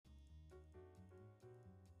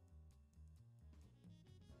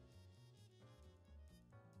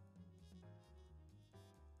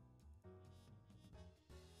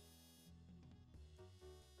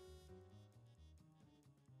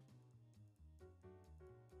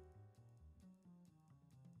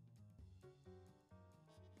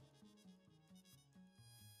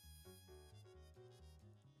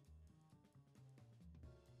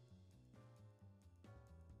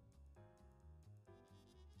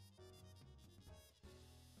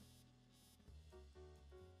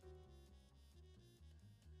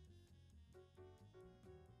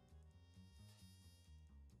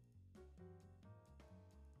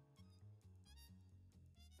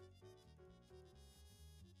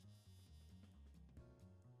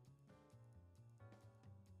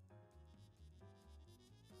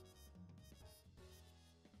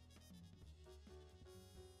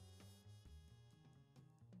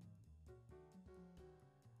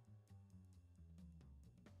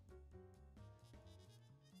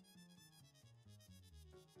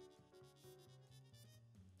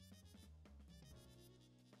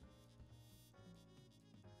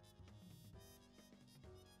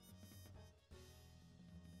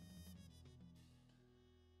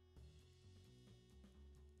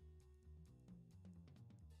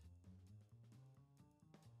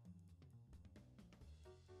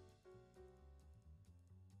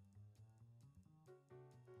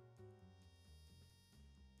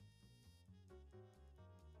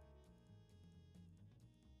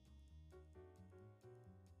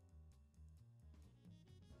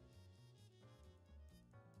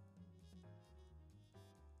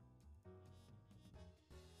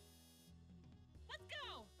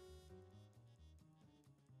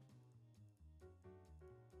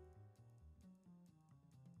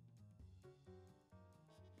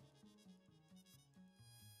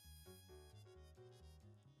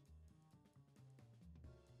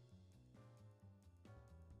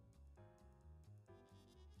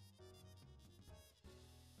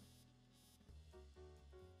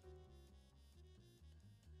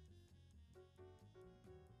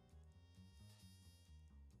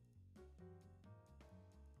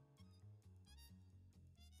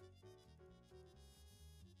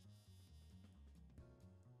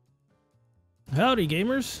Howdy,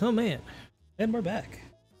 gamers. Oh, man. And we're back.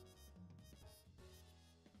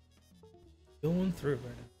 Going through right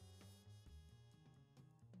now.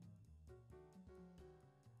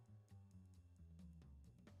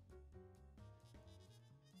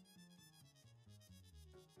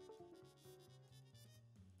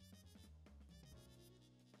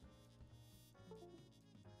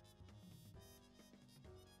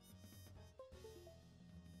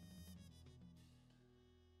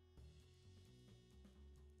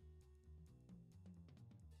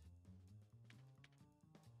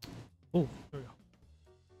 Oh, there we go.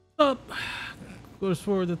 Up. Goes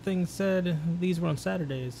for the thing said. These were on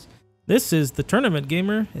Saturdays. This is the tournament,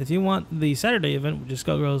 gamer. If you want the Saturday event, which is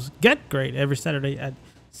Skullgirls Get Great every Saturday at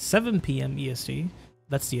 7 p.m. EST,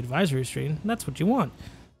 that's the advisory stream. That's what you want.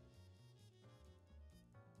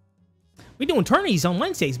 We doing tourneys on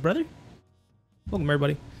Wednesdays, brother. Welcome,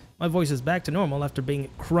 everybody. My voice is back to normal after being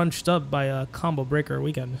crunched up by a combo breaker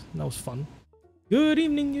weekend. That was fun. Good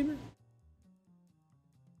evening, gamer.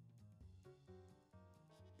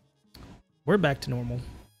 We're back to normal.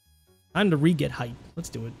 Time to re-get hype. Let's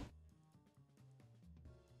do it.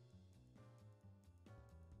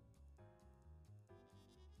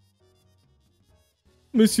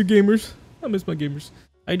 Miss you, gamers. I miss my gamers.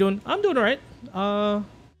 How you doing? I'm doing all right.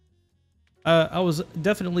 I was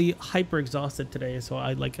definitely hyper exhausted today, so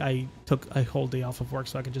I took a whole day off of work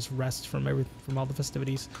so I could just rest from all the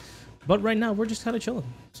festivities. But right now we're just kind of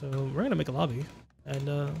chilling. So we're gonna make a lobby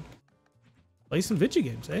and play some video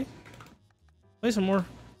games, eh? Play some more.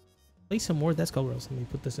 That's Skullgirls. Let me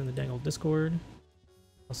put this in the dang old Discord.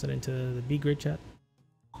 I'll send it into the Be Gr8 chat.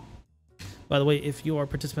 By the way, if you are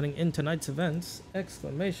participating in tonight's events,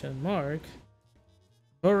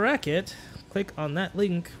 bracket, click on that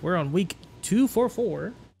link. We're on week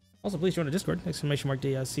 244. Also, please join the Discord,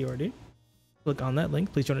 !DSCRD. Click on that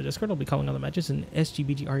link. Please join the Discord. I'll be calling on the matches in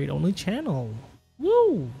SGBGR8 only channel.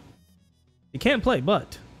 Woo! You can't play,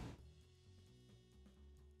 but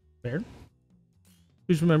fair.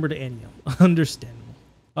 Please remember to Anya. Understandable.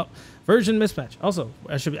 Oh, version mismatch. Also,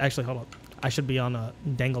 I should be actually hold up. I should be on a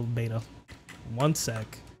dangled beta. One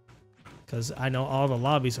sec, because I know all the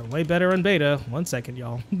lobbies are way better in beta. 1 second,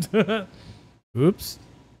 y'all. Oops.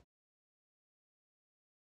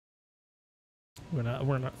 We're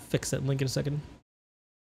gonna fix that link in a second.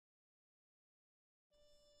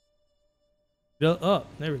 Oh,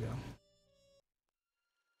 there we go.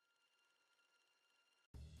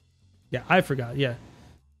 Yeah, I forgot. Yeah,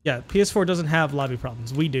 PS4 doesn't have lobby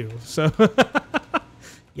problems. We do. So,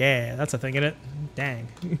 yeah, that's a thing in it. Dang.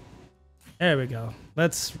 There we go.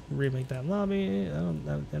 Let's remake that lobby.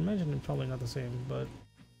 I imagine it's probably not the same, but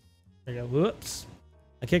there you go. Whoops.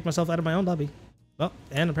 I kicked myself out of my own lobby. Well,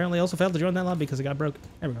 and apparently I also failed to join that lobby because it got broke.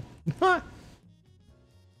 There we go. There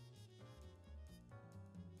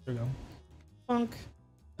we go. Funk.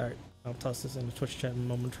 Alright, I'll toss this into Twitch chat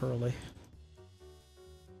momentarily.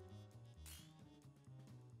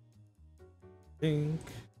 Link.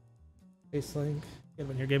 Face link. Get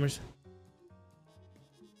in here, gamers.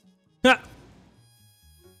 Ha!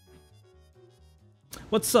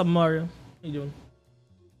 What's up, Mario? How you doing?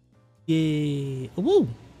 Yeah. Woo!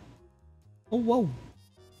 Oh, whoa.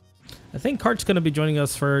 I think Cart's going to be joining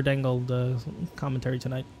us for Dangled commentary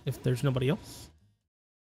tonight, if there's nobody else.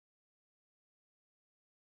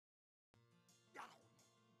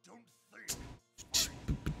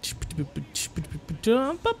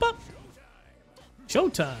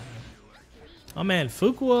 Showtime! Oh man,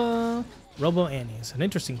 Fuqua, Robo Annie's an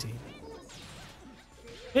interesting team.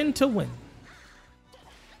 Win to win.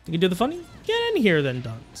 You can do the funny? Get in here then,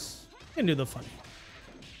 Dunce. You can do the funny.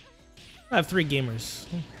 I have 3 gamers.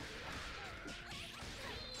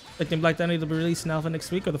 Expecting Black Dynamite to be released in Alpha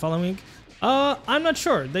next week or the following week? I'm not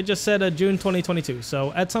sure. They just said June 2022,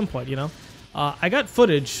 so at some point, you know. I got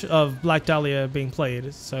footage of Black Dahlia being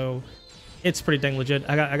played, so it's pretty dang legit.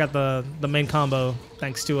 I got the main combo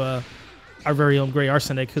thanks to our very own Grey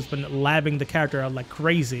Arsenic, who's been labbing the character out like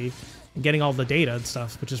crazy and getting all the data and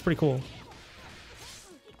stuff, which is pretty cool.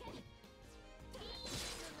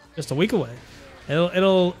 Just a week away.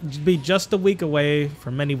 It'll be just a week away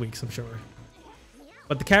for many weeks, I'm sure.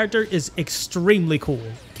 But the character is extremely cool.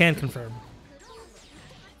 Can confirm.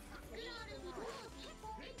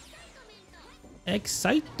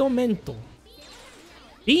 Excitamento.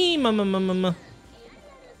 Beam.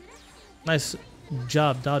 Nice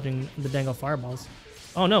job dodging the dangle fireballs.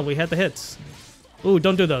 Oh no, we had the hits. Ooh,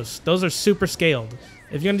 don't do those. Those are super scaled.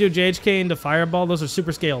 If you're gonna do JHK into fireball, those are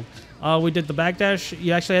super scaled. We did the backdash.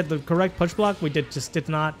 You actually had the correct push block. We just did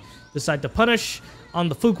not decide to punish on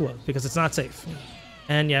the Fuqua because it's not safe.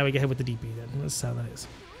 And yeah, we get hit with the DP then. That's how that is.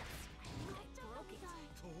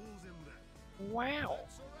 Wow.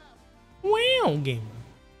 Wow, gamer.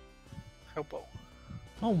 Hobo.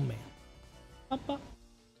 Oh man. Papa.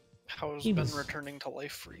 How's been returning to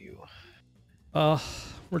life for you?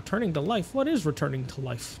 Returning to life? What is returning to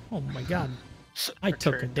life? Oh my god. I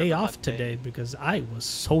took a day off today because I was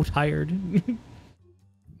so tired.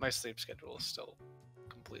 My sleep schedule is still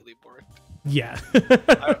completely boring. Yeah.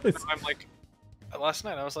 I'm like, last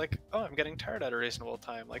night I was like, oh, I'm getting tired at a reasonable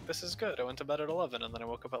time. Like, this is good. I went to bed at 11 and then I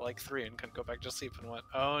woke up at like 3 and couldn't go back to sleep and went,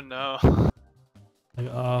 oh no. Like,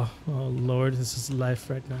 oh lord, this is life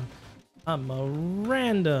right now. I'm a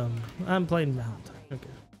random. I'm playing Valentine. Okay.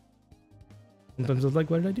 Sometimes I was like,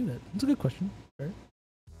 why did I do that? It's a good question. Right?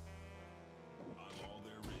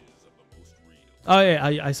 Oh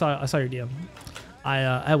yeah, I saw your DM.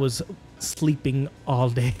 I was sleeping all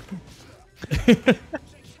day.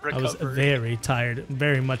 I was very tired.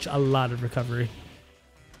 Very much a lot of recovery.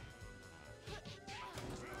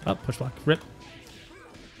 Oh, push block. Rip.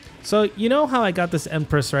 So you know how I got this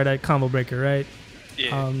Empress right at Combo Breaker, right?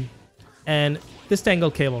 Yeah. And this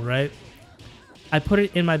dangled cable, right? I put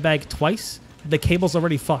it in my bag twice. The cable's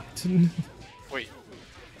already fucked. Wait,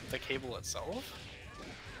 the cable itself?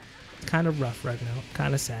 Kind of rough right now.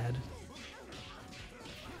 Kind of sad.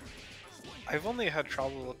 I've only had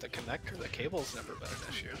trouble with the connector. The cable's never been an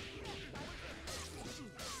issue.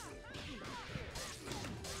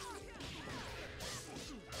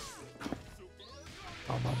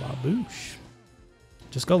 Boosh.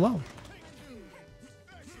 Just go low.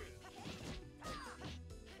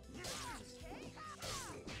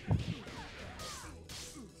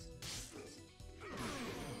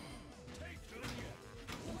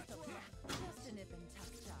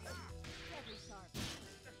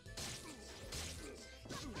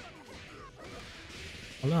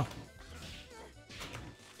 Oh no.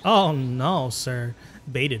 Oh no, sir.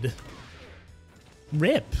 Baited.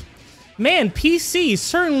 Rip. Man, PC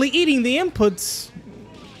certainly eating the inputs.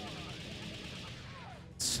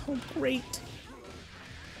 So great.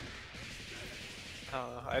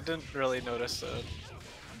 I didn't really notice a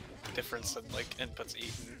difference in like inputs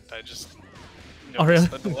eaten. I just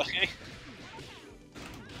noticed the delay.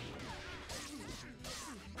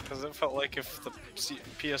 Because it felt like if the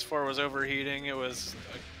PS4 was overheating, it was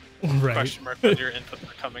a question mark that your inputs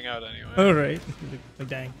were coming out anyway. Alright. Like,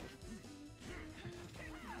 dang.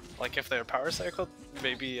 Like if they were power cycled,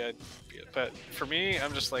 maybe I'd be it. But for me,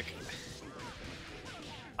 I'm just like,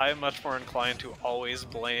 I'm much more inclined to always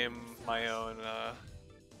blame my own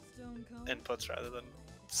inputs rather than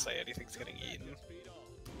say anything's getting eaten.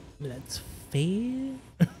 That's fair.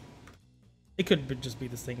 It could just be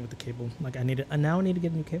this thing with the cable. Like I now need to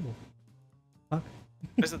get a new cable. Fuck.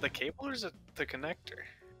 Is it the cable or is it the connector?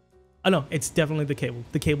 Oh no, it's definitely the cable.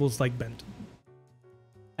 The cable's like bent.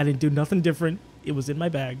 I didn't do nothing different. It was in my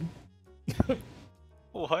bag.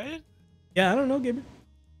 What? Yeah, I don't know, Gabriel.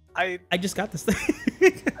 I I just got this thing.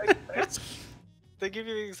 they give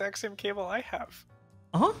you the exact same cable I have.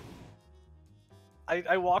 Uh-huh.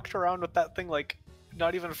 I walked around with that thing like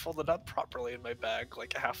not even folded up properly in my bag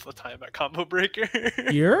like half the time at Combo Breaker.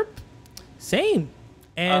 Yep. Same.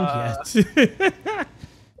 And yet.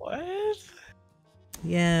 What?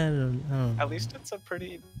 Yeah, I don't know. At least it's a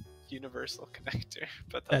pretty universal connector,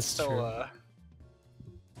 but That's that's still true.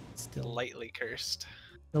 Still lightly cursed.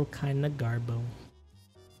 still kinda garbo.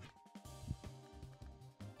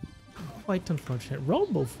 Quite unfortunate.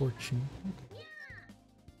 Robo fortune. Okay.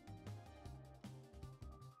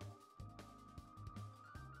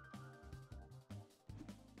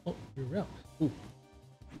 Oh, you're real. Ooh.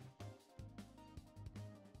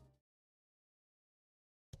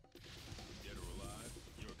 Dead or alive,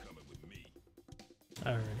 you're coming with me.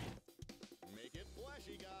 Alrighty. Make it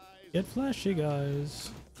flashy, guys. Get flashy,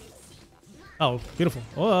 guys. Oh, beautiful.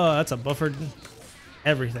 Oh, that's a buffered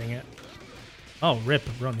everything. Oh, rip,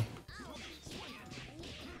 Brony.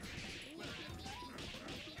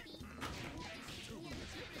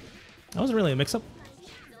 That wasn't really a mix-up.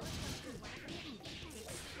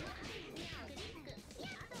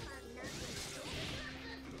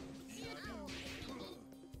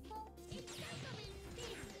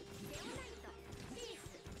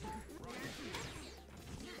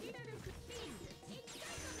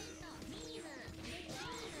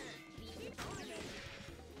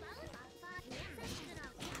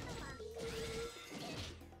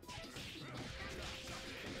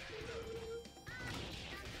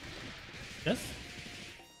 Yes?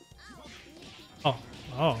 Oh,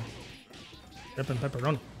 oh. Rip and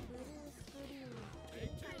pepperoni.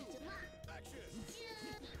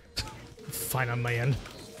 Fine on my end.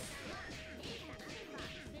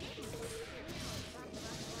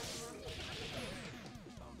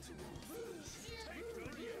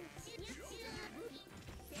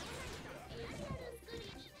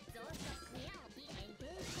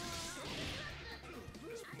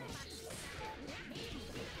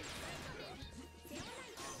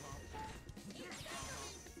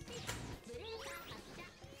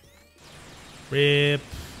 Rip.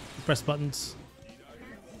 Press buttons.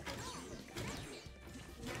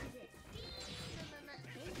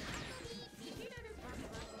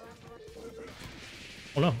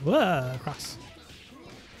 Oh no. Whoa, cross.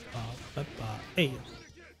 Hey.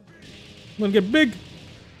 I'm gonna get big.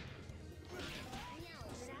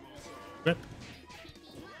 Rip.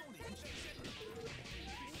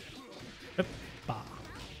 Rip. Bah.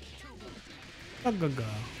 Go, go, go.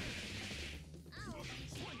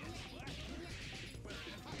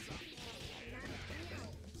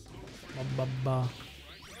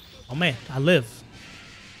 Oh man, I live.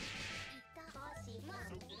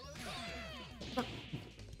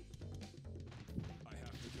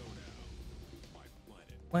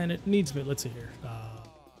 Planet needs me. Let's see here.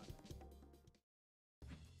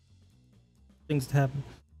 Things to happen.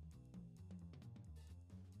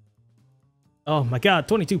 Oh my god,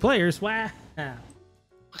 22 players. Wow.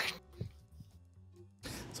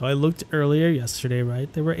 So I looked earlier yesterday,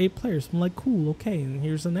 right? There were 8 players. I'm like, cool, okay. And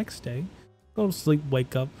here's the next day. Go to sleep,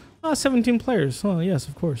 wake up. Oh, 17 players. Oh, yes,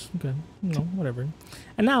 of course. Okay. You know, whatever.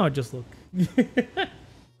 And now I just look. Don't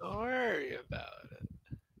worry about it.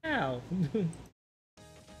 Ow.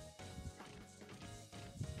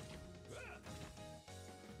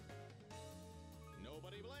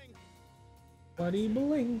 Nobody blink. Buddy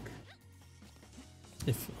blink.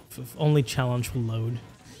 If only challenge will load.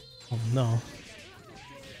 Oh no.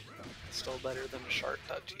 Still better than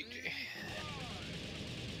shark.gg.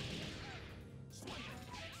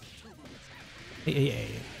 Hey.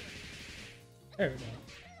 There we go.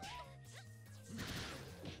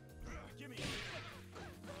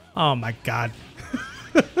 Oh my god.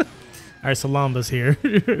 Alright, Salamba's here.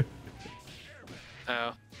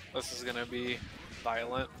 Oh, this is gonna be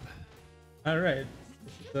violent. Alright.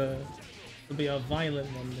 It'll be a violent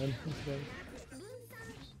one then.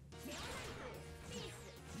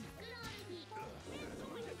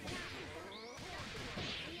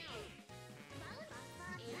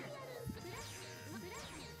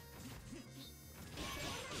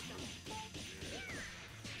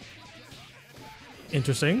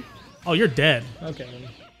 Interesting. Oh, you're dead. Okay. The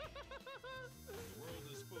world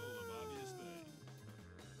is full of obvious things.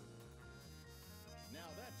 Now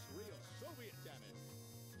that's real Soviet damage.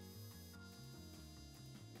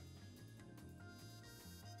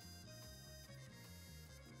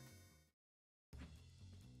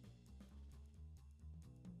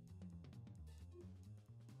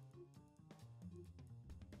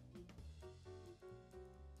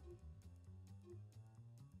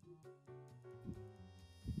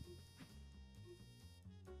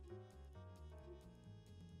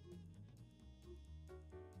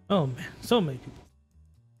 Oh man, so many people.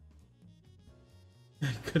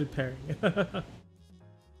 Good at pairing.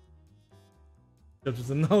 Just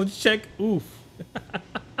a knowledge check. Oof.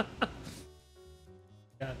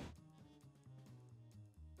 Got it.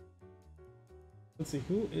 Let's see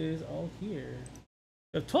who is all here.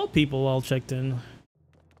 We have 12 people all checked in.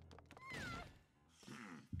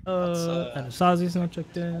 Anastasia's not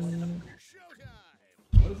checked in.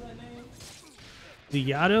 What is that name?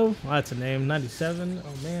 Diato? Oh, that's a name. 97.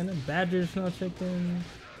 Oh man, Badger's not checked in.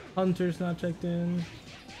 Hunter's not checked in.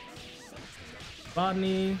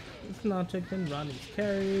 Rodney is not checked in. Rodney's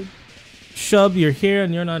carried. Shub, you're here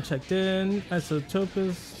and you're not checked in.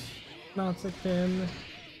 Isotopus not checked in.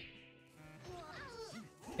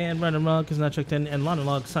 And Random Rock is not checked in. And Lana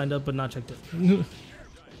Log signed up but not checked in.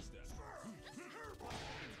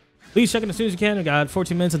 Please check in as soon as you can. We got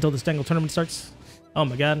 14 minutes until this dangle tournament starts. Oh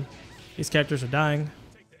my god. These characters are dying.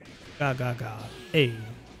 God. Hey.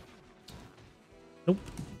 Nope.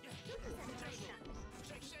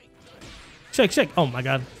 Shake. Oh my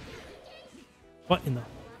god. What in the...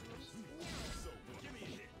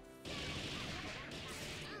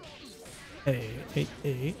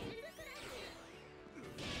 Hey.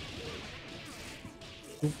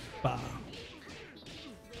 Oopa.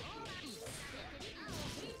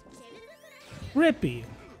 Rippy.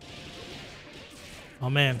 Oh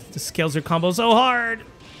man, the scales are combo so hard.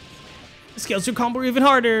 The scales are combo even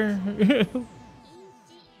harder.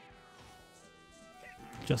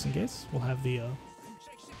 Just in case, we'll have the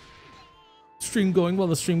stream going while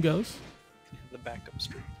the stream goes. The backup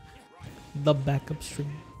stream. The backup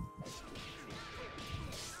stream.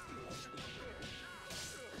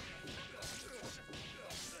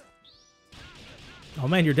 Oh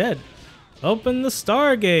man, you're dead. Open the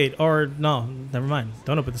Stargate. Or no, never mind.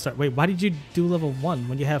 Don't open the Star. Wait, why did you do level 1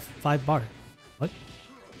 when you have 5 bar? What?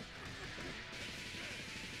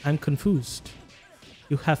 I'm confused.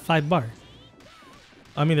 You have 5 bar.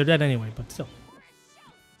 I mean, they're dead anyway, but still.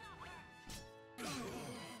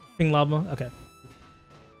 Ping Lava. Okay.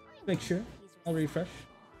 Make sure. I'll refresh.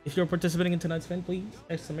 If you're participating in tonight's event, please !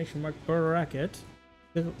 Bracket.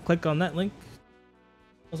 Click on that link.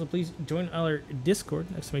 Also, please join our Discord, !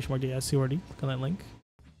 DSCORD. Click on that link.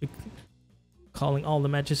 Calling all the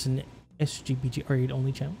matches in SGBG8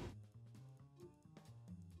 only channel.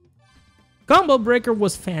 Combo Breaker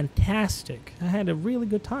was fantastic. I had a really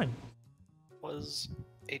good time. Was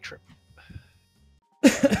a trip.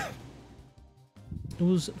 It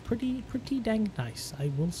was pretty dang nice, I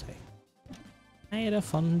will say. I had a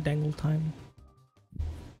fun dangle time.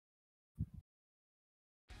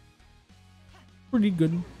 Pretty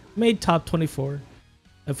good. Made top 24.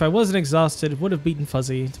 If I wasn't exhausted, would have beaten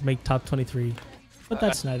Fuzzy to make top 23. But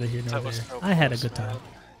that's neither here nor there. So I had a close, good time.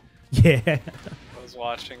 man. Yeah. I was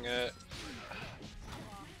watching it.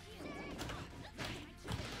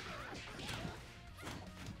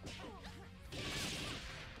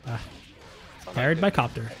 It's not that Carried good. by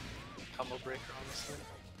Copter. Combo breaker, honestly.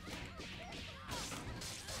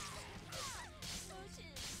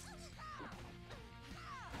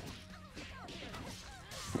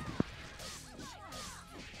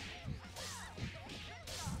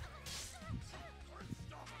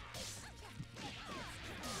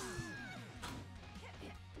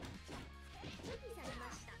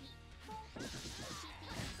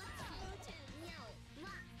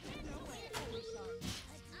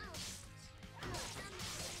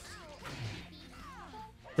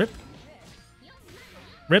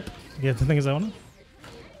 Rip. Yeah, the thing is I want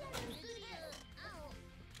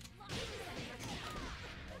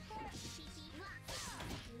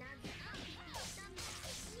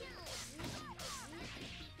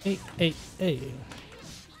to. Hey.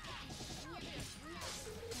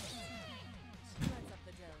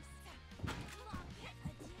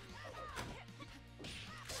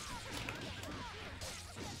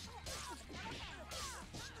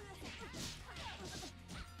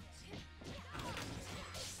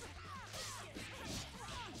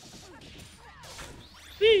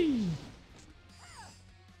 Whee!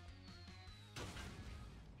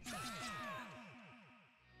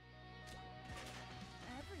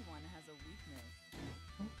 Everyone has a weakness.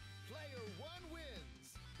 Player 1 wins.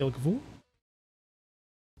 You looking fool?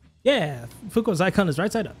 Yeah, Fuko's icon is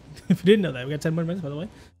right side up. If you didn't know that, we got 10 more minutes, by the way.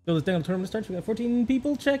 So this thing on the tournament starts. We got 14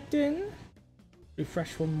 people checked in.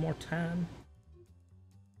 Refresh one more time.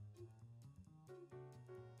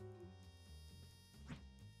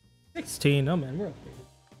 $16. Oh man, we're up there.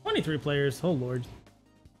 23 players. Oh lord.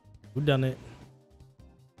 Who done it?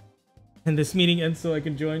 And this meeting ends so I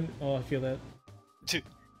can join. Oh, I feel that.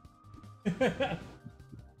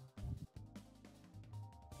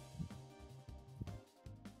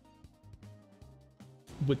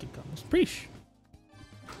 Wicked combos. Preach.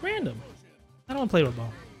 Random. I don't want to play with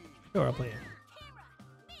ball. Sure, I'll play it.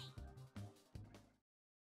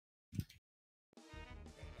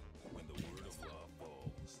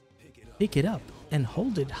 Pick it up and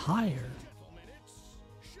hold it higher.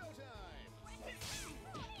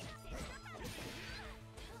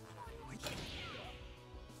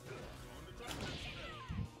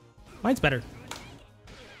 Mine's better.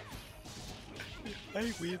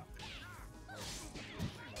 I win.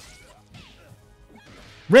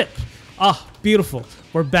 Rip. Ah, beautiful.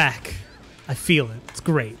 We're back. I feel it. It's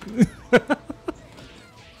great.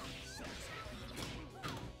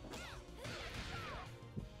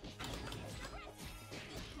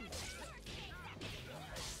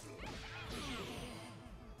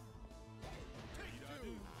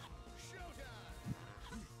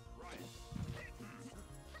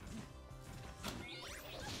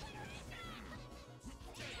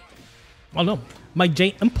 Oh no, my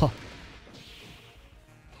J Impa.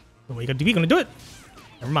 Oh, we got DB gonna do it.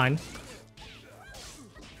 Never mind.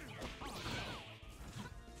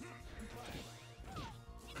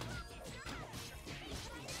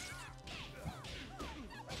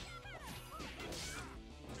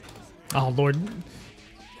 Oh Lord.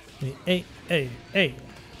 Hey, hey, hey.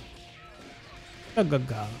 Go, go,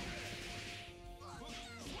 go.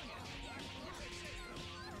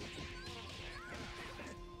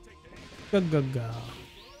 Go, go, go.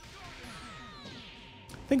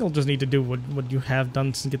 I think I'll just need to do what you have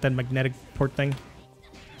done to get that magnetic port thing.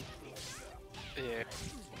 Yeah.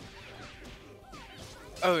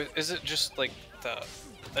 Oh, is it just like the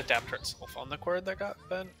adapter itself on the cord that got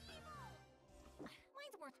bent?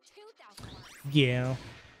 Mine's worth 2,000. Yeah.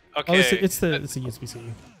 Okay. Oh, it's the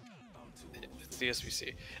USB-C. It's the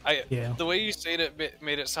SBC. Yeah. The way you said it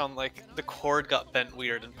made it sound like the cord got bent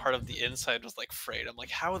weird and part of the inside was like frayed. I'm like,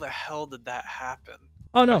 how the hell did that happen?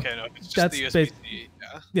 Oh no. Okay, no, it's just the USB-C.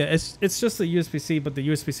 Yeah. Yeah, it's just the USB-C, but the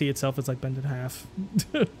USB-C itself is like bent in half.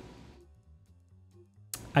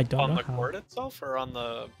 I don't know On the how. cord itself or on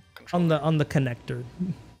the controller? On the connector.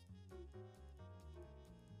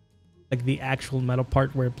 Like the actual metal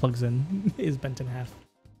part where it plugs in is bent in half.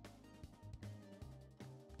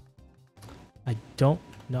 I don't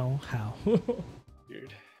know how.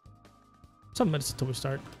 Weird. Some minutes until we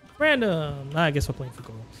start. Random. I guess we're playing for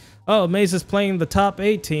gold. Oh, Maze is playing the top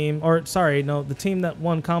 8 team. Or, sorry, no, the team that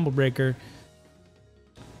won Combo Breaker.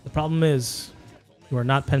 The problem is, you are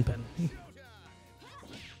not Pen Pen.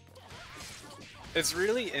 It's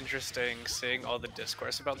really interesting seeing all the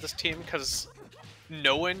discourse about this team because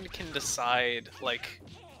no one can decide like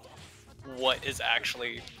what is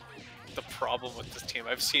actually the problem with this team.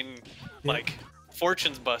 I've seen like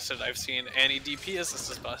Fortune's busted, I've seen Annie DP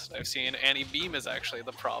assist is busted, I've seen Annie Beam is actually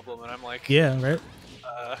the problem, and I'm like, Yeah, right?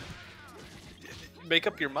 make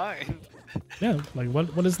up your mind. Yeah, like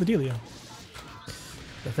what is the dealio?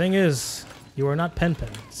 The thing is, you are not Pen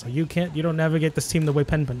Pen, so you don't navigate this team the way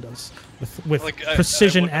Pen Pen does, with Like,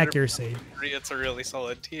 precision I wonder if accuracy. It's a really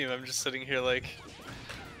solid team. I'm just sitting here like,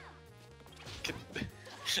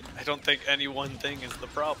 I don't think any one thing is the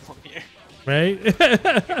problem here. Right? You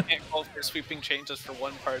can't call for sweeping changes for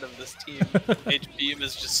one part of this team. H Beam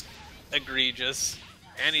is just egregious.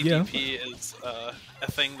 Annie DP is a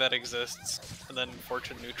thing that exists, and then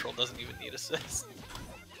Fortune Neutral doesn't even need assist.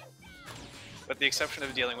 With the exception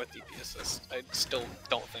of dealing with DP assist, I still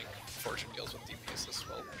don't think Fortune deals with DP assist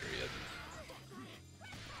well, period.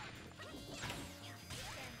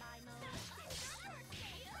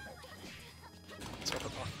 So,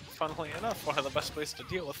 funnily enough, one of the best ways to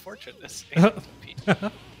deal with Fortune is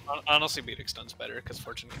DP. Honestly, beat extends better because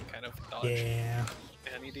Fortune can kind of dodge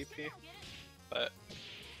any DP. But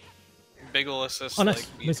big ol' assist Oh, nice.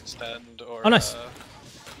 like beat extend or. Oh, nice.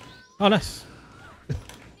 Oh, nice.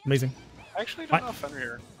 Amazing. I actually don't know if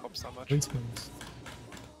Fenrir helps that much. Green spoons.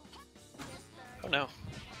 Oh no.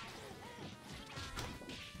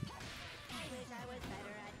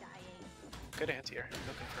 Good anti-air.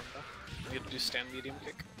 No confirm though. You have to do stand medium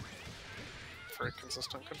kick for a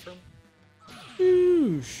consistent confirm.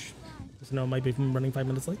 Oosh. Just know it might be from running 5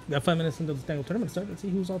 minutes late. We got 5 minutes until the Stangle tournament start. Let's see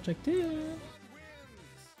who's all checked in.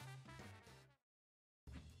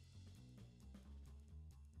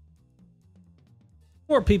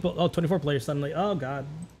 Four people. Oh, 24 players suddenly. Oh, God.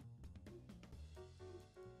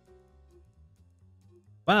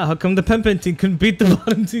 Wow, how come the Pen Pen team couldn't beat the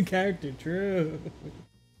bottom 2 character? True.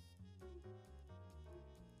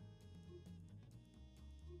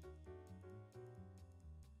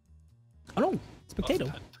 It's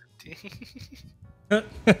potato. Oh,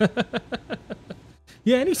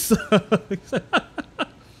 Yeah, and he sucks.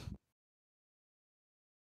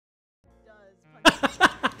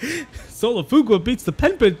 Solo Fuqua beats the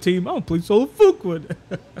Pen Pit team. I don't believe Solo Fuqua.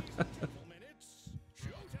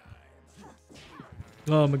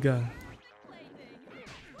 Oh my god.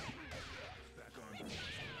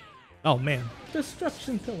 Oh man.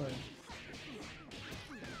 Destruction Pillar.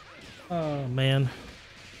 Oh man.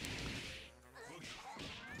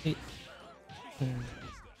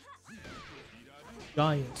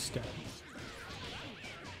 Giant step.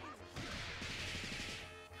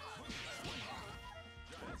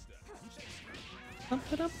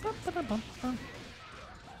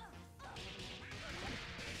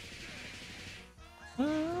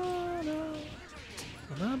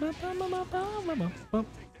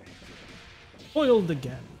 Foiled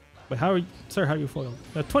again. Wait, how are you, sir? How are you foiled?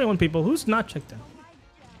 21 people. Who's not checked in?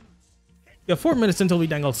 Yeah, 4 minutes until we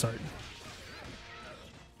dangle start.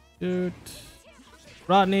 Dude.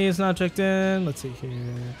 Rodney is not checked in. Let's see here.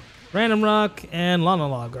 Random Rock and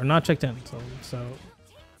Lonolog are not checked in. So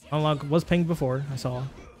Lonolog was pinged before. I saw.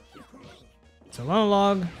 So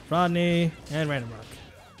Lonolog, Rodney, and Random Rock.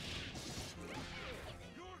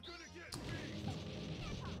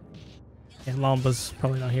 And Lomba's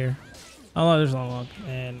probably not here. Oh, there's Lonolog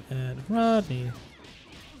and Rodney.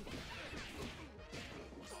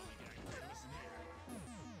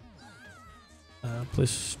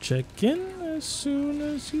 Please check in as soon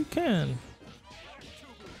as you can.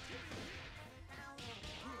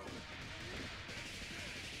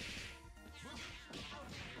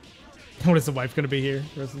 What is the wife gonna be here?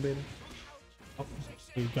 Resident Beta. Oh,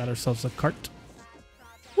 we got ourselves a cart.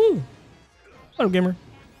 Woo! Hello, gamer.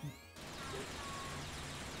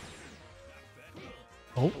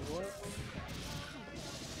 Oh.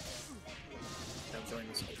 Now join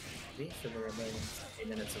this activity for the remaining 8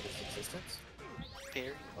 minutes of its existence.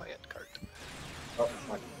 Very quiet cart. Oh,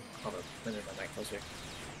 my. Hold on. Let me move my mic closer. The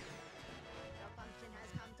function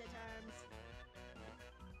has come to terms.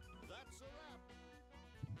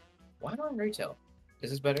 Why not retail? Is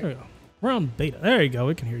this better? There we go. We're on beta. There you go.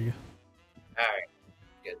 We can hear you. Alright.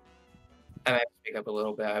 Good. I might have to speak up a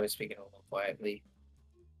little bit. I was speaking a little quietly.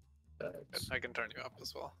 But I can turn you up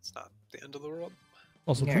as well. It's not the end of the world.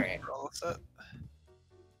 Also, cool. alright. We're all set.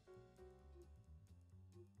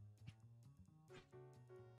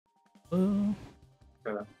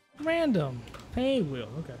 Random pay wheel.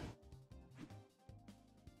 Okay.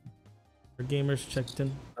 Our gamers checked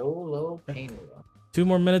in. Low pain wheel. 2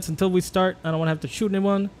 more minutes until we start. I don't want to have to shoot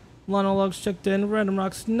anyone. Lonolog's checked in. Random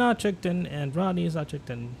Rock's not checked in, and Rodney is not checked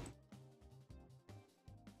in.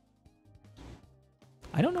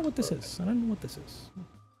 I don't know what this is. I don't know what this is.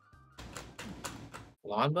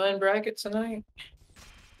 Lamba in bracket tonight?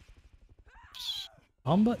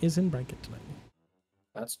 Amba is in bracket tonight.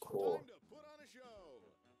 That's cool.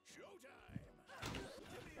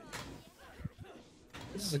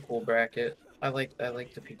 This is a cool bracket. I like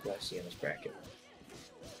the people I see in this bracket.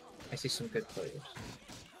 I see some good players.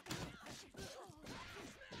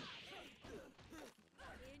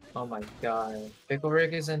 Oh my god. Pickle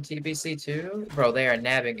Rick is in TBC too? Bro, they are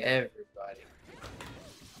nabbing everybody.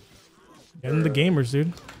 And the gamers,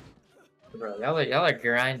 dude. Bro, y'all are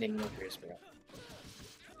grinding numbers, bro.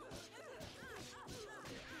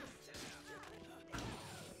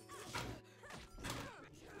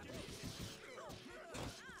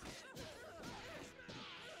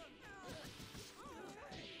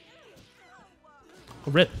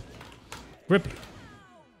 Rip. Rippy.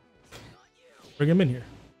 Bring him in here.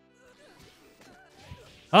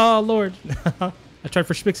 Oh, Lord. I tried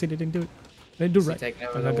for Spixie. They didn't do it. They didn't do it right. Taking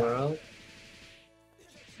over Oh, the okay. world.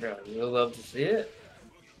 Bro, you'll love to see it.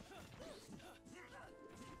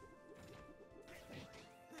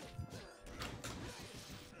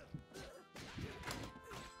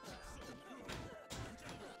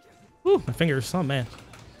 Woo, my fingers. Oh, man.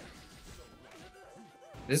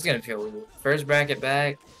 This is gonna feel first bracket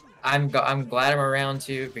back. I'm glad I'm around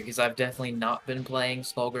too because I've definitely not been playing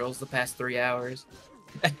Skullgirls the past 3 hours.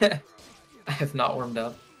 I have not warmed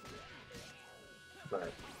up.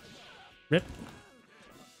 But Rip.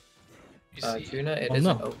 You see, Tuna, it Oh, is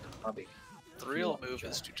no. an open hobby. the real move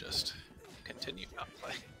is to just continue not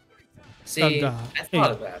playing. See, God. I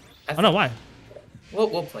thought of that. I don't know why. We'll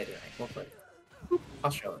play tonight. We'll play.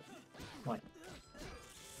 I'll show it. Why?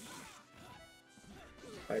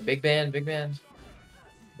 Alright, big band.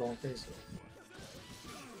 Going crazy.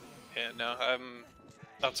 Yeah, no, I'm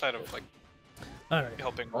outside of like All right.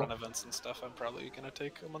 helping run events and stuff. I'm probably gonna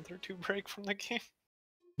take a month or 2 break from the game.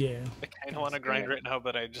 Yeah. I kind of want to grind right now,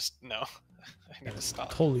 but I just no. I need to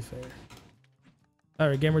stop. Totally fair. All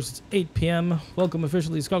right, gamers, it's 8 p.m. Welcome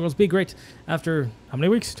officially to Skullgirls Be Great. After how many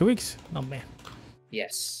weeks? 2 weeks? Oh, man.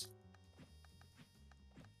 Yes.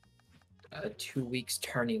 2 weeks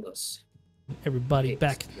turnyless. Everybody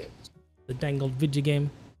back. The dangled video game,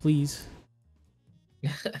 please.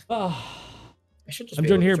 Oh, I should just I'm be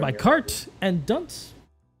joined able here to by join your Cart and Dunce.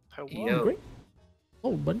 Hello. Yo. Great.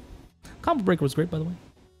 Oh, buddy. Combo Breaker was great, by the way.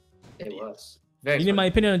 It was. Very You need my funny.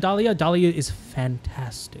 opinion on Dahlia? Dahlia is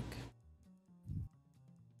fantastic.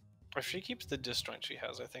 If she keeps the disjoint she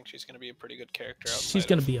has, I think she's going to be a pretty good character. She's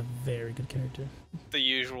going to be a very good character. The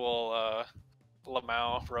usual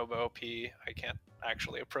Lamau, Robo OP. I can't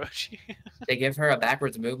actually approach you. They give her a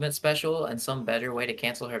backwards movement special and some better way to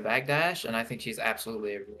cancel her backdash, and I think she's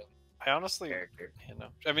absolutely a real I honestly, character.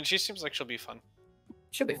 I mean, she seems like she'll be fun.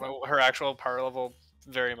 She'll be fun. Her actual power level,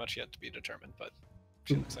 very much yet to be determined, but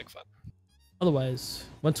she looks like fun. Otherwise,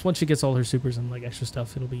 once she gets all her supers and like extra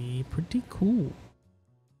stuff, it'll be pretty cool.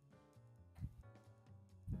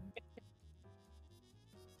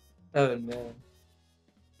 Oh no.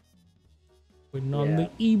 Waiting on Yeah. the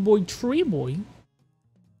E-boy tree boy.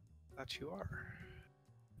 That you are.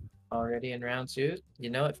 Already in round 2? You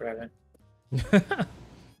know it forever.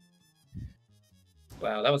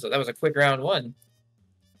 Wow, that was a quick round 1.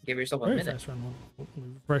 Give yourself a Very minute. fast round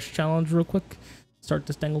one. Refresh challenge real quick. Start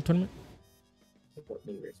this dangle tournament. Let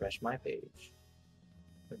me refresh my page.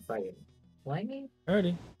 I'm fighting. Lightning?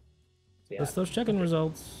 Alrighty. Yeah. Let's those check-in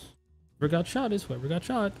results. Whoever got shot is whoever got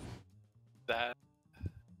shot. That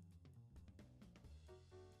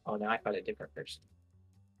Oh, now I fight a different person.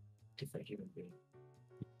 Different human being.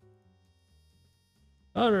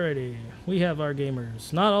 Alrighty. We have our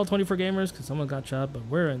gamers. Not all 24 gamers because someone got shot, but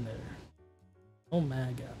we're in there. Oh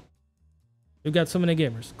my god. We've got so many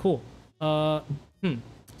gamers. Cool.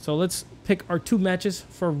 So let's pick our 2 matches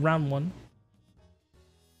for round 1.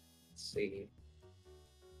 Let's see.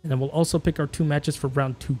 And then we'll also pick our 2 matches for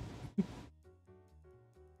round 2.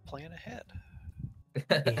 plan ahead.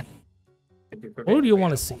 What do you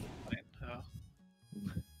want to see? Oh.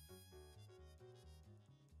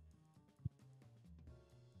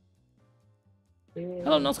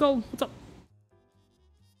 Hello, Nullskull. What's up?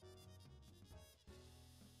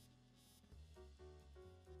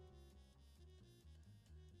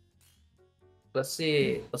 Let's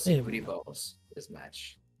see Hey. booty balls this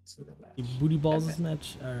match. Let's see the match. The booty balls That this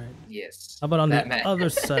match? Alright. Yes. How about on That the match. other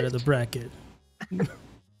side of the bracket?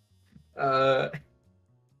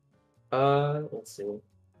 Let's see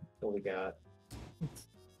what we got.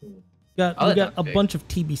 We I'll let got them a pick. bunch of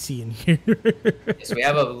TBC in here. Yes, we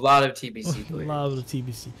have a lot of TBC A players. lot of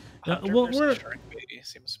TBC. Hunter Well, versus we're Shark Baby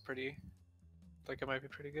seems pretty. Like it might be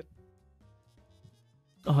pretty good.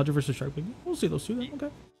 100 versus Shark Baby. We'll see those 2 then. Okay.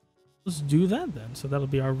 Let's do that then. So that'll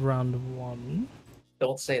be our round 1.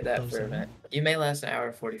 Don't say that Don't for say a minute. You may last an hour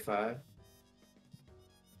and 45.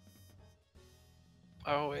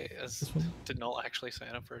 Oh wait, This one? did Null actually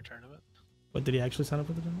sign up for a tournament? What, did he actually sign up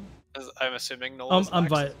for the tournament? I'm assuming Null. is I'm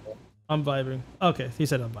next. I'm vibing. Okay, he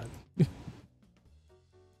said I'm vibing.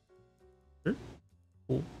 Sure.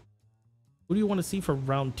 Cool. Who do you want to see for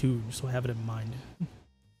round 2, just so I have it in mind?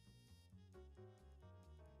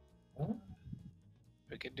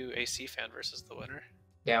 We could do AC fan versus the winner.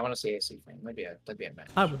 Yeah, I want to see AC fan. That'd be a match.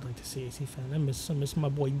 I would like to see AC fan. I miss my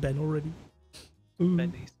boy Ben already. Ooh.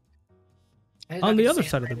 Bendy's. On the other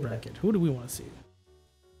side of the bracket, who do we want to see?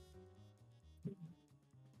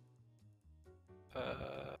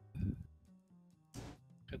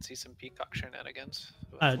 Could see some Peacock shenanigans.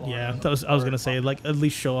 with Yeah, Lana I was or gonna say, Lana. like, at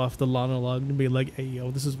least show off the monologue and be like, "Hey, yo,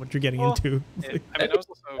 this is what you're getting Well, into." Yeah, I mean, I was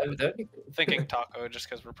also That'd be cool. thinking Taco just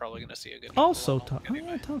because we're probably gonna see a good. Also, Lana Taco. Oh,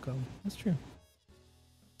 anyway. yeah, Taco. That's true.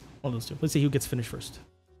 One of those 2. Let's see who gets finished first.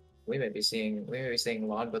 We may be seeing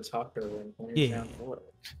Logba Taco in Yeah. round 4.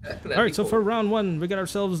 All right, so for round 1, we got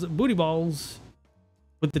ourselves booty balls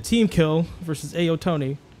with the team kill versus Ayo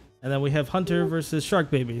Tony, and then we have Hunter versus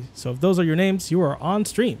Shark Baby. So if those are your names, you are on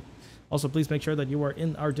stream. Also, please make sure that you are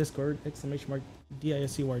in our Discord,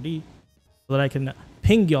 !DISCORD, so that I can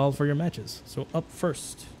ping y'all for your matches. So up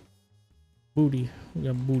first, booty. We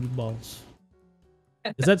got booty balls.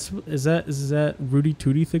 Is that Rudy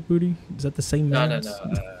Tooty Thick Booty? Is that the same No. names?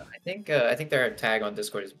 I think their tag on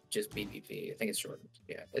Discord is just BBP. I think it's shortened.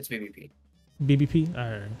 Yeah, it's BBP. BBP?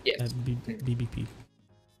 Alright. Yes. BBP.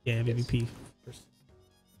 Yeah, Yes. BBP. First.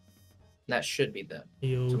 That should be them. to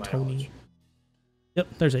Ayo my Tony. knowledge. Yep,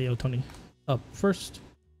 there's Ayo Tony. Up first.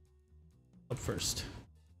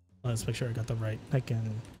 Let's make sure I got the right. I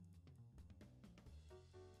can.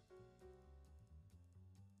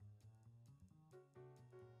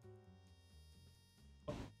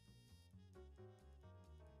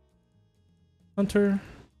 Hunter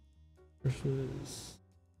versus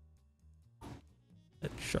that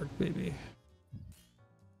shark baby.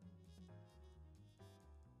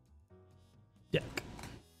 Jack.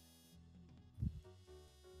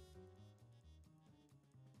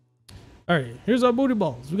 All right, here's our booty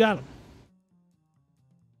balls. We got them.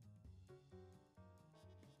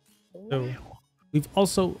 So we've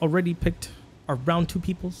also already picked our round 2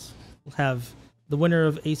 peoples. We'll have the winner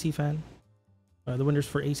of AC Fan, the winners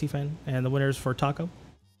for AC Fan, and the winners for Taco.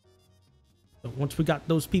 So once we got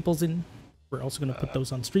those peoples in, we're also going to put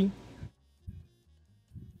those on stream.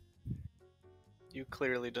 You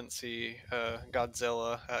clearly didn't see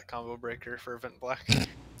Godzilla at Combo Breaker for Event Black.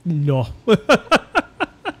 No.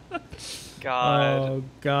 God. Oh,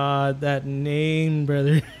 God, that name,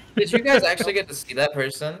 brother. Did you guys actually get to see that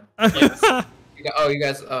person? Yes.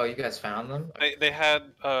 You guys found them? They had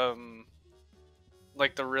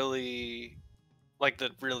like the really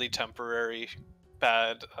temporary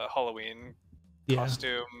bad Halloween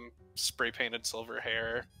costume, spray painted silver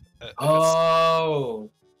hair. Oh.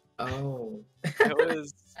 It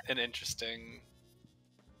was an interesting.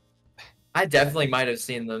 I definitely might have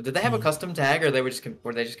seen them. Did they have a custom tag, or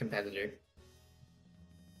were they just competitor?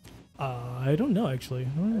 I don't know, actually.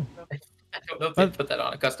 I don't know. I don't know if they put that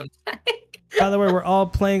on a custom tag. By the way, we're all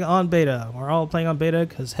playing on beta. We're all playing on beta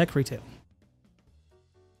because heck retail.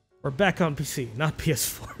 We're back on PC, not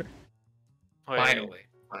PS4. Finally.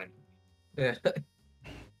 Yeah.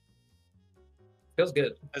 Feels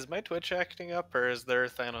good. Is my Twitch acting up, or is their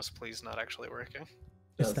Thanos Please not actually working?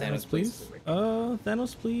 Is Thanos, please?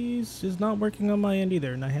 Thanos, please is not working on my end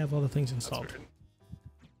either, and I have all the things installed. Weird.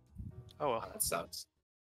 Oh well. That sucks.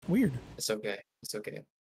 Weird. It's okay. It's okay.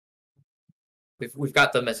 We've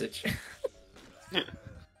got the message.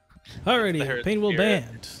 Alrighty, Pain will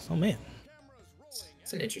band. Oh man.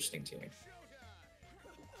 It's an interesting tune.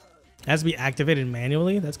 Has to be activated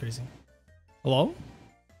manually? That's crazy. Hello?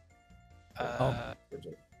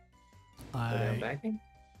 Backing?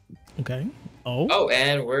 Okay. Oh. Oh,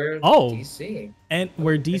 and we're Oh. DCing. And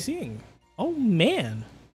we're DCing. Oh man.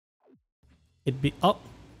 It'd be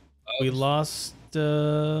we lost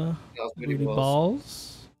booty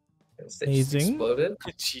balls. Amazing. Exploded.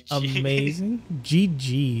 GG. Amazing.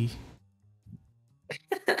 GG.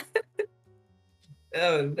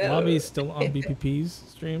 Oh no. Lobby's still on BPP's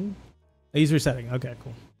stream. He's resetting. Okay,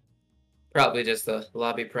 cool. Probably just a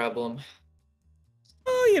lobby problem.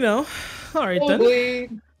 Oh, you know. All right then.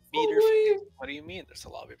 What do you mean? There's a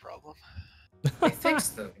lobby problem. I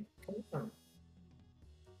fixed them. Come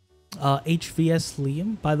on. HVS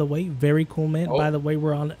Liam, by the way, very cool man. Oh. By the way,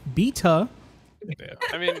 we're on beta. Yeah.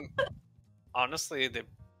 I mean, honestly,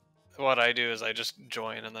 what I do is I just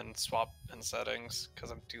join and then swap in settings because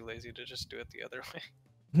I'm too lazy to just do it the other way.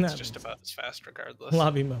 It's just about as fast regardless.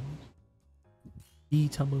 Lobby mode.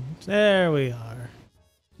 Beta mode. There we are.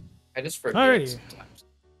 I just forget Alrighty. sometimes.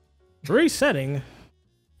 Resetting.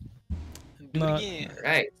 Do it Not- again.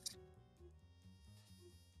 Right.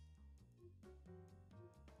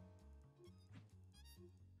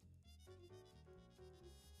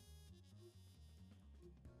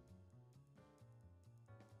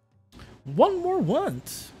 One more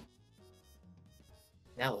once.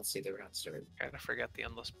 Now let's see the round start. Kind of forget the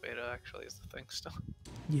endless beta actually is the thing still.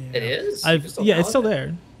 Yeah. It is? I've, You still yeah, it's still download it?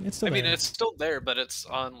 there. It's still I mean, there. it's still there, but it's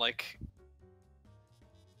on like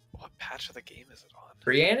what patch of the game is it on?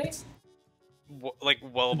 Pre-annie? Like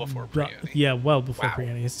well before pre-annie. Yeah, well before Wow.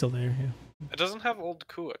 pre-annie. It's still there. Yeah. It doesn't have old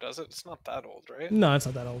Kua, does it? It's not that old, right? No, it's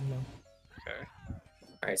not that old. No. Okay.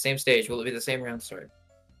 Alright, same stage. Will it be the same round start?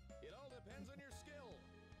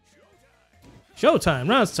 Showtime.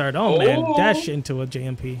 Round start. Oh, man. Dash into a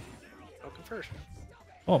JMP. No conversion.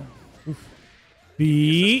 Oh. Oof.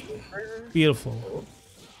 Beautiful.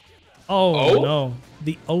 Oh, Oh. no.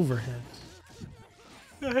 The overhead.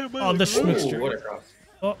 Oh, the Ooh, schmixture. what a cross.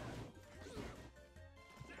 Oh.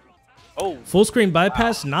 Oh, Full screen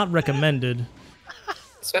bypass not recommended.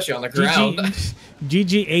 Especially on the ground.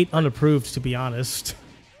 GG8 unapproved, to be honest.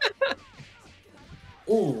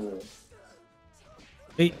 Ooh.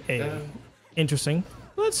 A. Interesting.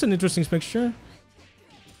 Well, that's an interesting mixture.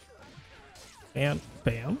 Bam,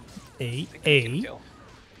 bam. A.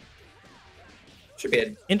 Should be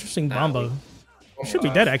a... Interesting Nah, bomba. Oh, Should be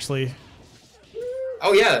gosh. dead, actually.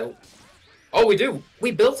 Oh, yeah. Oh, we do.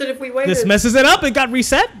 We built it if we waited. This messes it up. It got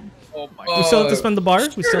reset. oh my We still have to Oh, spend the bar. We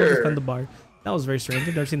still have to sure. spend the bar. That was very strange.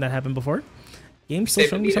 I've never seen that happen before. Game's still Save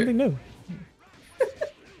the showing me meter. something new.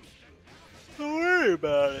 Don't worry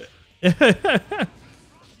about it.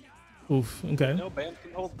 Oof. Okay. No band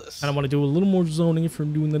can hold this. And I want to do a little more zoning if we're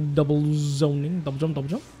doing the double zoning. Double jump, double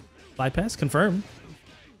jump. Bypass. Confirm.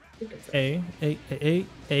 A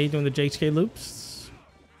doing the JK loops.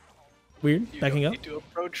 Weird, You backing don't up. need to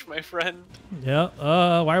approach, my friend. Yeah.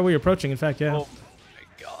 Why are we approaching? In fact, yeah. Oh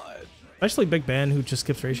my god. Especially Big Ban who just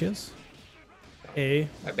skips ratios. A.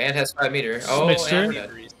 My band has 5 meter. Oh, Mixture. and we're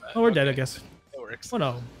dead. Oh, we're dead, I guess. That works. Oh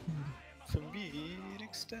no. Speed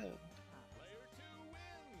extend.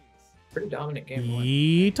 Pretty dominant game. One.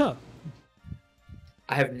 Yeeta.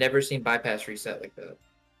 I have never seen bypass reset like that.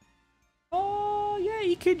 Oh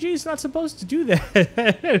yeah, EKG's not supposed to do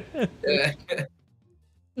that.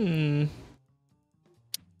 Hmm.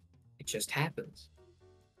 It just happens.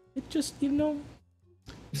 It just,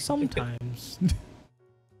 sometimes.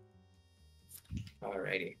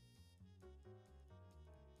 Alrighty.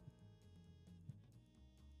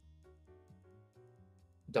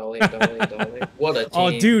 Dolly. What a team.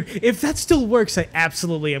 Oh, dude, if that still works, I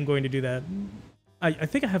absolutely am going to do that. I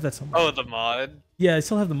think I have that somewhere. Oh, the mod. Yeah, I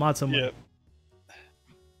still have the mod somewhere. Yep.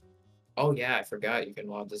 Oh yeah, I forgot you can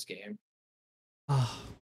mod this game. Ah.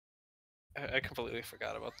 I completely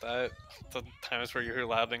forgot about that. The times where you were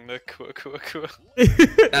labbing the kua kua kua.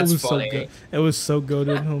 It That's was funny. so good. It was so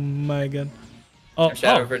goated. Oh my god. Oh,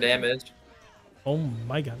 Shadow oh, for damage. oh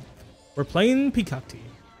my god. We're playing Peacock Team.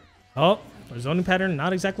 Oh, our zoning pattern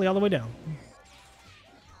not exactly all the way down.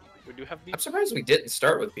 We do have I'm beat. surprised we didn't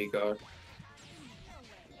start with Peacock.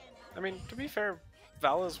 I mean, to be fair,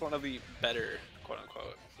 Val is one of the better quote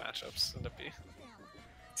unquote matchups in the B.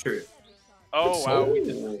 True. Oh wow, we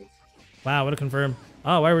did. Ooh. Wow, what a confirm.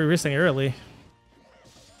 Oh, why are we risking early?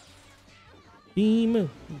 Beam.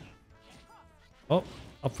 Oh,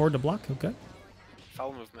 up forward to block. Okay.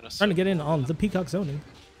 Foul movement. Trying to get in on the Peacock zoning.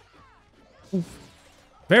 Oof.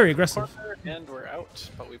 Very aggressive. Corner, and we're out,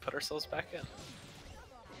 but we put ourselves back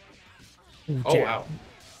in. Ooh, Oh jam. wow.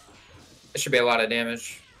 It should be a lot of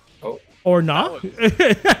damage. Oh, Or not.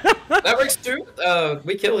 that works too.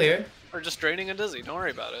 We kill here. We're just draining a dizzy. Don't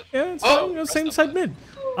worry about it. Yeah, it's Oh, fine, same side mid.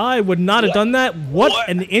 I would not have done that. What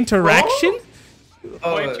an interaction.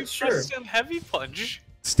 Why did you Sure. press in heavy punch?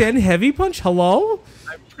 Stand heavy punch. Hello.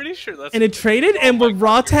 I'm pretty sure that's. And it traded, and we're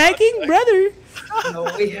raw tagging, brother.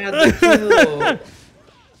 No, we had the kill.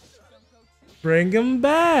 Bring him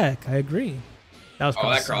back. I agree. That was Oh,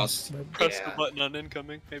 that probably crossed. some- Press Yeah. the button on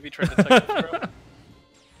incoming. Maybe try to type it through.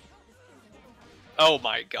 Oh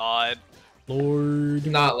my god. Lord.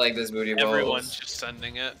 Not like this booty balls. Everyone's just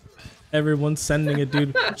sending it. Everyone's sending it,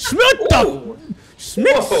 dude. Schmutta! Whoa.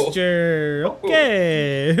 Schmixture.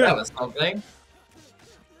 Okay. That was something.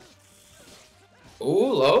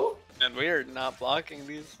 Ooh, low. And we are not blocking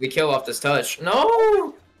these. We kill off this touch.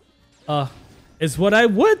 No. Is what I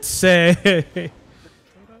would say.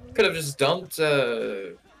 Could have just dumped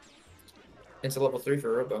into level 3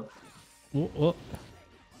 for Robo. Well,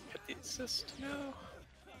 Get the assist. No.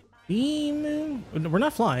 beam. We're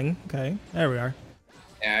not flying. Okay, there we are.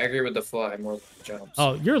 Yeah, I agree with the fly. More jumps.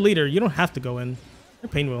 Oh, you're a leader. You don't have to go in. You're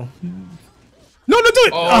pain will. No, do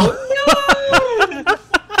it. Oh, no!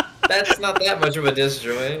 That's not that much of a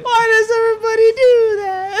disjoint. Why does everybody do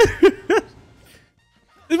that?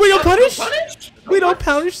 We don't punish. Punish? We don't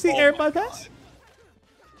punish the air bypass.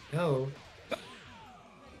 No.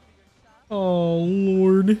 Oh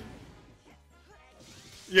Lord.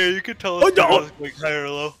 Yeah, you could tell Oh, us no. like high or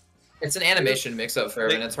low. It's an animation mix-up,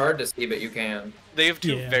 Fairman. It's hard to see, but you can. They have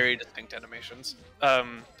two Yeah. very distinct animations.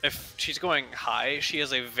 If she's going high, she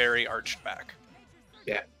has a very arched back.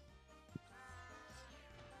 Yeah.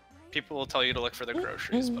 People will tell you to look for the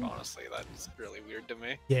groceries, but honestly, that's really weird to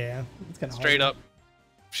me. Yeah, it's kind of Straight up,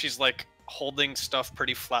 she's like holding stuff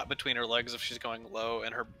pretty flat between her legs if she's going low,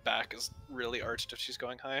 and her back is really arched if she's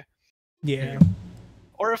going high. Yeah.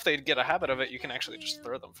 Or if they get a habit of it, you can actually just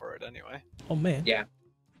throw them for it anyway. Oh man. Yeah.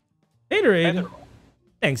 Haterade. Either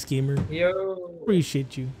Thanks, gamer. Yo.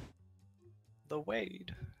 Appreciate you. The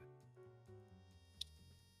Wade.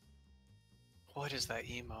 What is that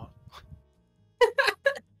emote?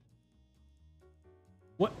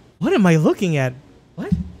 What am I looking at?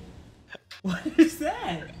 What? What is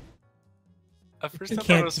that? At first I I thought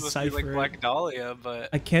can't it was supposed to be like decipher it. Black Dahlia, but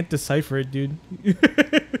I can't decipher it, dude. the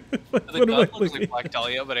What am I gun looks looking like Black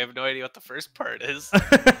Dahlia, but I have no idea what the first part is.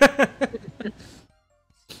 at?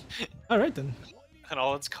 All right then. And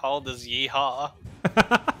all it's called is Yeehaw.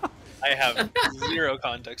 I have zero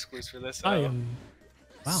context clues for this. I so- am.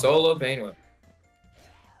 Wow. Solo Painwhip.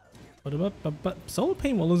 But Solo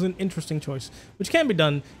Painwheel is an interesting choice, which can be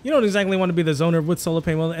done. You don't exactly want to be the zoner with Solo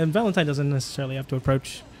Painwheel, and Valentine doesn't necessarily have to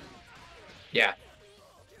approach. Yeah.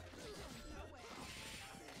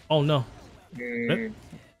 Oh no. Mm,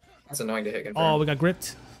 that's annoying to hit confirm. Oh, we got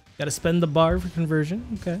gripped. Got to spend the bar for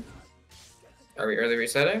conversion. Okay. Are we early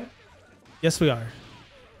resetting? Yes, we are.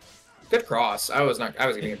 Good cross. I was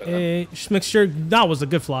getting it, but Hey, just make sure that was a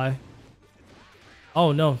good fly.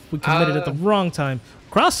 Oh no, we committed at the wrong time.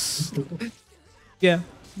 Cross. Yeah,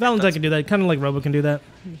 Valentine can do that. Kind of like Robo can do that.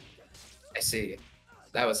 I see.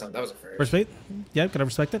 That was a first. Respect. Yeah, gotta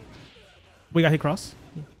respect it. We got hit cross.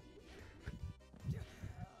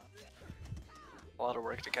 A lot of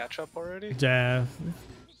work to catch up already. Yeah.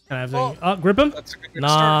 Grip him. That's a good Nah,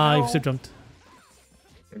 start. you No. super jumped.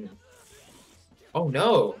 Oh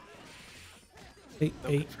no. Hey, No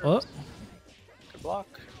hey, confirms. Good block.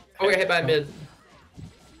 Oh, we got hit by mid.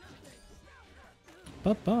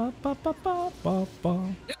 Ba, ba, ba, ba, ba, ba,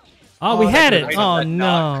 ba. Oh, we Oh, had that it. did Oh Did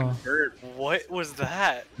not no. convert. What was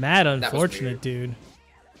that? Mad was unfortunate, weird. dude.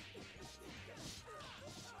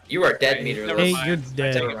 You are dead, Okay, meter. never Hey, mind. you're I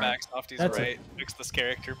dead. take it back. Softy's That's right. Fix this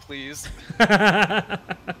character, please. Val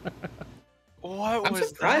What I'm was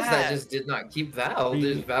surprised that? that just did not keep Val.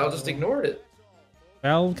 Val just ignored it.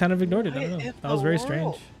 kind of ignored it. I What don't know. in That was the very world?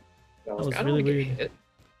 strange. That was I don't really get weird. hit.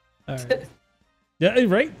 All right. Yeah,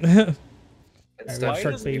 right. It's Alright, tough. Why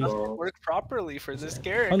Shark does it bait. not work properly for this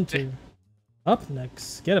character? Hunter. Up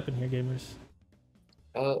next. Get up in here, gamers.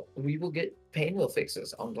 We will get pain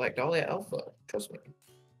fixes on Black Dahlia Alpha. Trust me.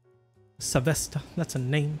 Savesta. That's a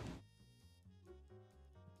name.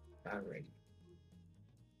 Alright.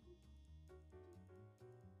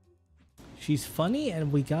 She's funny,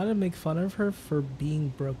 and we gotta make fun of her for being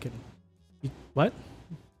broken. What?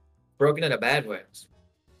 Broken in a bad way.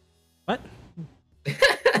 What?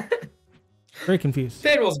 Very confused.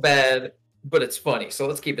 Painwell's bad, but it's funny, so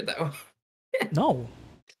let's keep it that way. No.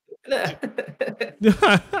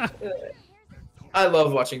 I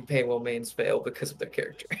love watching Painwell mains fail because of their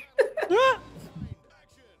character.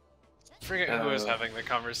 Forget who was having the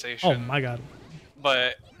conversation. Oh my god.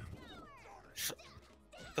 But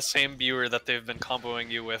the same viewer that they've been comboing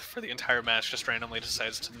you with for the entire match just randomly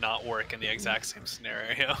decides to not work in the exact same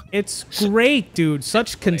scenario. It's great, dude.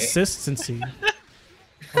 Such consistency.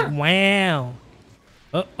 Wow.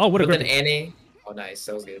 Oh, what a But then great. Annie. Oh, nice.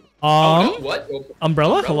 That was good. Um, No, what? Oh,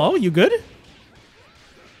 Umbrella, hello, you good?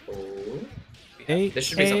 oh. Hey, This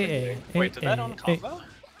should be something hey, new. Wait, did that on hey. combo?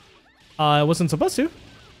 I wasn't supposed to,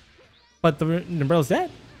 but the umbrella's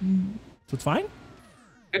dead, so it's fine.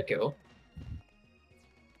 Good kill.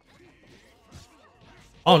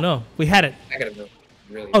 Oh no, we had it. I gotta go.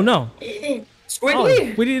 Really. Oh no. Oh,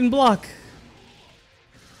 Squiggly. we didn't block.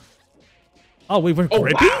 Oh, we were Oh,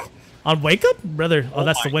 grippy wow. on wake up, brother. Oh, Oh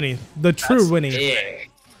that's the my- Winnie, the true Winnie. Yeah.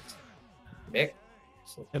 Mick.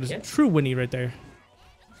 That is Yeah. true Winnie right there.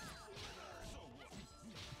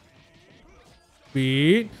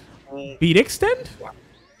 Beat extend?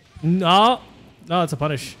 Wow. No, it's a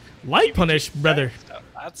punish. Light punish, brother.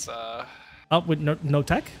 That's Up with no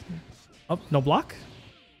tech. Up, no block.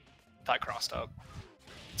 that crossed up.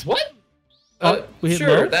 What? Oh, we hit sure.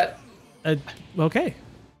 low? That. Okay.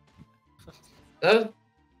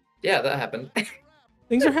 Yeah, that happened.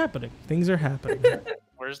 Things are happening. Things are happening.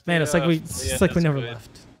 Where's the, Man, it's like we never good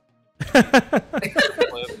left.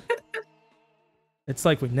 clip? It's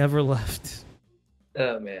like we never left.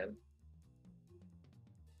 Oh man.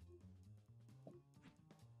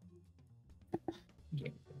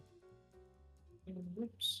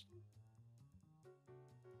 Oops.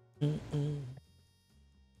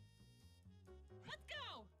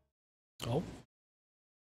 Oh.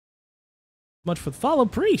 Much for the follow,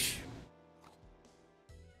 Preach.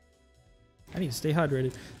 I need to stay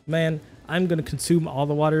hydrated. Man, I'm going to consume all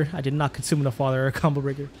the water. I did not consume enough water or a combo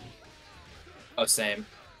breaker. Oh, same.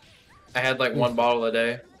 I had like one bottle a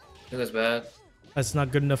day. It was bad. That's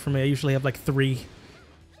not good enough for me. I usually have like 3.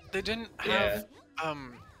 They didn't Yeah. have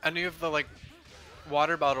any of the like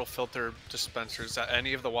water bottle filter dispensers at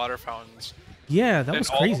any of the water fountains. Yeah, that And was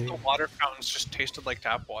all crazy. of the water fountains just tasted like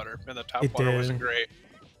tap water, and the tap It water did. wasn't great.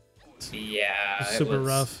 Yeah. it Super was-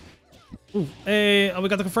 rough. Ooh, hey, oh, we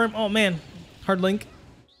got the confirm. Oh, man. Hard link.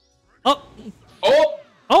 Oh, Oh!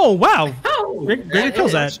 oh, wow. Oh! Great that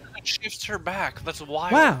kills hit. that. It shifts her back. That's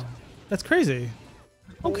wild. Wow. That's crazy.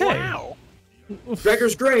 Okay. Wow.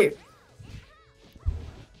 Gregor's great.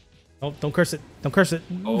 Oh, don't curse it. Don't curse it.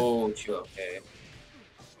 Oh, you okay?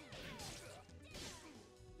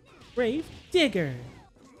 Grave Digger.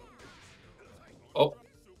 Oh,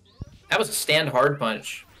 that was a stand hard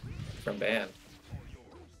punch from Ban.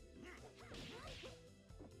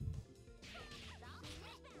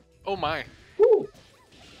 Oh my. Woo.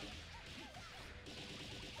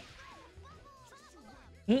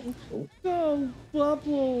 Go,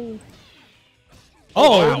 bubble.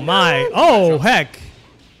 Oh, wow. my. Oh, heck.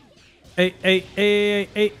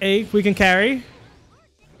 Hey, we can carry.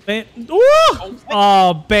 Band. Ooh!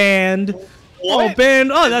 Oh, band. Oh, What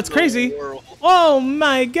band. Oh, in that's the crazy. world? Oh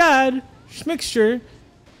my god. Mixture.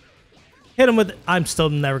 Hit him with. I'm still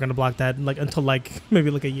never gonna block that. Like until like maybe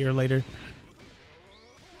like a year later.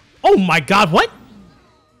 Oh my god. What?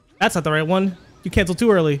 That's not the right one. You canceled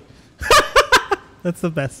too early. That's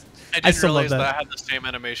the best. I didn't still love realize that. that had the same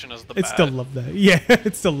animation as the I bat. still love that. Yeah, I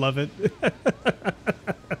still love it.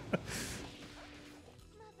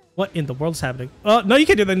 What in the world's happening? No, you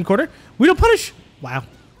can't do that in the corner. We don't punish. Wow.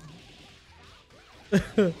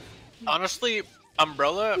 Honestly,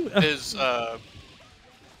 Umbrella is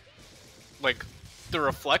like the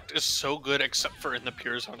reflect is so good except for in the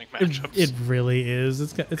pure zoning matchups. It really is.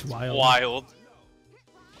 It's wild. Wild.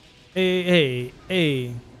 Hey.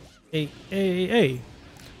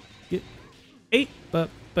 Eight, but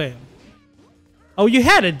bam. Oh, you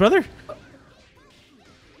had it, brother.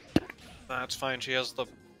 That's fine. She has the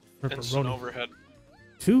instant Pepperoni. overhead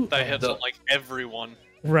Two. that hits the- on like everyone.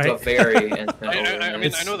 Right. The very I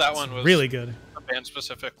mean, I know that one was Really good. a band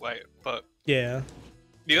specific light, but Yeah.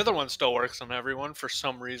 the other one still works on everyone for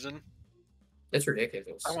some reason. It's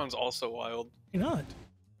ridiculous. That one's also wild. Why not?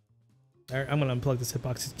 All right, I'm gonna unplug this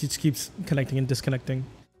hitbox. It just keeps connecting and disconnecting.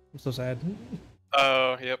 I'm so sad.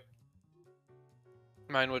 Oh, yep.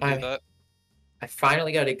 Mine would do I- that. I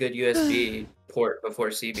finally got a good USB port before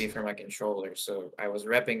CB for my controller, so I was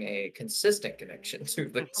repping a consistent connection to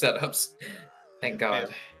the setups. Thank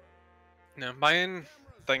God. No, mine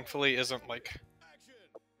thankfully isn't like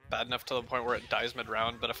bad enough to the point where it dies mid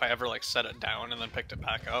round, but if I ever like set it down and then picked it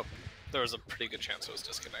back up, there was a pretty good chance it was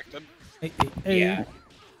disconnected. Hey.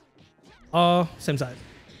 Yeah. Same side.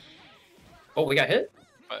 Oh, we got hit?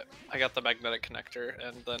 But I got the magnetic connector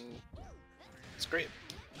and then it's great.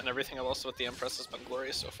 And everything else with the Empress has been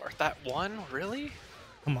glorious so far. That one? Really?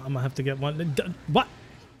 I'm gonna have to get one. What?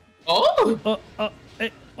 Oh!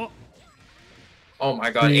 Hey, oh. Oh my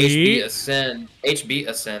God, Three. HB Ascend. HB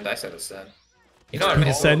Ascend. I said Ascend. You know what I HB mean?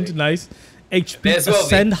 ascend, nice. HB May as well be.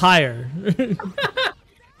 ascend higher.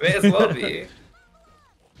 May as well be.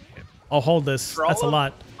 I'll hold this. For all That's a of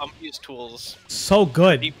lot. Umpy's tools, So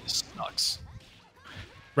good, deep sucks.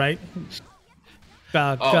 right?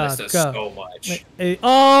 Oh, Go. this is so much. Hey,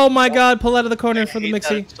 oh my god, pull out of the corner for the I hate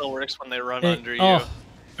that mixie. it still works when they run Hey, under you. oh, I've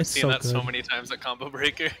it's seen so that good. so many times at Combo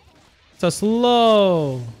Breaker. So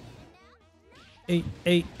slow. Hey.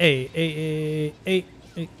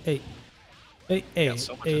 Yeah,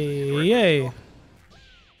 so much of the work. Hey.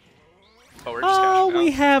 But we're just Oh, cashing we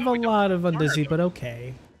out. have a We don't- lot of Alright, undizzy, but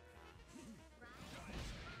okay.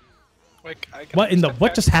 like, I can What in the understand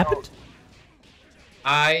what just cashing out. happened?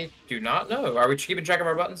 I do not know. Are we keeping track of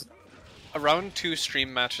our buttons? Round 2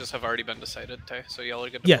 stream matches have already been decided, Tay, so y'all are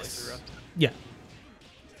good to Yes. play through round 2. Yeah.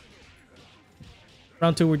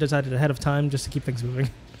 Round 2 we decided ahead of time just to keep things moving.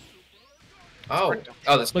 Oh,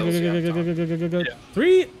 oh, this Go, kills go, you. go, go, go, go, go, go, go. Yeah.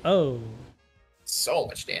 3-0. So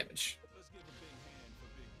much damage.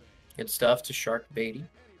 Good stuff to Shark Beatty.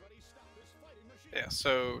 Yeah,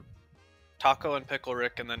 so Taco and Pickle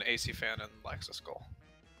Rick, and then AC Fan and Laxa Skull.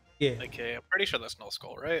 Yeah. Okay, I'm pretty sure that's Null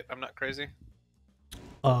Skull, right? I'm not crazy.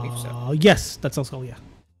 believe so. Yes, that's also yeah.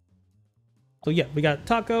 So yeah, we got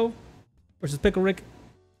Taco versus Pickle Rick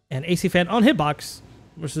and AC Fan on Hitbox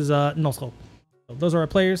versus Null Skull. So those are our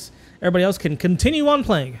players. Everybody else can continue on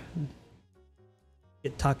playing.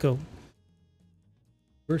 Get Taco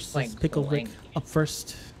versus Blank, Pickle blank. Rick up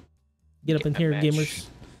first. Get up in a here, match. gamers.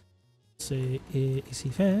 Say AC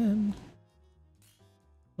Fan.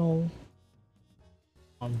 Null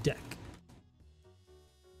on deck.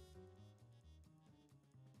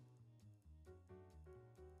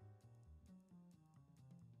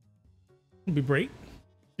 It'd be great.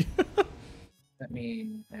 Let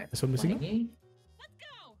me. That's what I'm missing. Tiny?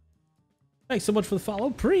 Thanks so much for the follow,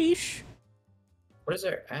 Preesh. What is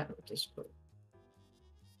there at with this book?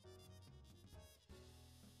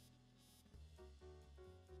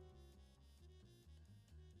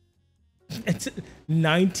 It's a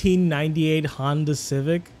 1998 Honda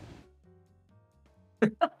Civic.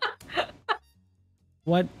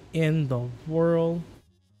 What in the world?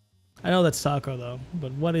 I know that's Taco though,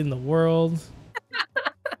 but what in the world?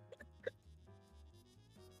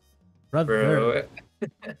 Brother.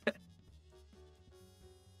 Bro,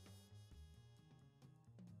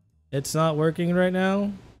 It's not working right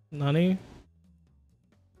now, Nani.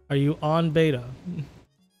 Are you on beta?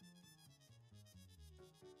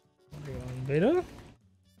 Are you on beta?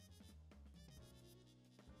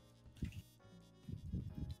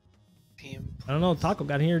 Team. I don't know. Taco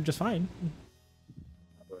got here just fine.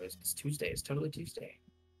 it's Tuesday. It's totally Tuesday.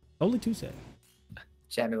 Only Tuesday.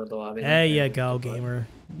 Chat me with the lobby. There you go, gamer.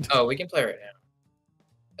 Oh, we can play right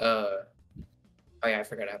now. Oh yeah, I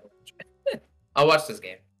forgot I have a I'll watch this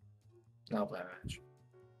game. I'll play a match.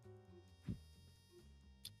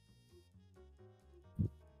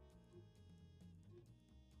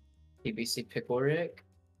 PBC Pickle Rick.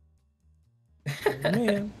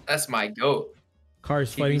 Man. That's my goat.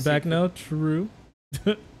 Cars fighting TBC back now. True.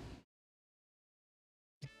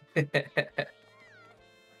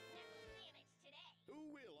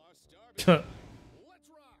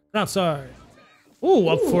 Not sorry. Ooh,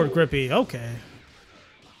 up for Grippy. Okay.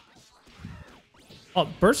 Oh,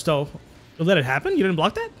 Bursto. You let it happen? You didn't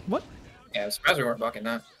block that? What? Yeah, I'm surprised we weren't blocking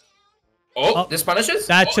that. Oh, this punishes?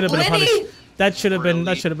 That should have been a Lenny! punish. That should have been. Really?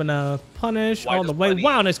 That should have been a punish Why all the does way. Lenny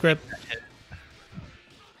Wow, nice grip.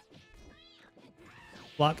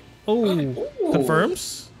 Block. Oh, Ooh.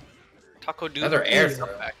 confirms. Taco Dude. Another air is throw.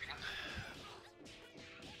 back.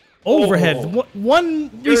 Overhead. Oh. One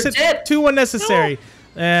You're reset. dead. Two unnecessary.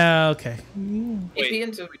 Okay. AP Wait,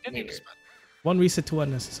 into We didn't meter. expect. One reset, two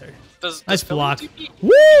unnecessary. Does Nice Philly block. TP?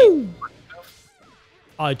 Woo!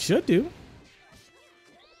 Oh, it should do.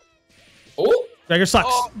 Oh, Gregor sucks.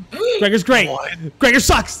 Oh. Gregor's great. Gregor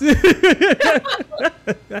sucks. affiliate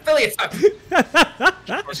sucks.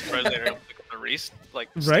 I was surprised they were able to pick up the Reese. Like,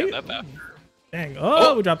 Right? stand up after. Dang.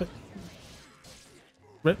 Oh, we drop it.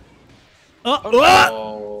 Rip. Oh,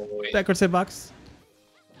 Oh, wait. backwards hitbox.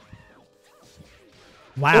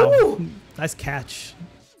 Wow. Ooh. Nice catch.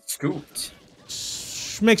 Scooped.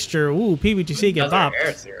 Mixture. Ooh, PBGC get Another bopped.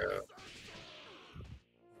 air throw.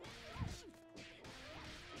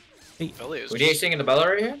 Philly is We just DHing in the Bella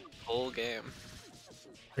right here? full game.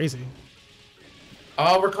 Crazy.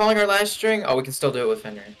 Oh, we're calling our last string? Oh, we can still do it with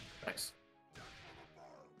Fender. Nice.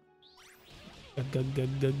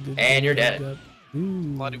 Good. And you're dead. Ooh.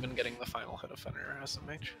 Not even getting the final hit of Fenrir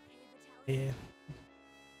SMH. Yeah.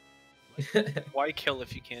 Why kill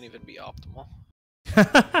if you can't even be optimal?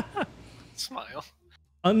 Smile.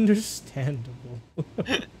 Understandable.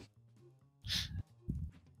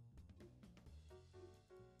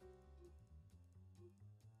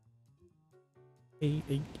 Hey.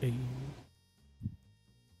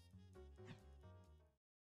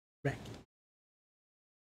 Racket.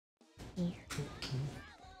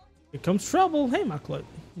 Here comes trouble. Hey, my clip.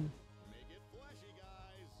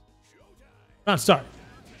 Not start.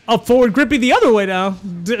 Up forward, Grippy the other way now.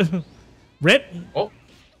 Rip. Oh,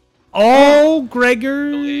 Oh,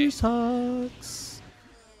 Gregor sucks.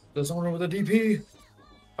 the zoner with a DP.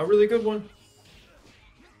 A really good one.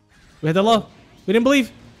 We had the low. We didn't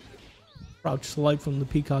believe. Crouch slide from the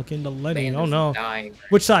peacock into Lenny. Man, Oh this no. is dying.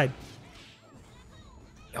 Which side?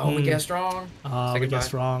 Oh, we guessed wrong. Ah, Say we goodbye.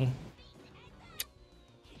 guessed wrong.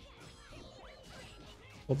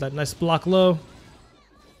 Hold that nice block low.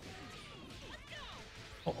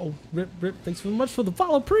 Oh, Rip. Thanks very much for the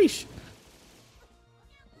follow, Preach.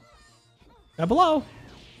 Got below.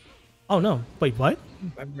 Oh no. Wait, what?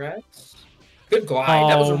 Congrats. Good glide.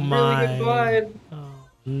 That was a Oh, really my. good glide. Oh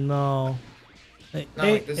no. Hey, Not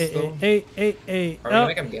like this, though. hey. Are we Oh, gonna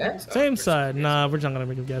make him guess? Oh, same we're side. guessing. Nah, we're not gonna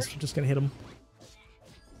make him guess. We're just gonna hit him.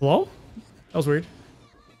 Hello? That was weird.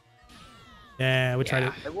 Yeah, we tried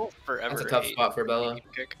it. I will forever That's a tough hate spot for Bella. deep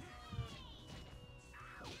kick.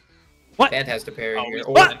 What? Fantastic parry Oh, here. we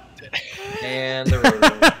Oh, What? and the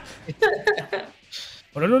rotor.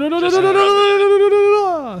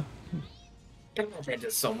 That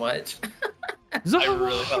did so much. I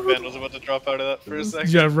really thought Van was about to drop out of that for a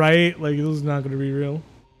second. Yeah, right? Like, this is not gonna be real.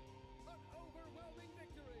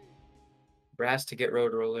 Brass to get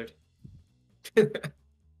road rollered.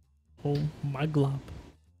 Oh my glop.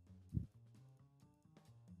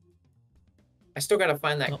 I still gotta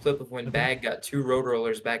find that Oh, clip of when okay. Bag got 2 road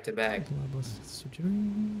rollers back to back.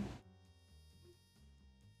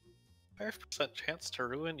 5% chance to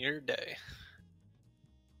ruin your day.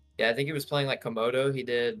 Yeah, I think he was playing like Komodo. He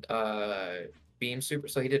did Beam Super,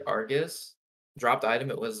 so he did Argus. Dropped item,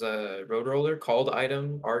 it was a road roller. Called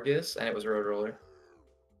item Argus, and it was road roller.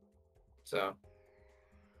 So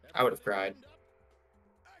I would have cried.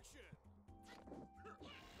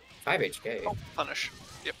 5 HK. Oh, punish.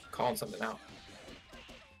 Yep. Calling something out.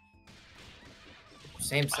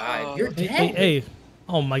 Same side. Oh. You're Hey, dead. hey.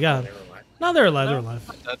 Oh my Oh, god. never mind. No, they're alive. No, They're alive.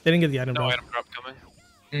 not dead. They didn't get the item No drop. item drop coming.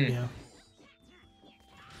 Mm. Yeah.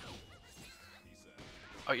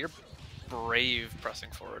 Oh, you're brave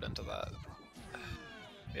pressing forward into that.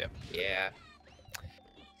 Yep. Yeah.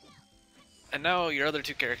 And now your other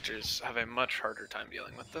two characters have a much harder time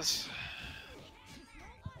dealing with this.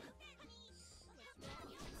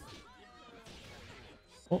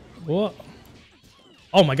 Oh, what?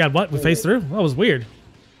 Oh my god, what? We phased through? That was weird.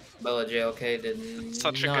 Bella JLK did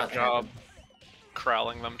Such a not good job happen.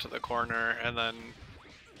 corralling them to the corner and then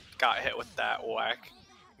got hit with that whack.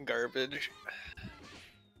 Garbage.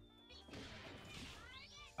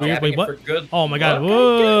 Weird. Wait, Jabbing it what? for good Oh my god. luck, I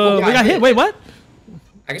Whoa. guess? We got hit. Wait, what?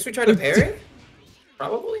 I guess we tried to parry?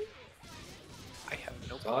 Probably? I have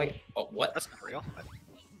no. Oh, what? That's not real.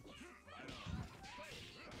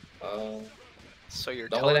 So you're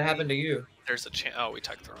Don't telling let it me happen to you. there's a chance? Oh, we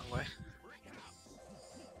tucked the wrong way.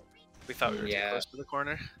 We thought we were too Yeah. close to the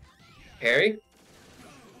corner. Parry?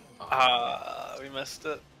 We missed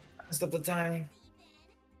it. Messed up the timing.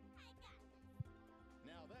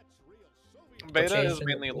 Beta change is in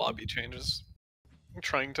mainly the- lobby changes. I'm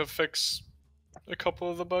trying to fix a couple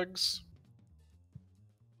of the bugs.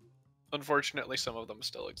 Unfortunately, some of them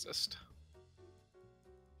still exist.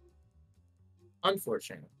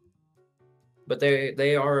 Unfortunate. But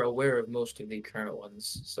they are aware of most of the current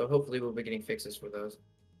ones, so hopefully we'll be getting fixes for those.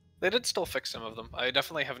 They did still fix some of them. I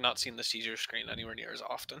definitely have not seen the seizure screen anywhere near as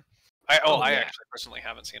often. Oh, I yeah. actually personally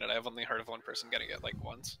haven't seen it. I've only heard of one person getting it like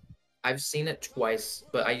once. I've seen it twice,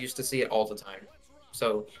 but I used to see it all the time.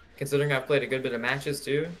 So, considering I've played a good bit of matches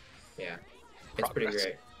too, yeah, it's pretty Progress.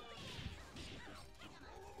 great.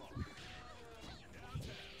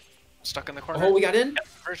 Stuck in the corner. Oh, we got in?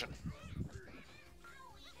 Version.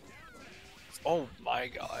 Oh my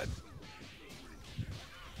god.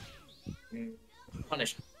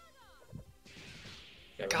 Punished.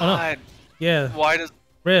 Yeah, God. Yeah. Why does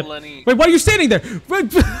Rip. Lenny... Wait, why are you standing there?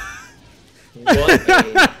 Wait. What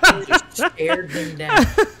a just stared him down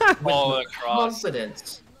All with across.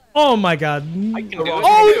 confidence. Oh my god. I can do it.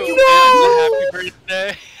 Oh, too, no! and it's a happy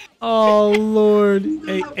birthday. Oh lord.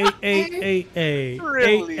 Hey.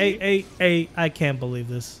 Really? Hey. I can't believe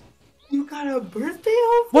this. You got a birthday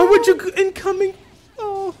off? Why would you incoming?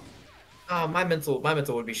 Oh. Oh, my mental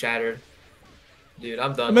would be shattered. Dude,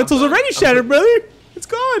 I'm done. The mental's already shattered, brother. It's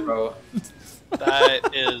gone. Bro, That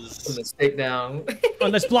put is the stick down. Oh,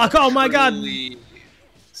 let's block. Oh my god. truly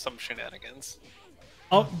some shenanigans.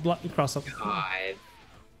 Oh, block. Cross up. God.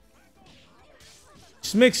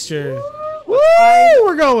 Mixture. Woo!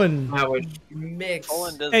 We're going. That was mixed.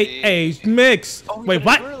 Colin does Hey, mix. Oh, Wait, yeah,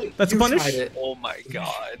 what? really? That's a You punish? tried it. Oh my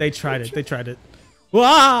god. They tried it.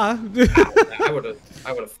 Wah! I would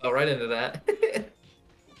have fell right into that.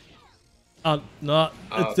 Oh, no.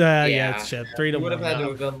 Oh, It's, yeah, yeah. it's shit. 3 to You would 1. have had to now.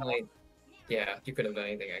 have done like, yeah, you could have done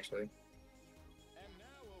anything actually.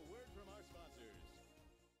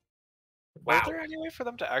 Was Wow. there any way for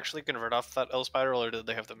them to actually convert off that L spiral, or did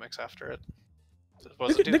they have to mix after it? They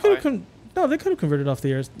Was it could, too they could high? have no, they could have converted off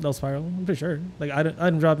the L spiral. I'm pretty sure. Like I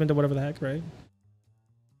didn't drop into whatever the heck, right?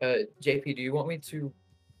 JP, do you want me to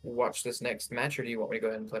watch this next match, or do you want me to go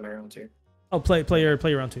ahead and play my round two? Oh, play your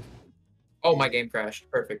round 2. Oh, my game crashed.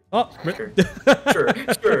 Perfect. Oh, Sure.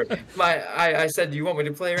 Sure. I said, do you want me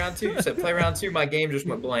to play round two? You said play round two. My game just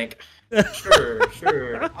went blank. Sure.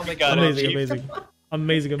 I'll make got that it.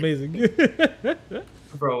 amazing.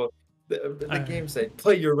 Bro, the Alright. game said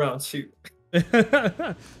play your round two.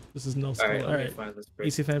 This is no skull. Alright, All let me right. find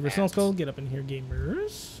this. EC fan versus no skull. Get up in here,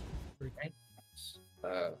 gamers.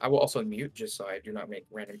 I will also mute just so I do not make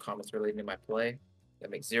random comments relating to my play. That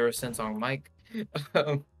makes 0 sense on mic.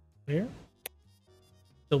 Here.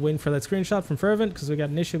 The win for that screenshot from Fervent because we got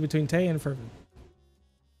an issue between Tay and Fervent.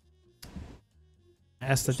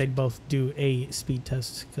 Asked that they both do a speed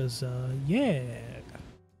test because, yeah.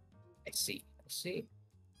 I see.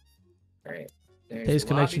 All right. Tay's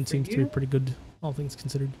connection seems to be pretty good, all things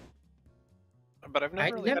considered. But I've I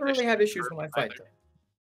never never really had issues when I fight. either.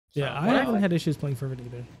 Yeah, I When I haven't fight- had issues playing Fervent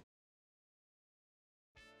either.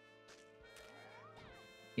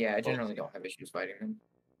 Yeah, I generally don't have issues fighting them.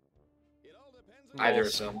 No Either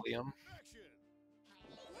of them. Solium.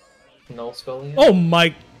 Null Scullion? Oh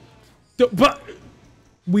my! But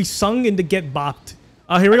we sung into Get Bopped.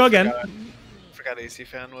 Oh, here we go again. Forgot AC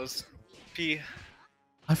fan was P.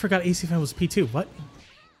 I forgot AC Fan was P2. What?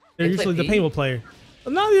 They're They play usually the P? painful player.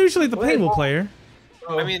 No, they're usually the What? painful player.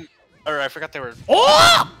 Oh, I mean, or I forgot they were.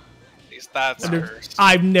 Oh! That's cursed.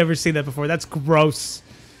 I've never seen that before. That's gross.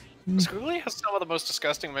 Squiggly has some of the most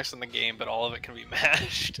disgusting mix in the game, but all of it can be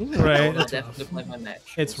mashed. I Right. will That's definitely play my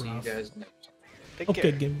match. It's We'll see rough. you guys next. Take okay,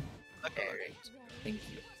 care. game. Okay. Alright. Thank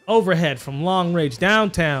you. Overhead from long range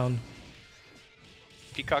downtown.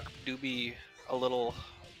 Peacock do be a little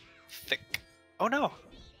thick. Oh no!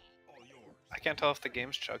 I can't tell if the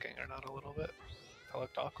game's chugging or not a little bit. That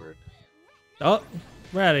looked awkward. Oh,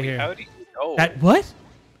 we're out of here. How do you know That what?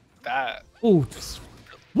 that? Ooh,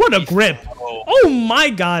 what a grip! Oh, Oh my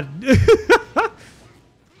god! Would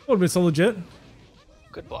have been so legit.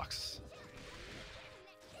 good blocks.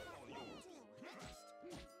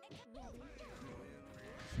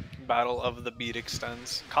 Battle of the beat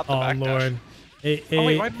extends. Caught the Oh backdash. lord. Oh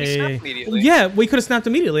wait, why did we snap immediately? Yeah, we could have snapped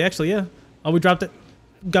immediately, actually, yeah. Oh, we dropped it.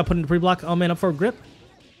 Got put into pre-block. Oh, man, up for a grip.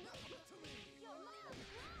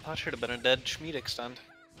 That should have been a dead Schmied extend.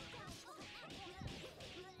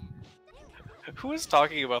 Who was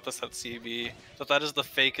talking about this at CB? That is the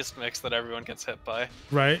fakest mix that everyone gets hit by.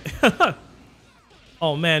 Right.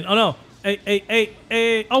 Oh, man. Oh, no.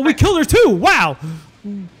 Hey. Oh, we killed her, too. Wow.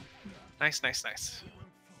 Nice, nice, nice.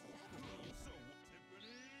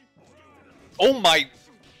 Oh my...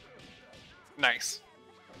 Nice.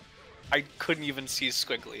 I couldn't even see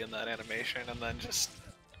Squiggly in that animation, and then just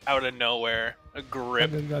out of nowhere, a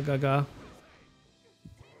grip.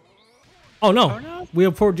 Oh, no. Oh, no. We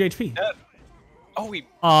have 4 HP. Dead. Oh, we...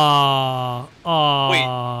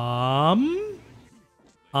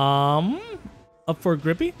 Up for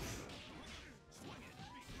grippy.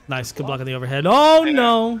 Nice, good block on the overhead. Oh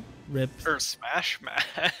no, rip. Or smash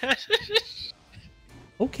match.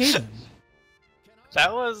 Okay then.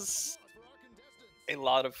 That was a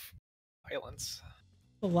lot of violence.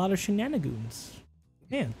 A lot of shenanigans.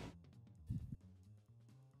 Man.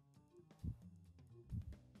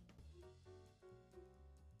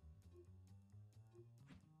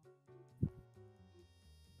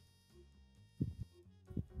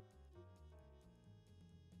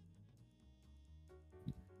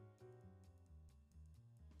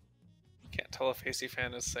 Can't tell if AC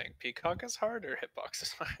Fan is saying Peacock is hard or Hitbox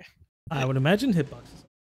is hard. I would imagine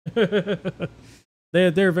hitboxes.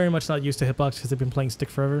 They're very much not used to hitbox because they've been playing stick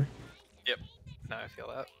forever. Yep. Now I feel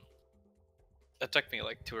that. It took me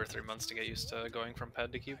like 2 or 3 months to get used to going from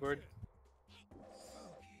pad to keyboard.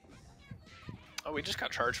 Oh, we just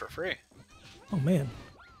got charged for free. Oh man.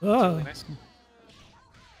 That's really nice.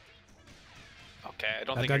 Okay, I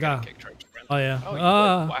don't think you're gonna kick charge. Oh yeah. Oh, you did.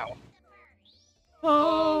 Wow.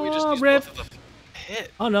 Oh, we just used rip. both of them.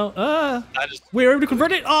 Hit. Oh no. That is... We were able to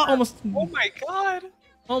convert it. Oh, almost. Oh my god.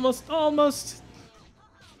 Almost. But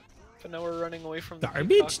now we're running away from the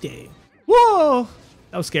Garbage day. Whoa.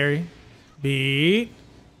 That was scary. Beat.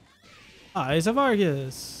 Eyes of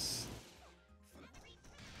Argus.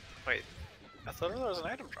 Wait, I thought there was an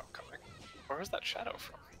item drop coming. Where was that shadow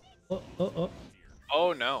from? Oh.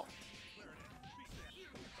 Oh no.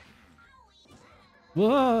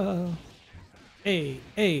 Whoa. Hey.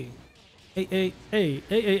 Ba. Hey.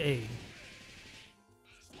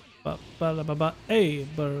 Ba.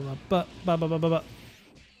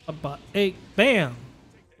 Hey. Bam.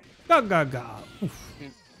 Ga. Oof.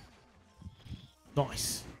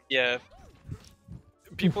 Nice. Yeah.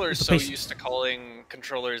 People are It's a so patient. used to calling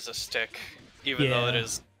controllers a stick, even though it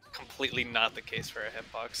is completely not the case for a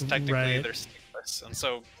hitbox. Technically, Right. they're stickless, and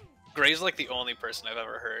so Gray's like the only person I've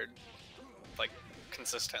ever heard, like,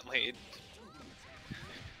 consistently.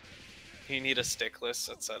 You need a stickless,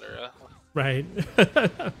 etc. Right.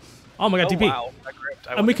 Oh my god, Oh TP. wow, that gripped.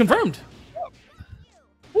 And we confirmed.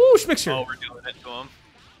 Woo, Schmixer. Oh, we're doing it to him.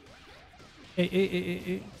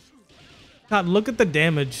 Hey. God, look at the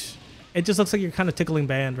damage. It just looks like you're kind of tickling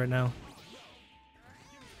band right now.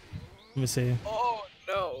 Let me see. Oh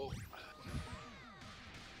no.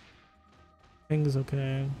 Things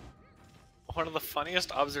okay. One of the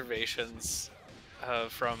funniest observations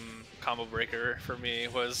from Combo Breaker for me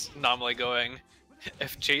was Nomley going,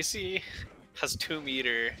 if JC has 2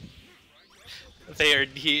 meter, they are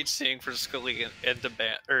DHCing from Squiggly into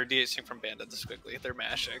Band, or DHCing from Band into Squiggly. They're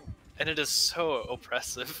mashing, and it is so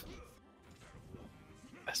oppressive.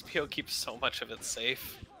 SPO keeps so much of it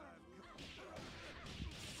safe.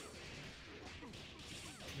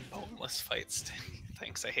 Boneless fights.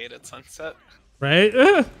 Thanks, I hate it, Sunset. Right?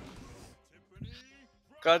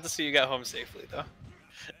 Glad to see you got home safely, though.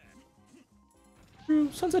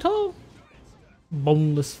 True. Sunset Hall.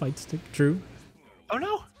 Boneless fight stick. True. Oh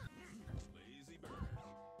no!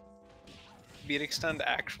 Beat extend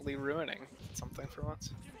actually ruining something for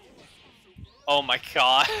once. Oh my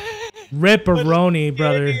god. Ripperoni,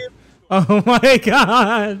 brother. Oh my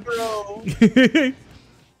god. Bro.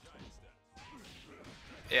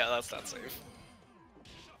 Yeah, that's not safe.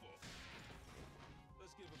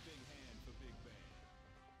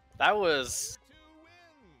 That was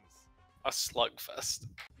a slugfest.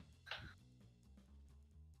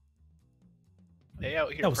 They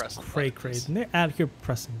out here That was pressing cray. buttons. And they're out here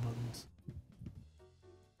pressing buttons.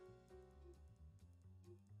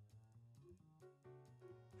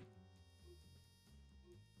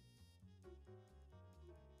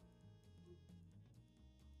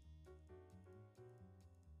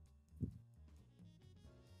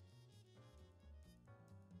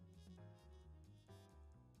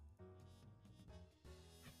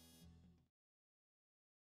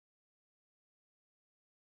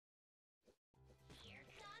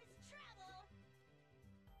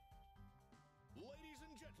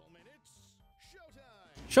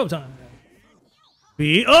 Showtime.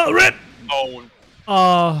 Be rip.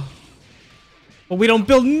 Oh, But we don't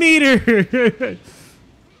build meter. the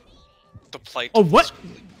plight. Oh, what?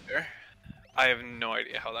 There. I have no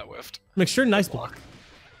idea how that whiffed. Mixture, nice block.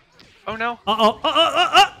 Oh no.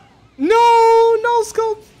 No,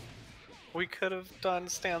 Skull. We could have done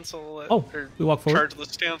Stancil. Oh, we walk forward. Charge the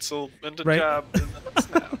Stancil into Right. jab and then it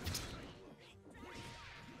snapped.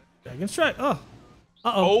 Dragon strike. Oh.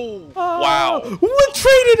 Oh, wow. What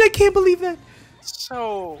traded? I can't believe that.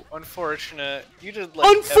 So unfortunate. You did like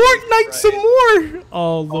On everything Fortnite right. some more.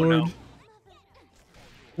 Oh, Lord. no.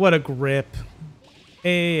 What a grip.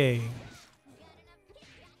 Hey.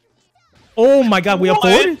 Oh my God, we up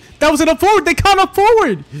What? forward? That was an up forward. They can't up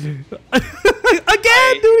forward. Again,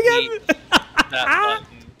 do it again. That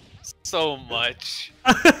button so much.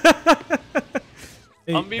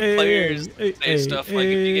 Hey, Umbi hey, players hey, say hey, stuff like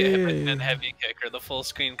if you get hit by hey. 10 heavy kick or the full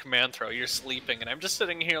screen command throw, you're sleeping, and I'm just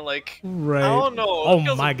sitting here like, Right. I don't know. Oh it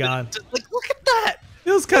feels my a bit- God. Like, look at that.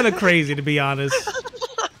 It was kind of crazy, to be honest.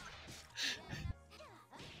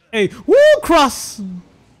 Hey, woo, cross.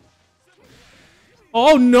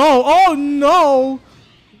 Oh no, oh no.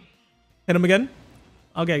 Hit him again?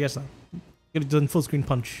 Okay, I guess not. Could have done full screen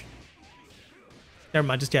punch. Never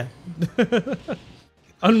mind, just yeah.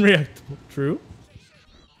 Unreactable. True.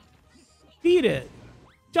 Beat it.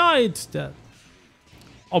 Giant step.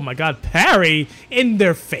 Oh my God, parry in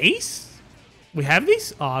their face? We have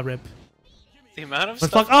these? Aw, rip. The amount of But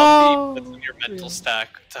stuff fuck- oh! puts in your mental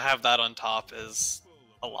stack to have that on top is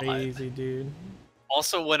a lot. Crazy, dude.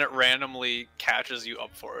 Also, when it randomly catches you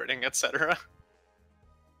up forwarding, etc.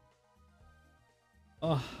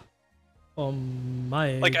 Oh. Oh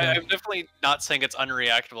my Like, God. I'm definitely not saying it's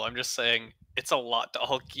unreactable. I'm just saying it's a lot to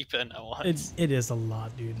all keep in at once. It is a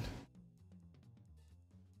lot, dude.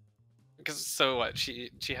 Because so what? She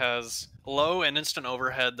has low and instant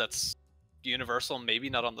overhead. That's universal. Maybe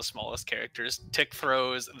not on the smallest characters. Tick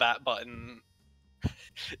throws, that button.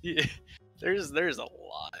 Yeah, there's a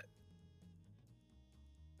lot.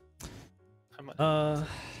 How much?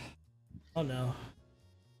 Oh no.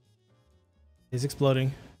 He's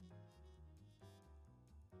exploding.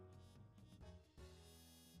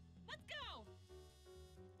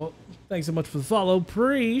 Well, thanks so much for the follow,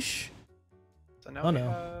 Preesh. So now Oh, we no.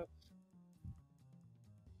 have...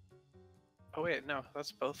 Oh wait, no,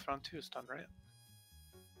 that's both round 2's done, right?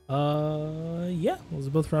 Yeah, those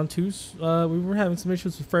are both round 2s. We were having some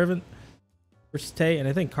issues with Fervent versus Tay, and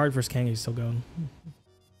I think Card versus Kangi is still going.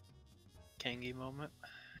 Kangi moment.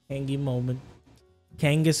 Kangi moment.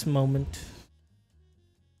 Kangas moment.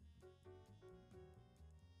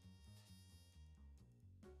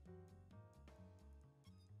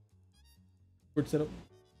 Word setup.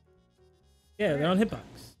 Yeah, they're on hitbox.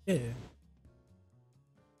 Yeah.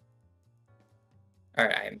 All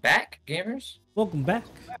right, I'm back, gamers. Welcome back.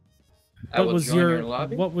 I will join your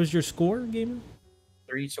lobby. What was your score, gamer?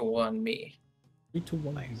 3-1 me.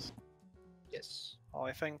 3-1. Nice. Yes. Well,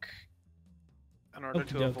 I think in order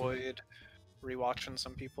to Okey-dokey. avoid rewatching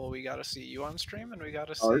some people, we gotta see you on stream, and we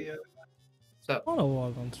gotta Art? see... So Oh,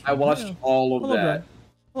 log on stream. I watched Yeah. all of Hello, that. Greg.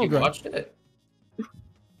 Hello, you Greg. watched it?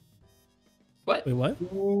 What? Wait, what?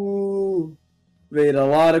 Ooh, made a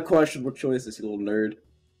lot of questionable choices, you little nerd.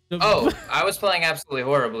 Oh, I was playing absolutely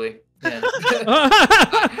horribly. Yeah.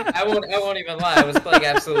 I won't even lie. I was playing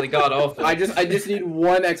absolutely god awful. I just need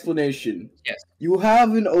one explanation. Yes. You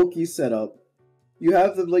have an Oki set up. You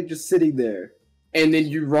have them like just sitting there, and then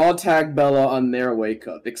you raw tag Bella on their wake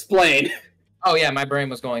up. Explain. Oh yeah, my brain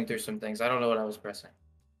was going through some things. I don't know what I was pressing.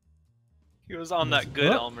 He was on that good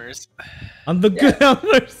What? Elmer's. I'm the good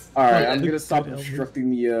Elmers. All right, Oh, I'm the gonna stop good Elmers. obstructing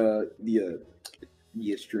the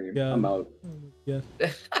stream. Yeah. I'm out. Yeah.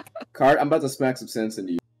 Card, I'm about to smack some sense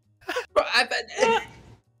into you. Bro,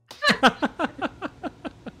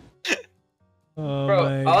 Oh Bro,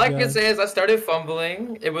 my all I God. can say is I started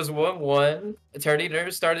fumbling. It was 1-1. Attorney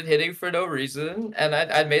nerves started hitting for no reason, and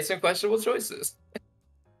I made some questionable choices.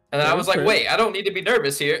 And then I was like, Okay. wait, I don't need to be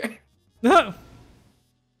nervous here. No.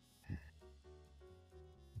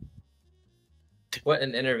 What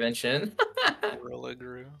an intervention. Gorilla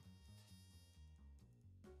grew.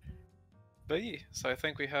 But yeah, so I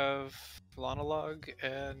think we have Monologue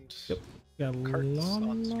and Yep. Got Carts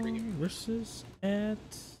on Lana stream. versus at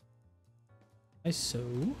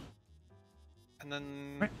ISO. and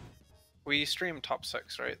then Right. we stream top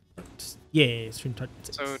 6, right? Yeah, stream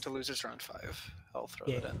target. So to losers round 5, I'll throw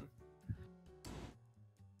it Yeah. in.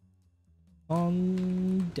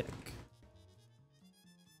 On deck.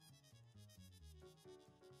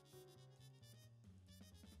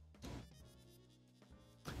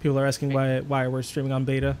 People are asking why we're streaming on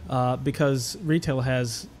beta. Because retail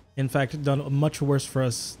has, in fact, done much worse for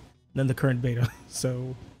us than the current beta.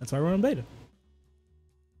 So that's why we're on beta.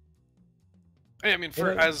 I mean,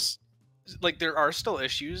 like there are still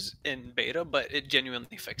issues in beta, but it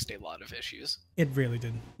genuinely fixed a lot of issues. It really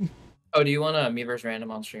did. Oh, do you want a me versus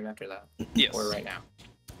random on stream after that? Yes. Or right now?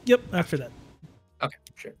 Yep, after that. Okay,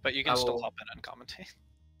 sure. But you can still hop in and commentate.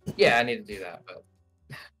 Yeah, I need to do that, but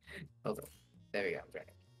hold on. There we go. Right.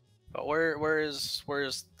 But where is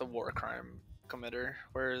the war crime committer?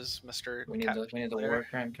 Where is Mr. We need the war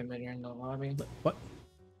crime committer in the lobby. What?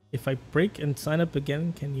 If I break and sign up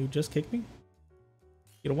again, can you just kick me?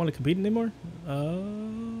 You don't want to compete anymore?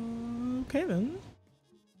 Okay then.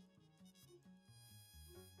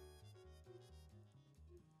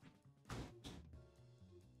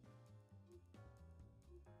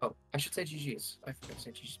 Oh, I should say GG's. I forgot to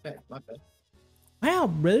say GG's back. My bad. Wow,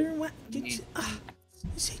 brother. What? Did you,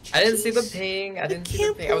 I didn't see the ping. I didn't see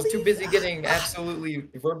the ping. I was too busy getting absolutely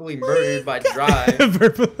verbally murdered by Drive.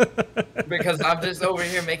 Because I'm just over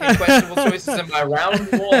here making questionable choices in my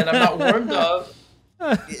round one. I'm not warmed up.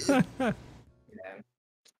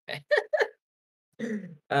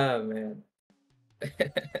 Oh man.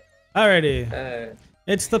 Alrighty.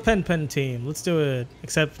 It's the Pen team. Let's do it.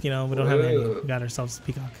 Except, you know, we don't have any. We got ourselves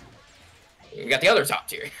Peacock. You got the other top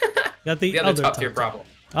tier. Got the other top tier problem.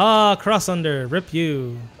 Ah, cross under. Rip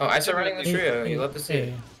you. Oh, I started running the trio. You love to see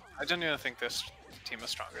it. I genuinely think this team is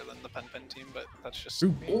stronger than the Pen team, but that's just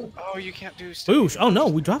Ooh. me. Oh, you can't do Boosh. Oh no,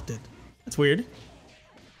 we dropped it. That's weird.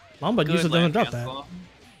 Mamba usually doesn't drop that. cancel.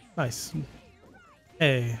 Nice.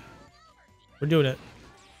 Hey. We're doing it.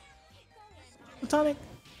 Platonic.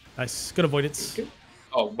 Nice. Good avoidance.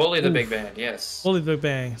 Oh, bully the big band, yes. Bully the big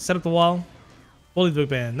bang. Set up the wall. Bully the big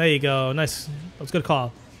band. There you go. Nice. That was a good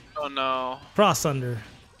call. Oh no. Cross under.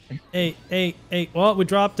 Hey. Well, we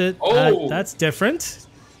dropped it. Oh. That's different.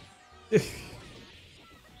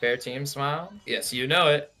 Fair team smile. Yes, you know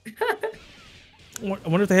it. I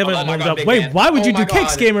wonder if they have Oh it my warmed God, up. big Wait, man. why would you Oh do my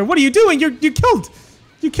kicks, God. gamer? What are you doing? You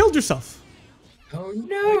killed yourself. Oh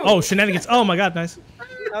no. Oh, shenanigans. Oh my God, nice.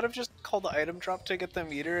 Not have just called the item drop to get the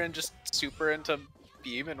meter and just super into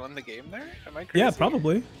beam and win the game there? Am I crazy? Yeah,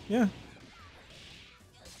 probably. Yeah.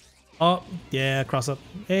 Oh, yeah, cross up.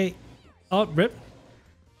 Hey. Oh, rip.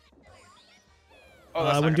 Oh,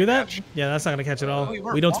 I wouldn't do that. Yeah, that's not gonna catch at all. Oh, you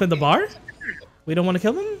weren't We don't spin the bar? walking. We don't want to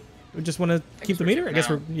kill them? We just want to keep the meter? I guess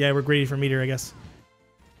we're greedy for meter, I guess.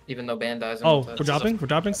 Even though band dies. Oh, we're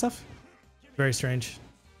dropping stuff? Very strange.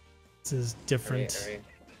 This is different. Alright.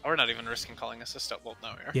 Oh, we're not even risking calling assist up. Well, no,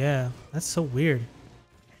 we are. Yeah, that's so weird.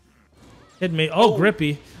 Hit me. Oh,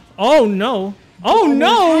 grippy. Oh no. Oh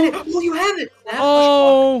no. Oh, you have it.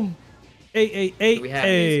 Oh. Hey. Do we have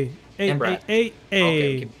these? And Brad. Okay,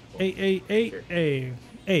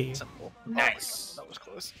 Hey. Simple. Nice. That was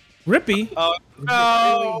close. Grippy. Oh,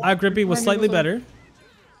 no! Our grippy was slightly better.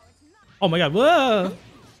 Oh my God. Whoa.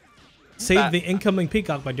 Save the incoming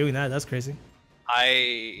peacock by doing that. That's crazy.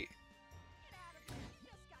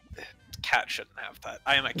 Cat shouldn't have that.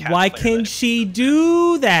 I am a cat Why player can that- she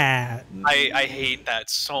do that? I hate that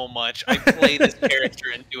so much. I play this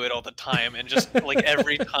character and do it all the time, and just like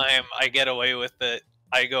every time I get away with it,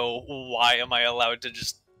 I go, "Why am I allowed to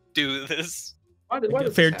just do this?" Why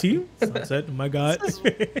does Fair this team. Sunset. Oh my God.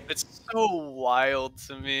 It's so wild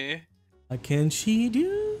to me. Why can she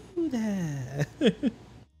do that?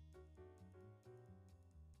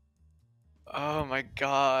 Oh my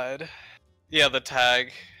god. Yeah, the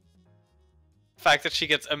tag. The fact that she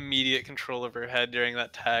gets immediate control of her head during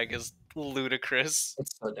that tag is ludicrous.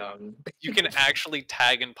 It's so dumb. You can actually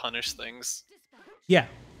tag and punish things. Yeah.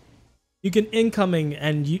 You can incoming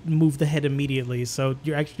and you move the head immediately, so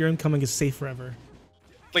your incoming is safe forever.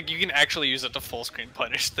 Like, you can actually use it to full screen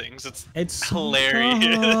punish things. It's so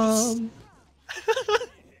hilarious. dumb.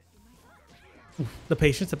 The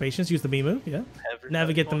patience. Use the B move. Yeah. Everybody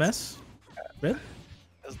Navigate the wants mess. Really?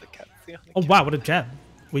 as the cat. The only Oh cat. wow, what a jab.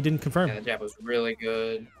 We didn't confirm. Yeah, the jab was really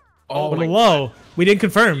good. Oh, Whoa, my whoa. We didn't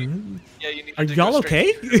confirm. Yeah, you need Are to go y'all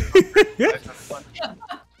straight okay? to-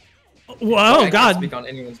 Whoa, I can't God. speak on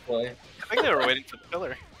anyone's play. I think they were waiting for the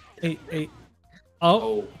pillar. Hey. Oh,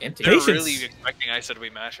 Oh, empty. They're Patience. really expecting Isa to be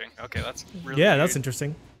mashing. Okay, that's really yeah, that's weird.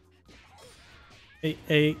 interesting.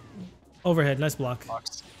 Hey. Overhead, nice block.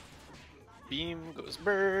 Box. Beam goes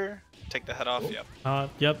burr. Take the head off. Yep.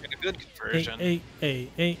 Yep. Get a good conversion. Hey.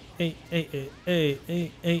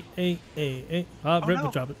 Oh, Rip no.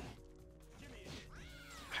 would drop it.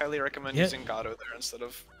 Highly recommend Yeah. using Gato there instead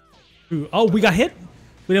of. Ooh, oh, we got hit.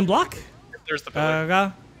 We didn't block. There's the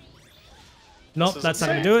pillar. Nope, This that's is not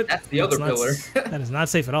gonna do it. That's the other not- pillar. That is not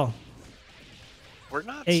safe at all. We're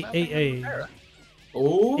not Hey, snapping hey, into hey. Para.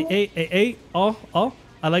 Oh, Hey. Oh.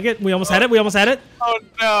 I like it. We almost had it. Oh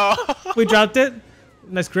no! We dropped it.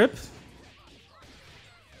 Nice grip.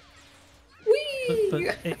 But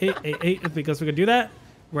hey, because we can do that.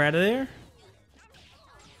 We're out of there.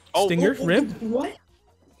 Oh, Stinger, rib. what?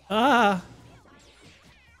 Ah.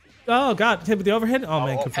 Oh god, hit with the overhead. Oh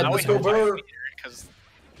man, now confirmed. we Let's go, have Burr. because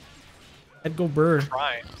I'd go burr.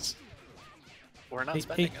 crimes. We're not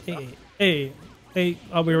spending it though. Hey.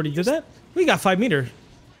 Oh, we already did that. We got 5 meter.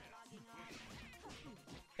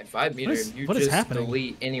 At 5 meters, is- you what is just happening?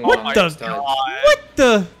 delete anyone What on the- this touch. What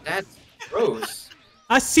the That's gross.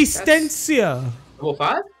 assistencia? Level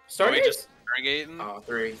 5? Are Start we it? just irrigating? Oh,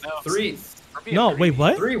 3. No, 3. We're being No, greedy. wait,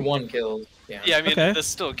 what? 3-1 kills. Yeah. Yeah, I mean Okay. this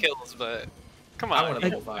still kills, but come I on. want a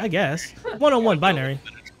level 5. I guess 1-on-1 binary.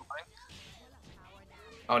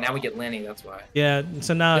 Oh, now we get Lenny, that's why. Yeah.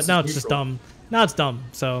 So now This is it's just neutral. dumb. Now it's dumb.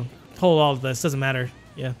 So hold all of this doesn't matter.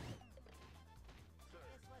 Yeah.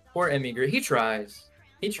 Poor Emmy Gr8. He tries.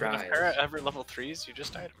 He If tries. Para ever level 3s, you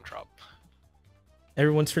just item drop.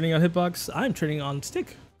 Everyone's turning on hitbox. I'm turning on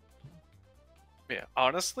stick. Yeah,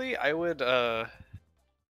 honestly, I would.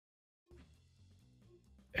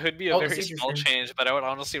 It would be a Oh, very this is your small turn. change, but I would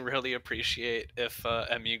honestly really appreciate if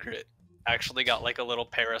Emigrit actually got like a little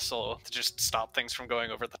parasol to just stop things from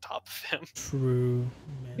going over the top of him. True.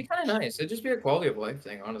 It'd be Man. kind of nice. It'd just be a quality of life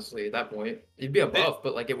thing, honestly. At that point, it'd be a buff,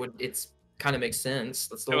 but like it's kind of makes sense.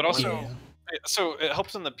 That's the It would whole point. also- Yeah. So it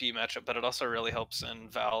helps in the P matchup, but it also really helps in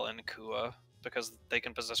Val and Kua because they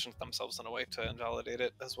can position themselves in a way to invalidate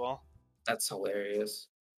it as well. That's hilarious.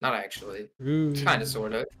 Not actually. True. Kind of,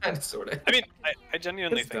 sort of. Kind of, sort of. I mean, I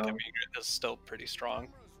genuinely It's think dumb. Emigrit is still pretty strong.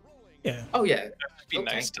 Yeah. Oh yeah. It'd be Still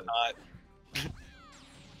nice to tanky. not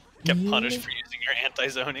get punished for using your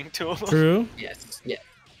anti-zoning tool. True. Yes. Yeah.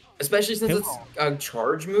 Especially since it's a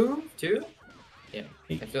charge move too. Yeah.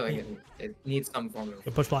 I feel like it needs some form of.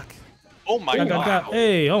 Good push block. Oh my God, god! God, God.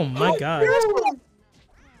 Hey, oh my god.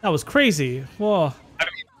 That was crazy. Whoa. I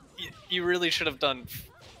mean, you really should have done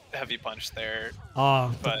heavy punch there,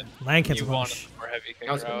 Oh, but land you cancel wanted punch. the more heavy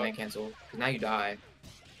That was kicker good out. man cancel. 'Cause now you die.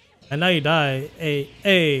 And now you die.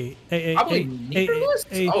 Hey. Probably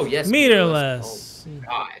meterless? Oh, yes, Meterless.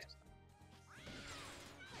 God.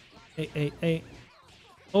 Hey.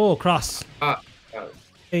 Oh, cross. Oh,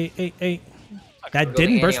 Hey. I That could've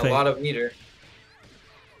didn't Annie, burst a fade. lot of meter.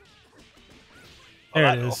 Oh, There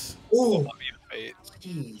it that- is. Ooh. Love you, Fate.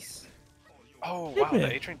 Jeez. Oh wow, Yeah.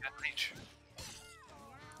 the A-Train didn't reach.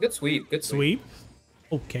 Good sweep. Good sweep.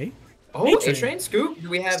 Sweep. Okay. Oh, A-Train. A-Train scoop? Do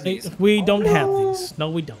we have these? We don't have no. these. No,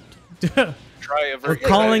 we don't. Try a We're very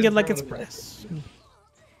calling guys, it like we're it's on the brass.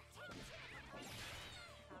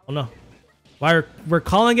 Oh no. We're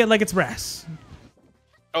calling it like it's brass.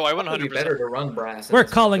 Oh, I It would be 100%. better to run brass. in We're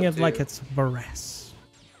this calling matchup, it like too. it's brass.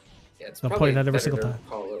 Yeah, it's I'm probably putting that every better single to time.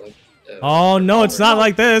 call it like, Oh no, it's not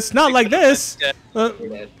like this. Not like this. Yeah. We're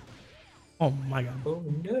dead. Oh my god. Oh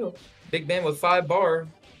no. Big man with 5 bar.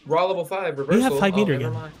 Raw level 5 reversal. have 5 meter never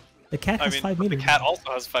again. mind. The cat I has mean, 5 but meters. the cat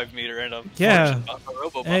also has 5 meter and a Yeah. function, a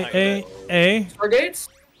robo Hey, behind hey, it. hey. Stargates?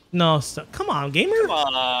 No, stop. Come on, gamer. Come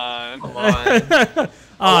on. Come on.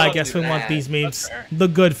 I don't guess do we want that. these memes. That's fair. The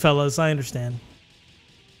good fellas, I understand.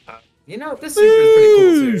 You know, this super is pretty cool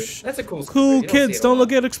too. Whoosh. That's a cool super. Cool You don't see kids, it a don't lot.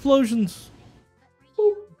 look at explosions.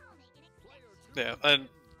 Yeah, and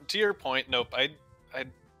to your point, nope.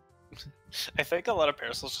 I think a lot of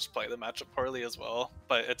parasols just play the matchup poorly as well,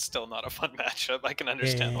 but it's still not a fun matchup. I can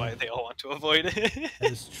understand Yeah. why they all want to avoid it.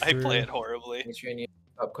 That is I play true. it horribly. Make sure you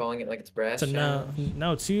stop calling it like it's brass. So now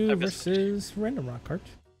it's you I missed versus random rock cart.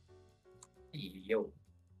 Yo.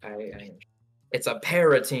 It's a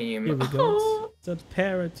para team. Here we go. It's a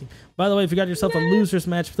parity. By the way, if you got yourself a losers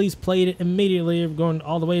match, please play it immediately. We're going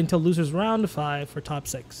all the way until losers round 5 for top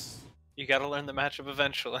 6. You gotta learn the matchup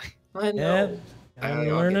eventually. I Yeah. know. I'll I'll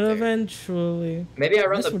learn get it there. eventually. Maybe I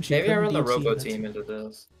run This the one she maybe I couldn't run the deep sea Robo that. team into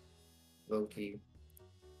this. Low key.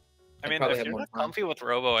 I I'd mean, probably if have you're more not fun. comfy with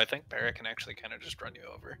Robo, I think Barra can actually kind of just run you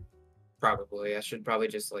over. Probably. I should probably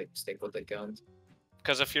just like stick with the guns.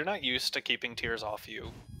 Because if you're not used to keeping tiers off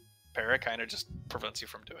you, Para kind of just prevents you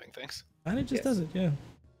from doing things. And it just Yes. does it, yeah.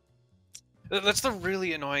 That's the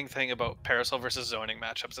really annoying thing about Parasol versus zoning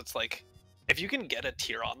matchups. It's like, if you can get a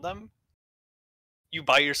tier on them, you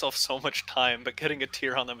buy yourself so much time, but getting a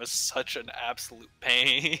tier on them is such an absolute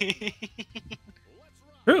pain.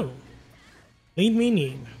 True. Lead me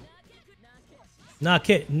need. Knock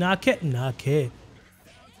it.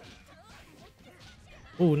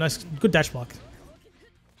 Ooh, nice. Good dash block.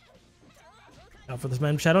 Now for this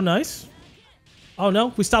man Shadow, nice. Oh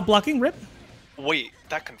no, we stopped blocking, rip. Wait,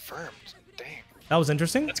 that confirmed. Dang. That was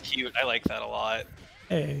interesting. That's cute. I like that a lot.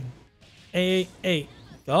 Hey. Hey.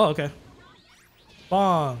 Oh, okay.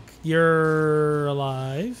 Bonk. You're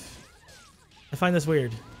alive. I find this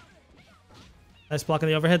weird. Nice block on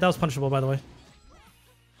the overhead. That was punishable, by the way.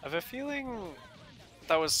 I have a feeling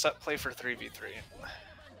that was set play for 3v3.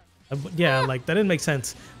 Yeah, like, that didn't make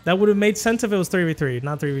sense. That would have made sense if it was 3v3,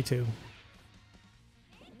 not 3v2.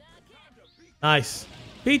 Nice.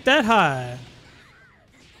 Beat that high.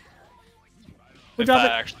 We If drop that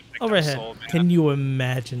it actually picked up overhead. soul, man. Can you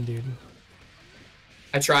imagine, dude?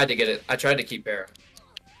 I tried to get it. I tried to keep Baron.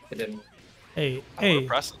 It didn't. Hey. I'm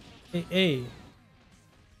impressed. Hey.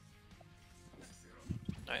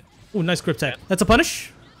 Nice. Ooh, nice grip tech. That's a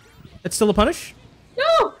punish? It's still a punish?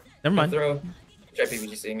 No! Never mind. Throw. Try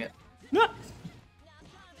PvG seeing it. No.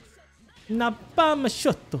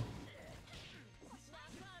 Napamashotto.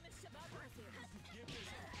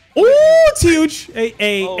 Ooh, it's huge.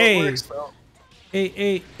 Hey. Oh, it works, though.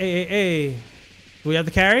 Hey. Do we have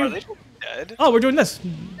the carry? Are they dead? Oh, we're doing this.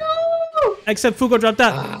 No! Except Fugo dropped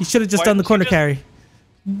that. He should have just Why done the didn't corner you carry.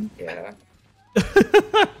 Yeah.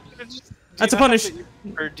 That's a punish.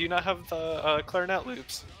 Or do you not have the clarinet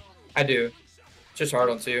loops? I do. Just hard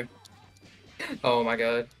on 2. Oh my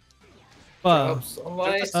god. Wait,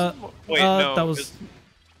 Wait, no. that was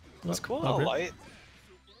Was cool okay. light?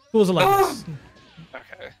 Who was alive?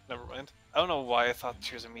 Okay, never mind. I don't know why I thought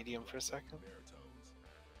she was a medium for a second.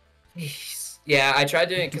 Yeah, I tried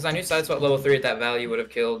doing it because I knew sideswap level 3 at that value would have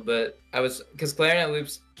killed, but because clarinet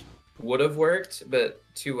loops would have worked, but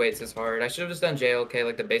 2 weights is hard. I should have just done JLK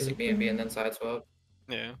like the basic BNB and then sideswap.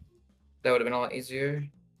 Yeah. That would have been a lot easier.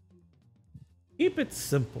 Keep it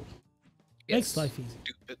simple. Makes Yes. life easy.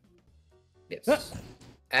 Stupid. Yes.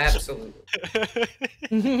 Absolutely.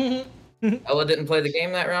 Ella didn't play the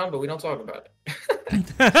game that round, but we don't talk about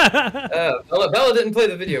it. Bella didn't play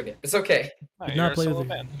the video game. It's okay. No, Did you're not a play solo with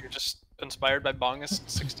man. You're just inspired by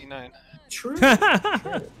Bongus69. True.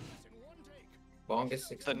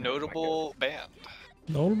 Longest It's a notable band.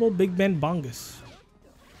 Notable big band bongus.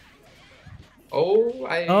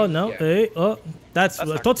 Oh no. Yeah. Hey, that's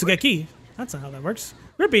not Totsugeki. That's not how that works.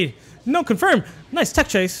 Rippy. No, confirm. Nice tech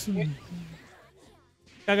chase.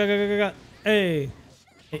 Ga. Hey.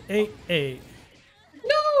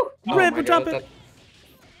 No. Rip, my we drop God, it.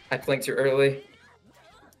 I blinked too early.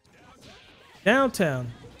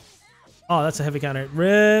 Downtown. Oh, that's a heavy counter.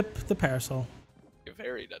 Rip the parasol. You're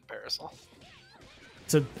very dead parasol.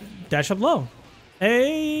 It's a dash up low.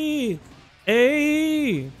 Hey.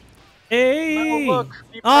 No, look,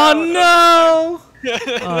 be Oh proud. no!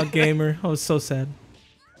 Oh, gamer. I was so sad.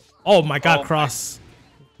 Oh my god, Oh, cross.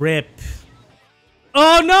 Rip.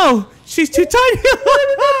 Oh no! She's too tiny!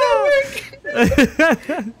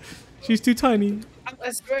 She's too tiny.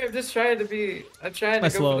 I swear, I'm just trying to be. I'm trying to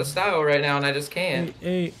That's go low. for the style right now, and I just can't.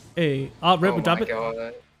 Hey. Oh, Rip, Oh we drop my it.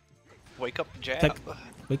 God. Wake up, jab. Tech.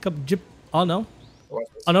 Wake up, Jip. Oh no. Watch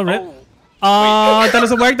this. Oh no, Rip. Oh, Oh, that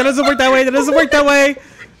doesn't work. That doesn't work that way. That doesn't work that way.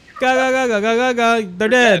 Ga. They're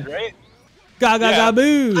dead. right? Ga Yeah.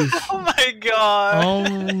 boo. Oh my god.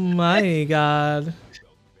 Oh my god.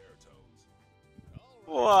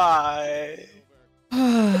 Why?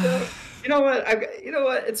 You know what?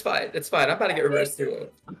 It's fine. It's fine. I'm about to get reversed through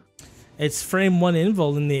it. It's frame 1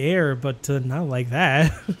 invul in the air, but not like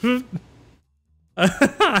that. Good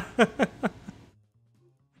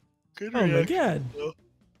Oh my reaction, god. though.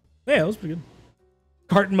 Yeah, that was pretty good.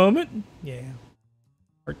 Cart moment? Yeah.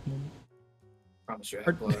 Cart moment. Promise you, I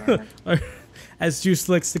have blood armor. Or, as Juice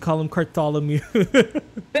likes to call him, Cartholomew.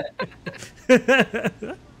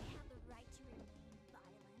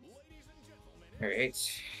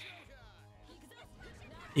 Alright.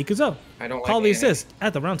 Ikuzo. I don't like Call the anything. assist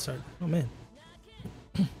at the round start. Oh man.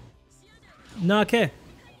 Nake.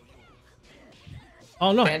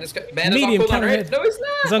 Oh no. Band is on Medium cooldown, counter right? hit. No, he's not.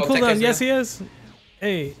 He's on Oh, cooldown. Tekka's Yes, gonna- he is.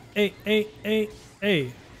 Hey.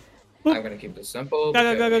 I'm gonna keep this simple.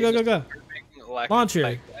 Go. because Lack Launcher.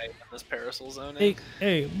 of spike in this parasol zone. Hey.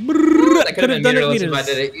 I Could could have have done it meters if I meters.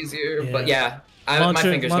 did it easier, but Yeah. yeah. My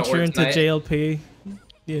fingers don't Launcher work into tonight. JLP.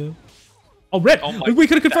 Yeah. Oh, Rip. Oh my- We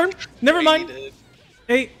could have confirmed. Never mind. Rated.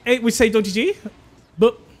 Hey, we say don't GG.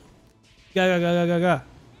 But Ga.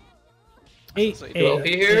 Hey, So you Do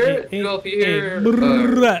LP here. Do LP here.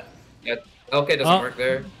 Yeah, LK doesn't Oh. work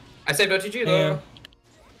there. I saved OTG though.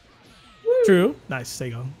 True. Nice. There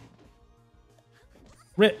you go.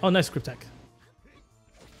 Rip. Oh, nice script tech.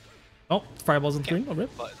 Oh, fireballs in the green. Oh,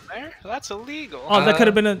 Rip. Button there? That's illegal. Oh, that could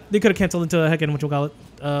have been a. They could have canceled into a heckin'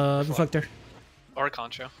 whatchamacallit. Reflector. Or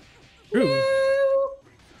Concho. True.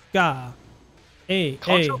 Ga. Hey.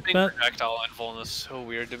 Concho being But projectile invuln is so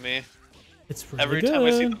weird to me. It's really Every good. time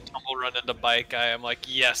I see them tumble run into bike guy, I'm like,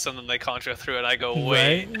 yes, and then they contra through it. I go,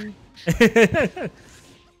 wait. Right?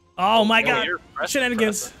 Oh my Oh, god. you're pressing,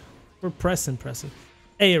 Shenanigans. We're pressing.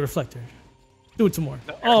 Hey, a reflector. Do it some more.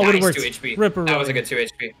 No, Oh, would have Nice worked. 2 HP. Ripper That was a rolling. good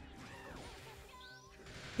 2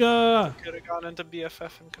 HP. Could have gone into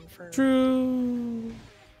BFF and confirmed. True.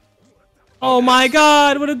 Oh my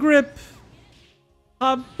god, what a grip.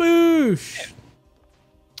 A boosh.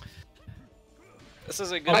 This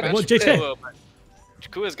is a good Well, match. well, JK.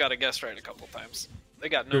 Jakua's got a guess right a couple times. They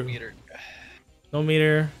got no True. meter. No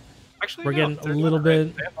meter. Actually, We're no, getting they're a little doing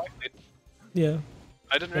it bit. right. They have bike lead. Yeah.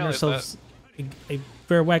 I didn't Get realize ourselves a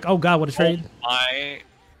fair whack. Oh god, what a trade. Oh my!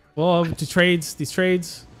 Well, the trades. These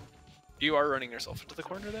trades. You are running yourself into the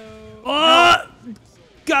corner though. Oh!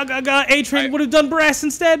 God. A-Train would have done brass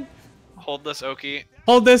instead. Hold this, Oki.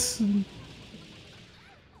 Hold this.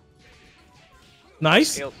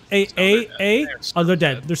 Nice. Scaled. A. They're Oh, super they're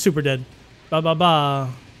dead. They're super dead. Ba.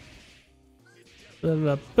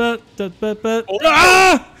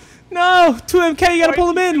 Ah! No! 2MK, you gotta pull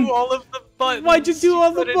him in. All of the buttons. Why'd you do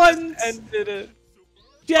all the could've buttons? just ended it.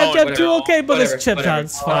 Jab, whatever. 2OK, but Whatever, it's chip whatever.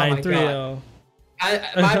 shots. Oh Fine. my 3-0.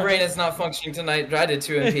 My brain is not functioning tonight. I did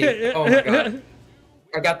 2 MP. Oh my god.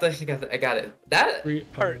 I got it. That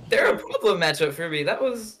they're a problem matchup for me. That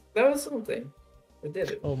was something. I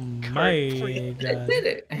did it. Oh my I god. did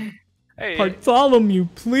it. Hey, Bartholomew,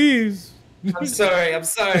 please. I'm sorry. I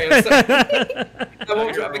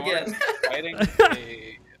won't drop you're again. fighting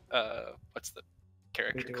a what's the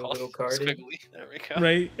character We do a called? little carding. Squiggly. There we go.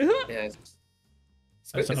 Right. Yeah.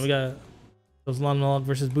 Alright, so now we got those Lawnmower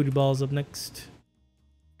versus Booty Balls up next.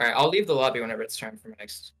 Alright, I'll leave the lobby whenever it's time for my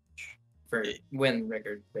next win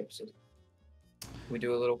record purposes. We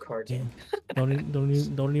do a little card game. Don't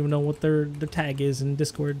even know what their tag is in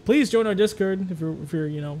Discord. Please join our Discord if you're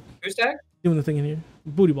Who's tag? doing the thing in here.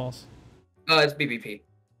 Booty Balls. Oh, it's BBP.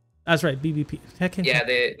 That's right, BBP. Yeah,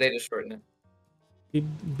 they just shortened it.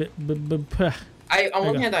 On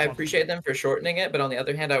one hand, I appreciate them for shortening it, but on the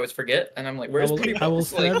other hand, I always forget, and I'm like, "Where's Booty I will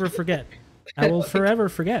Balls?" Like, forever forget. I will forever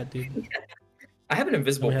forget, dude. I have an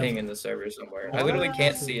invisible We have- ping in the server somewhere. I literally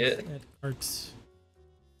can't see it. It hurts.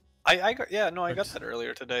 I got that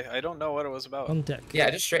earlier today. I don't know what it was about. On deck. Yeah,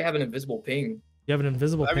 I just straight have an invisible ping. You have an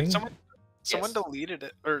invisible I mean, ping? someone Yes. deleted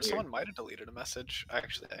it, or Weird. someone might have deleted a message.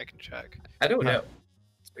 Actually, I can check. I don't Yeah. know.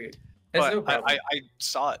 It's weird. It's But no problem. I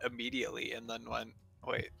saw it immediately and then went,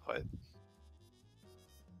 wait, what?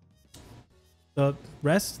 The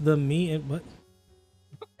rest, the me, and what?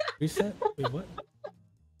 Reset? Wait, what?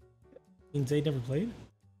 Means they never played?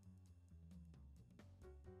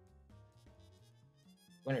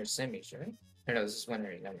 Winner is semis, right? Or no, this is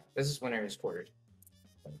winner. No, this is winner is quartered.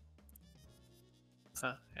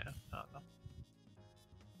 Huh, yeah, I don't know.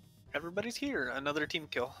 Everybody's here. Another team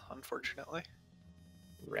kill, unfortunately.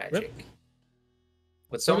 Tragic.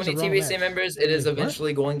 With so That was many a wrong TBC match. members, it is Wait, what?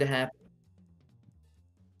 eventually going to happen.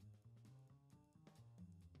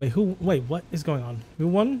 Wait, what is going on? Who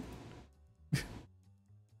won?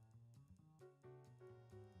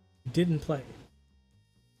 Didn't play.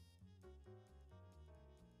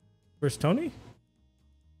 Where's Tony?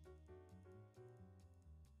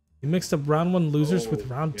 You mixed up round 1 losers with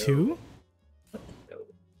Oh, round no. 2? Oh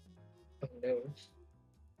no.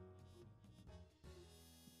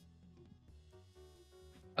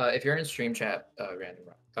 If you're in stream chat, random.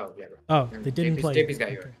 Oh yeah. Oh, they didn't play. JP's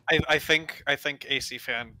got you. Okay. I think AC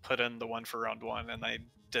fan put in the one for round 1 and I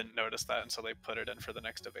didn't notice that, and so they put it in for the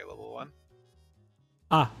next available one.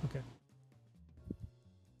 Ah, okay.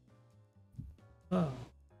 Oh.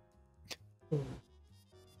 Cool.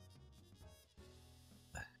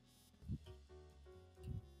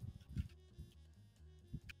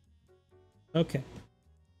 Okay.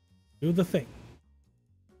 Do the thing.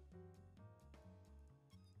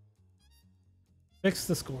 Fix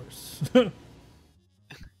the scores.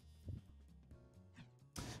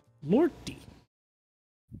 Lord D.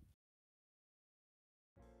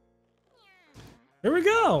 Here we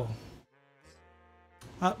go.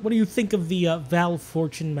 What do you think of the Val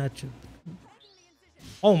Fortune matchup?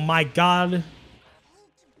 Oh my god.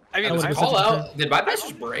 I mean, That was I'm, such a Call good out. Did my patch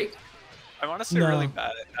just break? I'm honestly No. really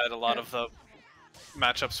bad at a lot of the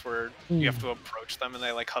matchups where you have to approach them and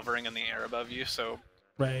they like hovering in the air above you. So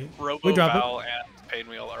Right. Robo We drop Val and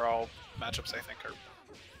Painwheel are all matchups I think are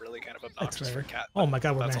really kind of obnoxious for fair. Cat. Oh my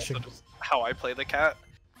god, we're That's mashing. also just how I play the Cat.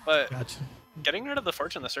 But Gotcha. getting rid of the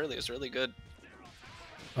Fortune this early is really good.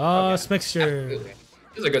 Oh, it's mixture. Absolutely.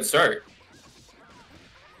 This is a good start.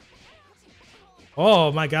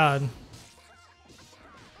 Oh my god.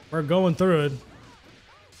 We're going through it.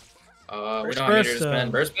 We don't have meters to Burst,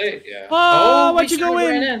 spend. Burst bait? Yeah. Oh, we why'd you go should've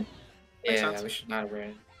ran in? Makes Yeah, sense. we should not have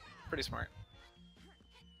ran. Pretty smart.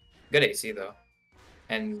 Good AC though.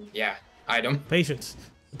 And yeah, item. Patience.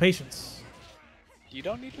 Patience. You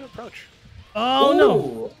don't need to approach. Oh no.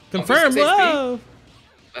 Ooh, Confirm. 26 HP. Whoa.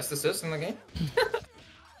 Best assist in the game.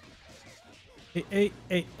 Hey.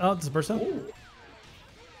 Oh, this is burst up. Ooh.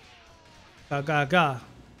 Ga.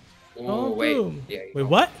 Ooh, Oh, wait. boom. Yeah. Wait,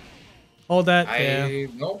 what? Hold that. Yeah. No. You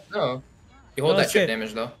No, hold that it's chip good.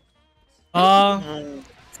 damage though. Wow.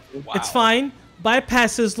 It's fine.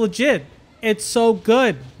 Bypass is legit. It's so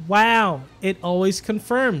good. Wow. It always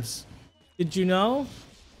confirms. Did you know?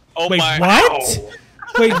 Oh Wait, my. what?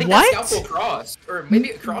 Wait, I think what? that scalpel crossed, or maybe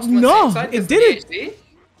it crossed on No, the same side it 'cause of the didn't. HD?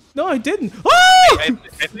 No, I didn't. Oh! I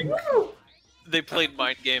think they played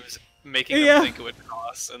mind games, making Yeah. them think it would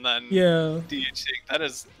cross, and then Yeah. DHing. That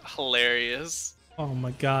is hilarious. Oh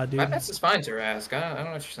my god, dude. Bypass is fine to Rask. I don't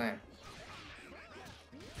know what you're saying.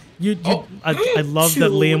 You I love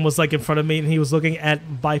that Liam was like in front of me and he was looking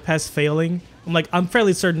at bypass failing. I'm like, I'm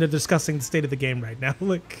fairly certain they're discussing the state of the game right now.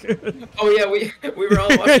 Like, Oh yeah, we were all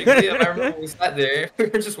watching Liam. I remember we sat there. We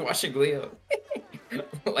were just watching Liam.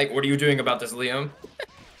 Like, what are you doing about this, Liam?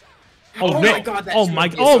 oh, Oh no. my God, that oh shit my,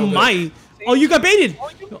 would be oh so good. my, oh you got baited.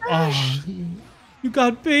 Oh, you Oh, you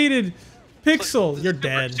got baited. Pixel, you're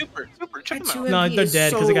dead. Super. Check That them out. two- No, UMP they're is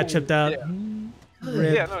dead because they got so chipped out. good.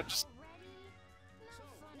 Rip. Yeah, no, just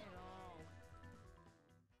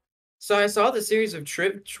So I saw the series of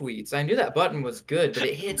Trib tweets. I knew that button was good, but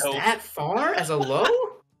it hits Nope. that far as a low?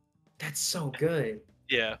 That's so good.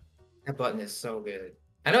 yeah. That button is so good.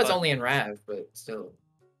 I know it's But- only in Rav, but still.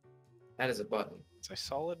 That is a button. It's a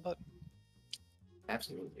solid button.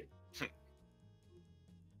 Absolutely.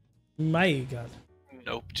 My god.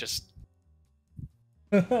 Nope. Just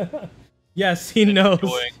Yes, he knows.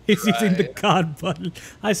 Enjoying He's using the drive. god button.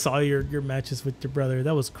 I saw your matches with your brother.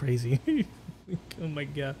 That was crazy. Oh my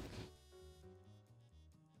god.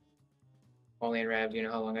 Only in Rav. Do you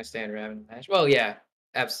know how long I stay in Rav in the match? Well, yeah.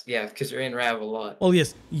 Yeah, because you're in Rav a lot. Well,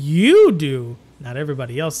 yes, you do. Not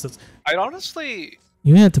everybody else does. I'd honestly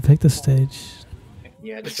You have to pick the stage.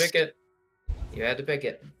 You had to pick it. You had to pick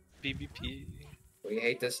it. BBP. We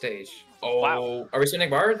hate this stage. Oh, Wow. Are we spinning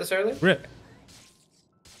bar this early? Rip.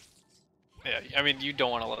 Yeah, I mean, you don't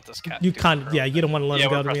want to let this cat. You do can't. it, Yeah, you don't want to let Yeah,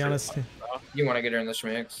 him go. we're To be frustrated. honest. You want to get her in the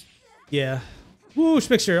schmicks? Yeah. Woo,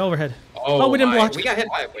 mixture overhead. Oh, we didn't my. block. We got hit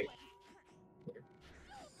by it. Wait.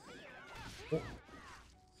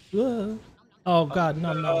 Oh god,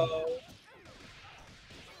 no.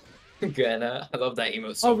 Gonna. I love that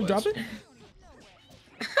emote so Oh, we much. drop it?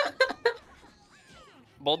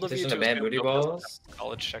 Bold of you Position to to ban booty balls.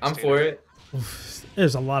 College checks. I'm for it. Oof,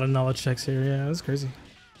 there's a lot of knowledge checks here. Yeah, that's crazy.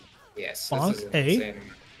 Yes. Bonk, This is A. insane.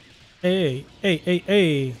 Hey.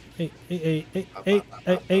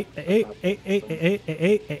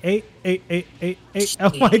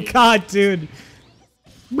 Oh my god, dude.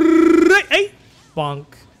 Hey, bonk.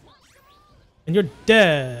 And you're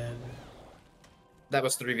dead. That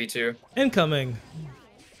was 3v2. Incoming.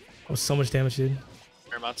 Oh, so much damage, dude.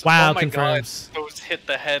 Amounts of- Wow, oh my confirms. God, those hit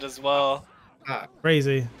the head as well. Ah,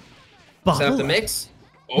 Crazy. set up the mix.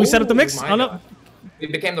 We set up the mix? my Oh, no. God. We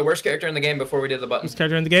became the worst character in the game before we did the buttons. This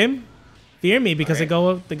character in the game? Fear me because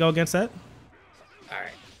Alright. they go against that.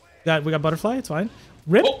 Alright. We got butterfly, it's fine.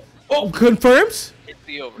 Rip. Oh, Confirms. Hit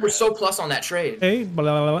the over. we're so plus on that trade. Hey, blah,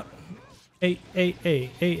 blah, blah, blah.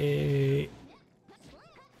 Hey.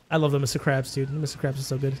 I love the Mr. Krabs, dude. Mr. Krabs is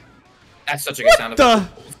so good. That's such a good sound The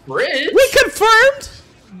effect. Bridge? we confirmed.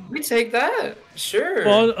 We take that. Sure.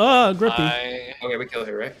 Well, Grippy. Okay, we kill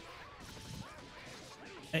her, right?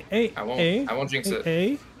 Hey. I won't jinx it.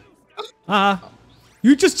 Hey.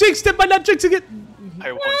 You just jinxed it by not jinxing it.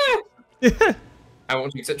 I want I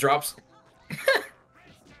won't jinx it. Drops.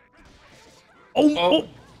 Oh.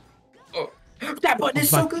 Oh. That button is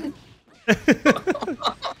so good.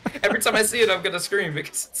 Every time I see it, I'm gonna scream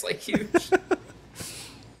because it's like huge.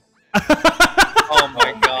 Oh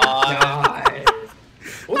my god. God.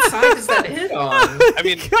 What side does that hit on? I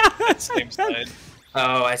mean, it's same side.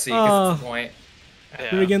 Oh, I see. 'Cause it's the point. Yeah,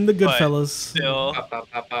 Here again, the good but fellas. Still, Ba,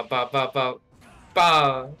 ba, ba, ba, ba, ba,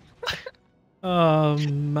 ba. Oh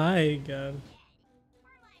my god.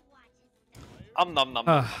 nom nom.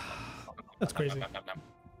 That's crazy. Nom, nom, nom.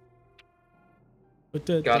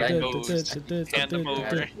 God, I know. Tandem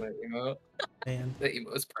over. That emote. Man. That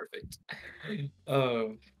emote is perfect.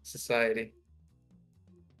 Oh, society.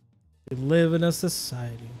 We live in a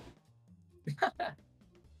society.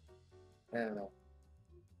 Yeah.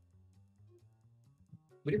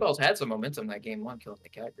 Booty Balls had some momentum that game one, killing the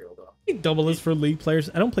cat girl though. I think double is for league players.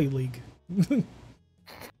 I don't play league.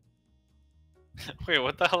 Wait,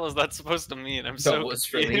 what the hell is that supposed to mean? I'm So so was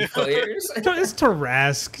for confused. League players. It's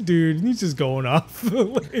Tarask, dude. He's just going off.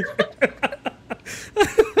 I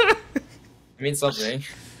mean something.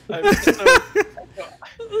 I'm so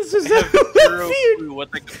This is I have zero weird. clue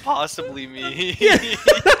what that could possibly mean. Yeah.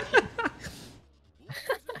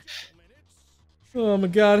 Oh my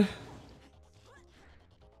god.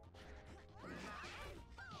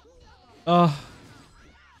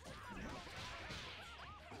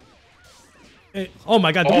 Oh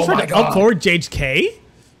my god, did you Oh try my to God. up forward JHK?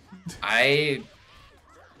 I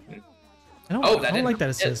I don't, Oh, that I don't didn't like that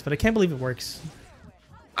hit. assist, but I can't believe it works.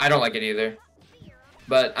 don't like it either.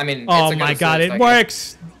 But I mean, Oh it's a good my god, assist, it I guess.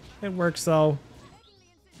 works! It works though.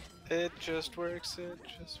 It just works. It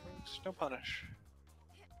just works. No punish.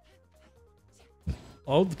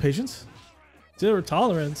 Oh, the patience. Zero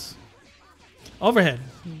tolerance. Overhead.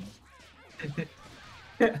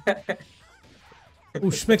 Ooh,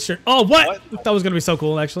 Schmixture. Oh, what? That was gonna be so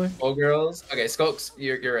cool, actually. Skullgirls. Okay, Skulks,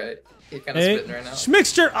 you're right. He's kind of Hey, spitting right now.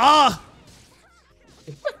 Schmixture. Ah.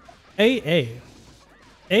 A.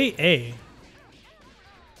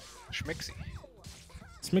 Schmixy.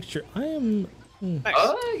 Schmixture. I am. Nice.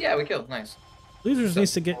 Oh yeah, we killed. Nice. Losers So-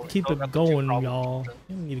 needs to keep still it got the two going, problems. y'all.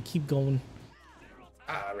 You need to keep going.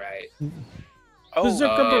 All right. Oh,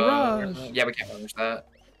 Berserker Barrage. Yeah, we can't punish that.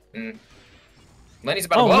 Lenny's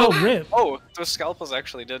about Oh to no, blow. rip. oh, those scalpels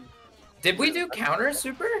actually did. Did we do counter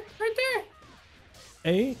super right there?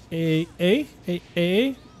 A.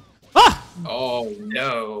 Ah! Oh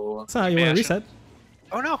no. That's not how you want to reset.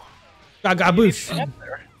 Oh no, Gagaboosh.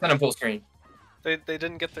 Send him full screen. they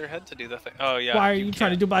didn't get their head to do the thing. Oh yeah. Why are you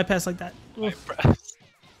trying to do bypass like that? do? Oof.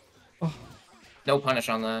 No punish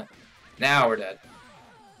on that. Now we're dead.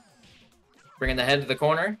 Bringing the head to the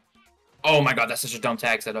corner. Oh my god, that's such a dumb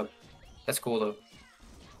tag setup. That's cool though.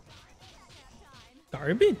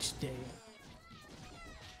 Garbage day.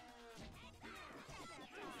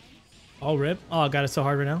 Oh, rip. Oh, I got it so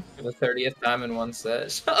hard right now. For the 30th time in one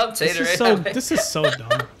set. Shut up, This Tater. is so, this is so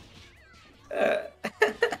dumb.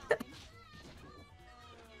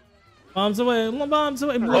 Bombs away, bombs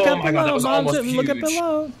away. Look Oh at my God, that below, was bombs almost away. Look at huge.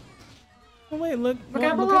 below. Oh, wait, look Look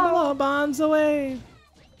at at below. Bombs away.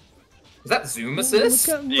 Is that zoom assist?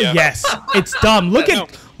 Look at- Yeah. Yes, it's dumb. Look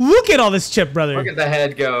at all this chip, brother. Look at the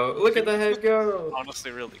head go. Look at the head go.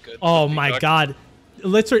 Honestly, really good. Oh But my you got- god. It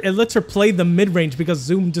lets her play the mid range because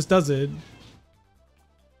Zoom just does it.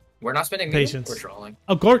 We're not spending Patience. We're trolling.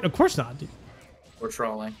 Of course not. Dude. We're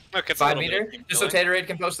trolling. Look, it's a 5 little bit of meter? team Just so killing. Taterade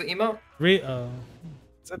can post the emote?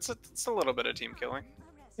 It's a little bit of team killing.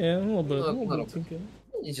 Yeah, a little bit. Little bit. Okay.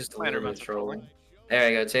 He's just a Minor little bit amounts of trolling. trolling.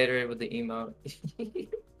 There you go, Taterade with the emote.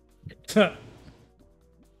 The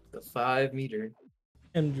 5 meter.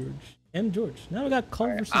 M George. Now we got Card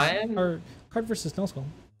Alright, versus I am- or Card versus Nullskull.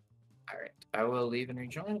 Alright, I will leave and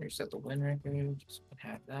rejoin. Reset the win record. Just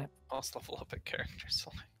have that. I'll level up at characters.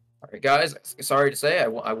 Alright, guys. Sorry to say, I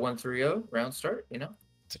won 3-0. Round start, you know?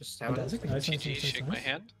 Just how it is. Fantastic. Nice, nice, GG, nice, shake nice. my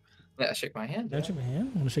hand. Yeah, shake my hand. Can I yeah. shake my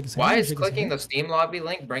hand? Want to shake his hand? Why Wanna is shake his clicking the hand? Steam lobby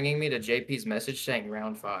link bringing me to JP's message saying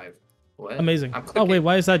round 5? What? Amazing. I'm Oh clicking. wait,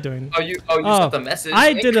 why is that doing? Oh, you Oh, sent the message. I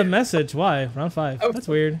link? did a message. Why? Round 5. Oh. That's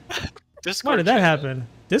weird. Discord Why did that chat. happen?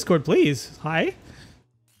 Discord, please. Hi.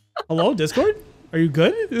 Hello, Discord. Are you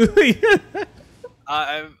good?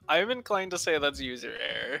 I'm inclined to say that's user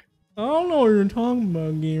error. I don't know what you're talking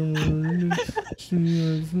about, gamer.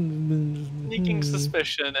 Sneaking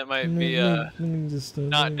suspicion it might be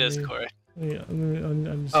not Discord. Yeah,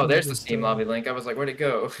 Oh, there's the Steam lobby link. I was like, where'd it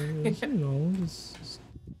go? You know, just,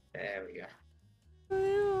 There we go.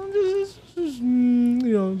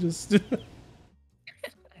 just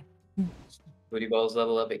Booty balls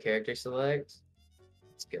level up at character select.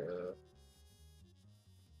 Let's go.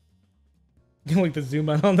 like the zoom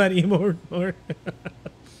out on that emote or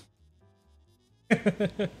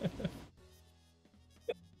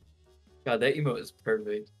God, that emote is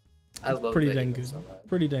perfect. I love pretty that dang emote good. so much.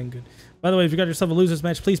 Pretty dang good. By the way, if you got yourself a losers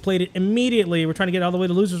match, please play it immediately. We're trying to get all the way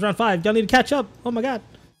to losers round 5. Y'all need to catch up. Oh my god.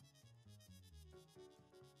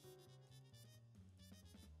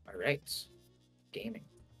 All right, gaming.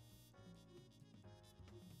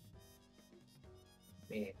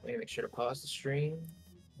 Let me make sure to pause the stream.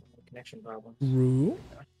 Connection problem. Rue.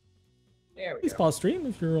 There we Please go. pause stream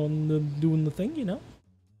if you're on the doing the thing, you know.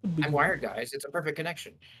 Would be I'm good. wired, guys. It's a perfect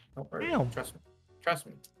connection. Don't worry. Ow. Trust me. Trust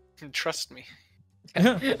me. Trust me.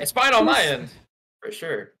 It's fine on my end, for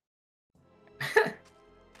sure. Alright,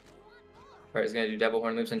 he's gonna do double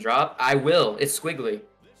horn loops and drop. I will. It's squiggly.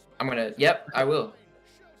 I'm gonna. Yep, I will.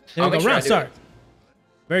 There I'll we make go. sure I Round do start. it.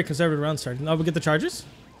 Very conservative round start. Now we get the charges.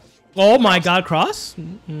 Oh my god, cross.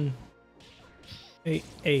 Hey,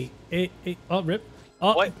 hey, hey, hey. Oh, rip.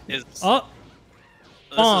 Oh, What is? Oh,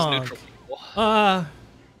 This is bonk. neutral people.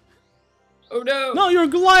 Oh no! No, you're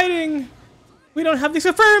gliding. We don't have these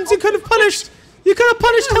confirms. You could have punished. You could have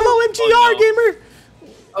punished Hello MGR Oh, no. gamer.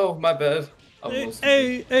 Oh, my bad.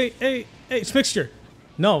 Hey, it's mixture.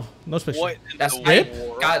 No mixture. What in That's the right.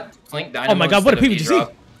 world? Got Clink Dynamo. Oh my god, what a instead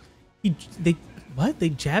of PvGC. V-Drop. They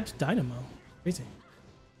jabbed Dynamo. Crazy.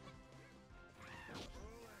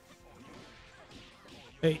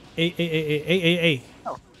 Hey.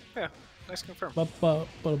 Oh, yeah. Nice confirm.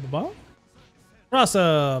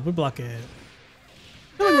 Rasa, we block it. I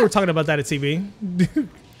feel like we were talking about that at TV.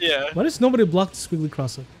 Yeah. Why does nobody block the squiggly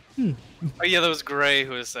crosser? Oh yeah, that was Gray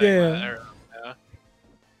who was saying Yeah. that. Yeah.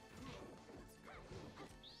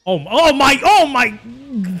 Oh my!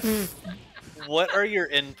 What are your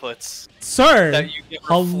inputs Sir, that you get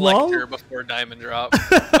hello? reflector before diamond drop?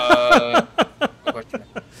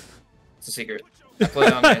 It's a secret. I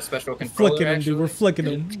played on my special controller. Flicking him, dude. We're flicking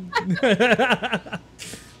him.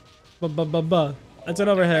 That's an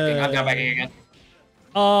overhead. I'm not backing again.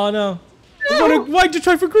 Oh no! Why'd you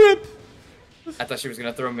try for grip? I thought she was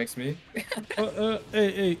gonna throw mix me.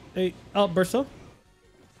 Hey. Oh, Bursto.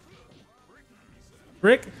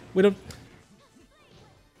 Rick, we don't.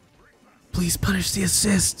 Please punish the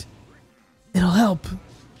assist. It'll help.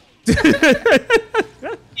 What's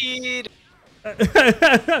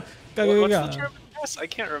the term? Yes, I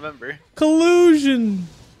can't remember. Collusion.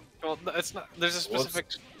 Well, no, it's not. There's a specific.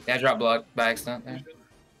 Yeah, I dropped block by accident there.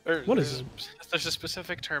 Or What is it? There's a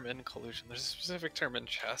specific term in collusion. There's a specific term in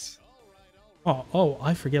chess. Oh,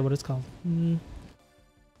 I forget what it's called.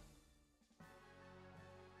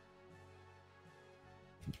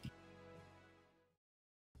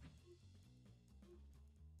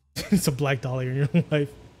 It's a black dolly in your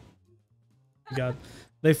life. God,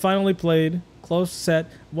 they finally played close set.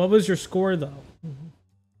 What was your score though?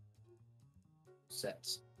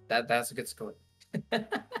 Sets. That's a good score.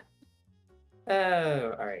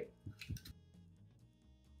 Oh, all right.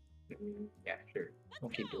 Yeah, sure.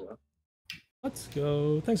 We'll keep doing. Let's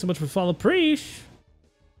go. Thanks so much for follow, Preesh.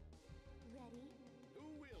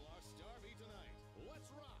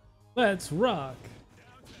 Let's rock.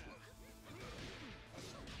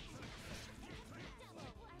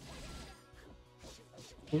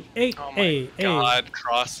 Hey, Oh my hey, god,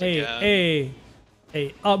 cross again.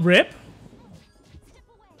 hey. Rip.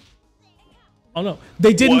 Oh no,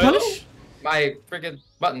 they didn't What? punish. My freaking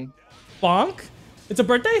button. Bonk. It's a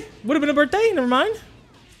birthday. Would have been a birthday. Never mind.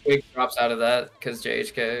 Big drops out of that because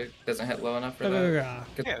JHK doesn't hit low enough for that.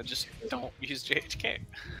 Yeah, just don't use JHK.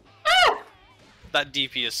 That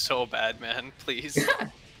DP is so bad, man. Please.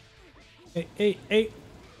 Hey.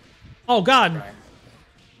 Oh God. Right.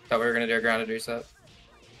 Thought we were gonna do a grounded reset.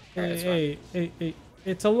 Alright, it's fine. Hey.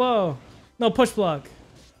 It's a low. No push block.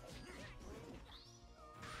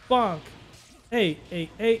 Bonk. Hey.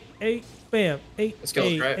 Bam. Hey. This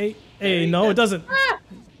kills, right? Hey. No, it doesn't.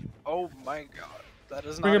 Oh my god. That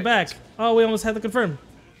is not Bring it back. against- Oh, we almost had to confirm.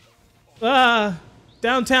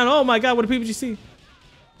 Downtown. Oh my God, what a PPGC.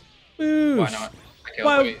 Boosh. Why not? I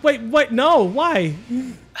killed Why? Wait. No. Why?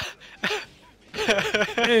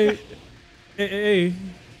 Hey.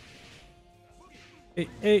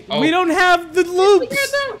 Oh. We don't have the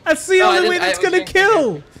loops. That's the No, I only way didn't- that's I was gonna thinking-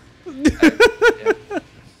 kill.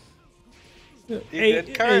 You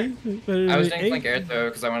did cart. I was doing flank air throw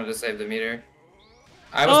because I wanted to save the meter.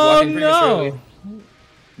 I was Oh blocking no! prematurely,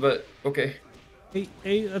 but okay.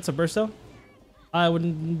 Hey, that's a bursto. I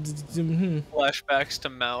wouldn't. Flashbacks to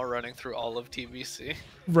Mao running through all of TBC.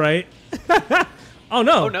 Right. Oh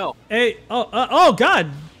no. Oh no. Hey. Oh God.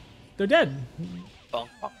 They're dead. Bonk.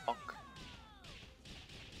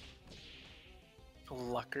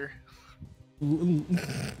 Lucker.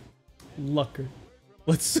 Lucker.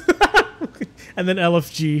 Let's. And then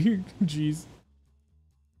LFG. Jeez.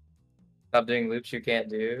 Stop doing loops you can't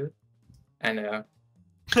do. I know.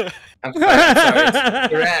 I'm sorry.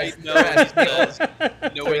 It's your ass. No, Your ass. he does. No,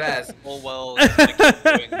 Your he ass. knows full well. He's gonna keep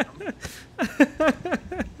doing them.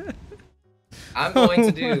 I'm going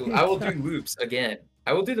to do. I will do loops again.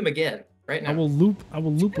 I will do them again right now. I will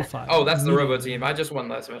loopify. Oh, that's the Robo team. I just won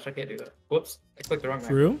last match. I can't do that. Whoops. I clicked the wrong match.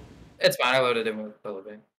 True. It's fine. I loaded in with the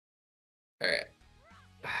living. Alright.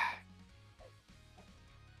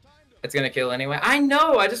 It's gonna kill anyway. I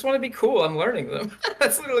know. I just want to be cool. I'm learning them.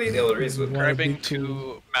 That's literally the only reason. Wanna be Grabbing cool.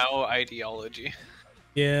 to Mao ideology.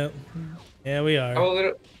 Yeah. Yeah, we are.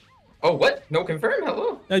 Oh, what? No confirm?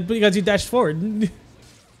 Hello? Because you dashed forward.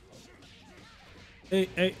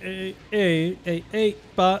 Hey,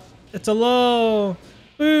 but it's a low.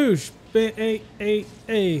 Boosh.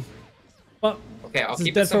 Hey. But Okay, I'll this is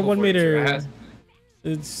keep dead it for simple 1 for you, too. meter.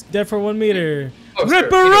 It's dead for 1 meter. Oh, sure.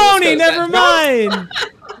 Ripperoni, You know, never mind.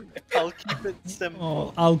 I'll keep it simple.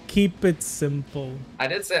 Oh, I'll keep it simple. I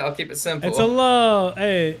did say I'll keep it simple. It's a low.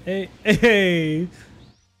 Hey, hey, hey.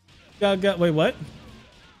 Wait, what?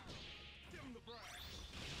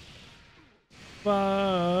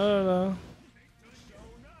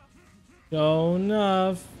 Go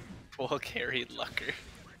enough. Full carried Lucker.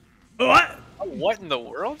 What? Oh, what in the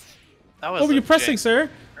world? That was What were you pressing, sir?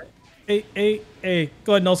 Hey, hey, hey.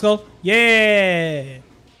 Go ahead, no skull. Yeah.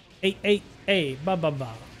 Hey, hey, hey. Ba ba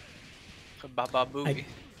ba. Baba boogie.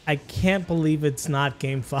 I can't believe it's not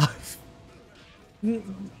game 5.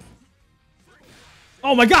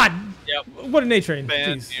 Oh my god! Yep. What an A train.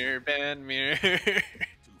 Ban Jeez. mirror, ban mirror.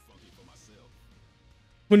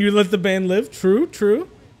 When you let the band live, true, true.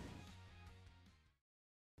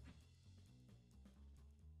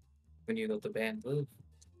 When you let the band live.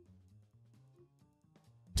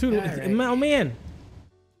 Dude, Alright. oh man.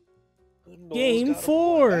 Game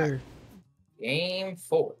 4. Game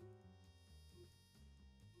 4.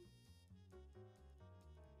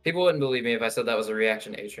 People wouldn't believe me if I said that was a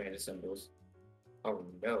reaction to A-Train to symbols. Oh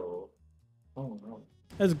no. Oh no.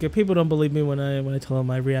 That's good. People don't believe me when I tell them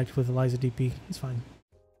I react with Eliza DP. It's fine.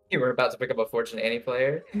 You were about to pick up a Fortune Annie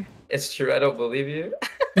player. It's true, I don't believe you.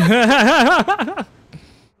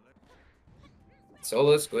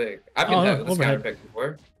 Solo Squig. I've been having this counter pick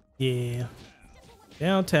before. Yeah.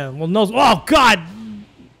 Downtown. Well, no. Oh God.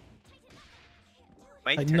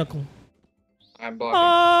 My Like turn. knuckle. I'm blocking.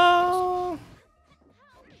 Oh.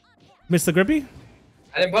 Miss the grippy.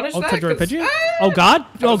 I didn't punish Oh, that. Conjure 'cause- Pigeon. Ah! Oh God.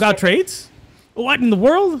 Oh was God. so- Trades. What in the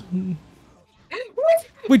world? What?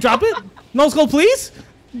 We drop it. No skull, please.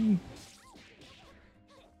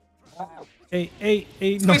 Hey, hey,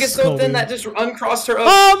 hey. No Squig is so skull. thin that just uncrossed her up.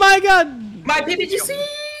 Oh my God. My PPGC!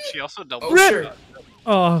 She also double. Oh, Rip. sure.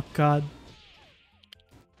 Oh God.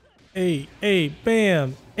 Hey, hey,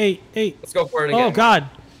 bam. Hey, hey. Let's go for it again. Oh God.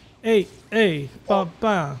 Hey, hey, ba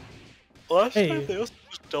ba. Last Hey. time they also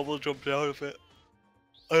just double jumped out of it.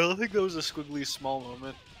 I don't think that was a squiggly small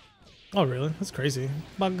moment. Oh really? That's crazy.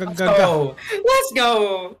 Let's go. Let's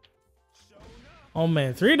go. Oh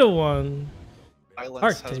man, 3-1. Violence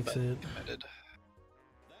Heart has takes been it. committed.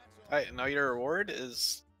 Alright, now your reward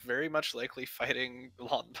is very much likely fighting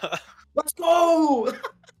Lamba. Let's go.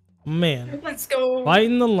 Man, Let's go.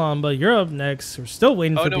 fighting the Lamba. You're up next. We're still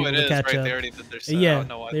waiting Oh for no, people it to is catch right. up. They already did their set. I Yeah, don't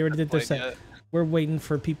know why they already did their played set. yet. We're waiting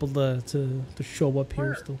for people to show up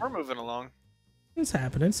here still. We're moving along. It's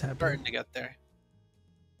happening. It's happening. Starting to get there.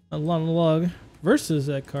 A log versus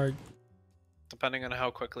that card. Depending on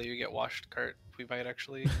how quickly you get washed cart, we might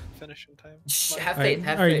actually finish in time. Have All right, faith.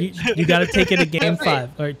 Have all right, faith. you got to take it to game Have faith. 5.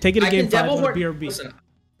 All right, take it to I game can 5 devil on a horn. BRB. Listen,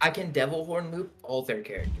 I can devil horn loop all their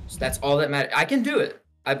characters. That's all that matters. I can do it.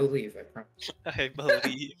 I believe. I promise. I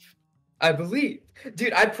believe. I believe,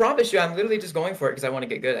 dude. I promise you, I'm literally just going for it because I want to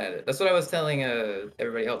get good at it. That's what I was telling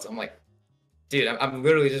everybody else. I'm like, dude, I'm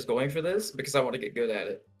literally just going for this because I want to get good at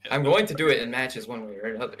it. Yeah, I'm going to do it in matches one way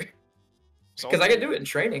or another. Because I can do it in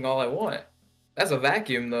training all I want. That's a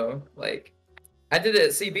vacuum though. Like, I did it at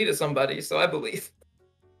CB to somebody, so I believe.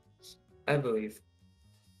 I believe.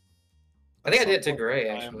 I think I did it to Gray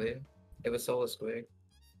actually. It was Solo Squig.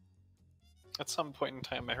 At some point in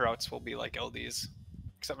time, my routes will be like LDs.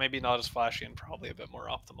 Except maybe not as flashy and probably a bit more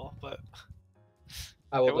optimal, but...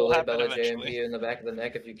 I It will will delay happen Bella eventually. JMP in the back of the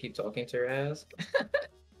neck if you keep talking to her ass.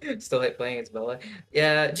 Still hate playing against Bella.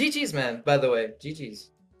 Yeah, GG's man, by the way.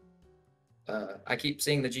 GG's. I keep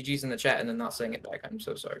seeing the GG's in the chat and then not saying it back. I'm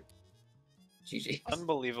so sorry. GG.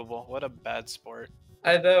 Unbelievable. What a bad sport.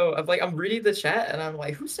 I know. I'm reading the chat and I'm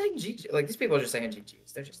like, who's saying GG? Like, these people are just saying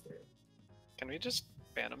GG's. They're just there. Can we just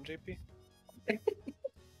ban him, JP?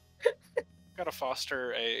 Gotta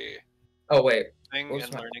foster a Oh, wait. thing What's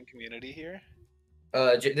and my- learning community here.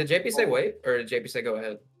 Did JP say wait? Or did JP say go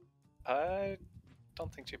ahead? I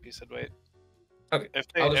don't think JP said wait. Okay, If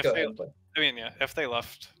they, I'll just if go they ahead and play. I mean, yeah, if they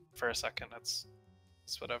left for a second, it's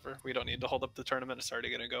whatever. We don't need to hold up the tournament. It's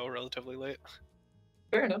already gonna go relatively late.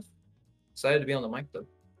 Fair enough. Excited to be on the mic, though.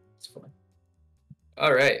 It's fun.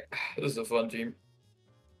 Alright. This is a fun team.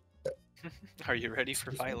 Are you ready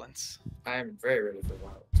for violence? I'm very ready for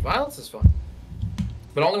violence. Violence is fun.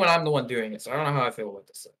 But only when I'm the one doing it, so I don't know how I feel about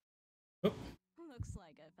this. Looks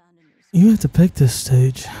like I found a new You have to pick this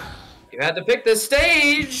stage. You had to pick the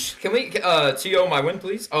stage! Can we, TO my win,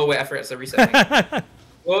 please? Oh, wait, I forgot to reset.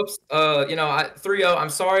 Whoops. 3-0. I'm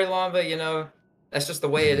sorry, Lamba, that's just the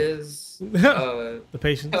way it is. The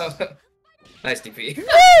patience. Nice DP. Woo,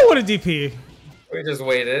 what a DP. We just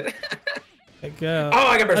waited. Like, Oh,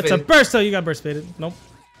 I got burst that's a baited. burst, though. You got burst baited. Nope.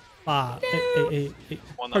 Hey.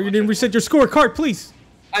 One Oh, you that didn't much reset your scorecard, please.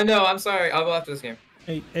 I know. I'm sorry. I'll go after this game.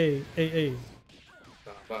 Hey.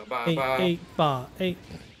 Ba, ba, Hey, ba. hey, ba, hey.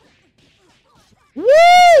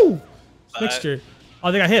 Woo! That- Mixture.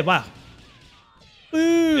 Oh, they got hit. Wow. Ooh.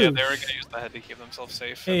 Yeah, they were gonna use the head to keep themselves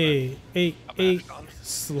safe. and then Hey. got mashed on.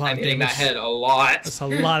 That's a lot I'm of hitting that damage. head a lot. That's a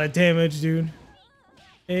lot of damage, dude.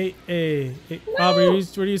 Hey. Bob, where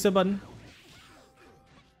do you set button?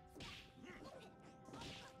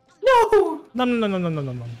 No. No.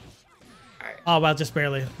 Alright. Oh, wow, just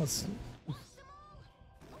barely. Let's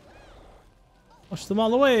push them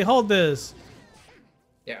all away. Hold this.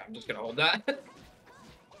 Yeah, I'm just gonna hold that.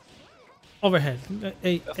 Overhead.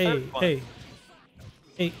 Hey. third one.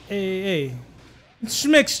 Hey.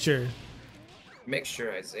 Mixture.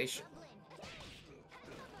 Mixturization.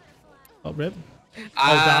 Oh, rip.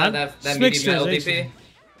 Ah, God. that meaty metal Mixturization. DP.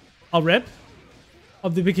 Oh, rip. Oh,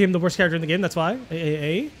 they became the worst character in the game. That's why.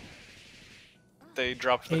 Hey. They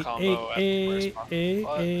dropped the combo at the worst possible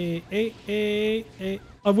spot.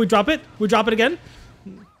 Oh, we drop it? We drop it again?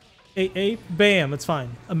 Bam. It's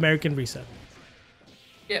fine. American reset.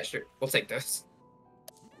 Yeah, sure. We'll take this.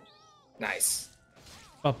 Nice.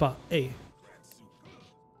 Papa. Hey.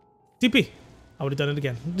 TP. I would have done it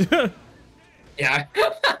again. Yeah.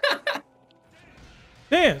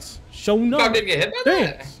 Dance. Show no. Fuck, didn't get hit by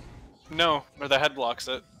that. Dance. No, or the head blocks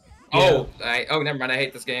it. Oh, never mind. I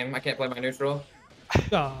hate this game. I can't play my neutral.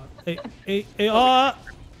 God. Hey. Oh,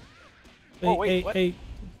 wait, what? Hey.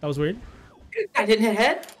 That was weird. I didn't hit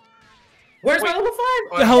head. Where's my Wait. level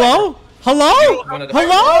 5? Hello? One of the-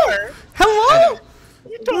 Hello?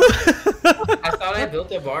 I thought I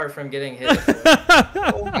built a bar from getting hit.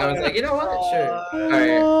 I was like, you know what? Sure.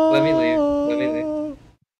 Alright, let me leave.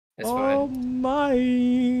 It's Oh fine.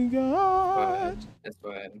 my god. It's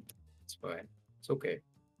fine. It's okay.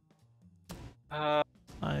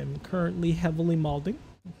 I'm currently heavily malding.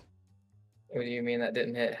 What do you mean that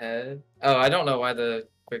didn't hit head? Oh, I don't know why the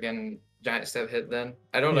freaking giant step hit then.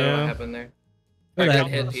 I don't know Yeah. what happened there. Where I the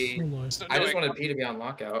couldn't heck hit was- P. oh, Lord. So I just doing wanted P to be on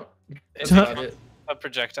lockout. It's That's about it. a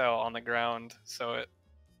projectile on the ground, so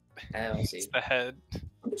I'll see. it's the head.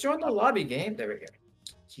 Join the lobby game. There we go.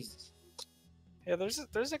 Jesus. Yeah,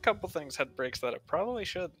 there's a couple things head breaks that it probably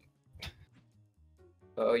should,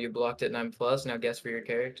 Oh, you blocked it 9+. Now guess for your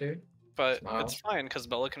character. but Smile. it's fine because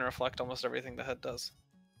Bella can reflect almost everything the head does.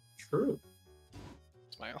 True.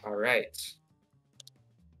 Smile. All right.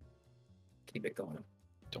 Keep it going.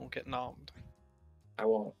 Don't get nommed. I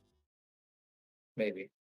won't. Maybe.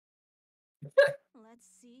 Let's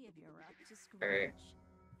see if you're up to scratch.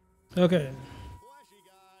 Alright. Okay.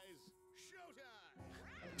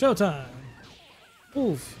 Flashy guys, showtime! Showtime.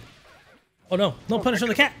 Oof. Oh no. No punish on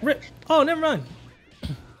the cat. Rip. Oh, never mind.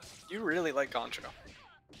 You really like Goncho.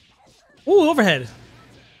 Ooh, overhead.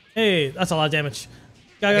 Hey, that's a lot of damage.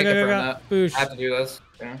 I can confirm Ga. that. Boosh. I have to do this.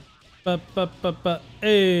 Yeah.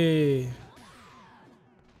 Hey.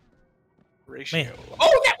 Ratio. Man.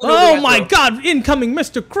 Oh, yeah! went Oh over my throat. god, incoming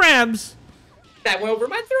Mr. Krabs. That went over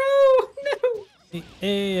my throat! No!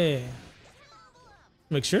 Hey.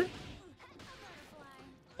 Make sure.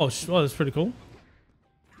 Oh, that's pretty cool.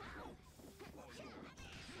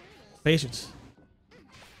 Patience.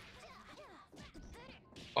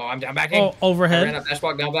 Oh, I'm down backing. Oh, I overhead. ran up dash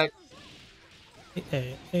block, down back.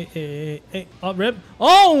 Hey. Oh, rip.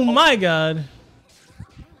 Oh my god.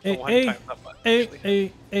 Hey.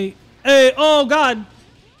 Oh god.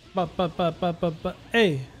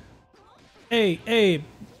 Hey.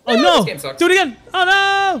 Oh No, no. this game sucks. Do it again. Oh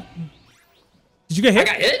no. Did you get I hit?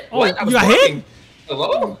 got hit? Oh, What? I was you got blocking. hit?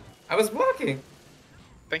 Hello? I was blocking.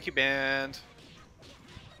 Thank you, band.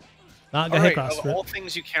 Nah, got hit Alright, cross. of Rip. all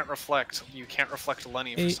things you can't reflect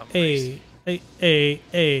Lenny for some reason.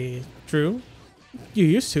 True. You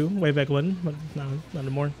used to way back when, but not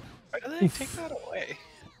anymore. Why do they take that away?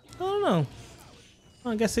 I don't know.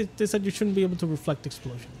 Well, I guess they said you shouldn't be able to reflect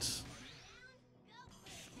explosions.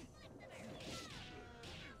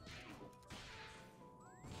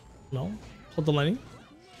 No? Hold the lining.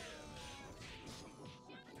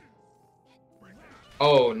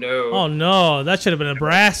 Oh, no. Oh no, that should have been a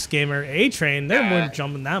brass gamer. A-Train, they Yeah. weren't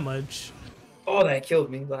jumping that much. Oh, that killed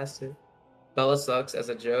me last two. Bella sucks as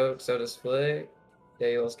a joke, so does Flick. Yeah,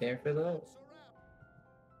 you lost game for that.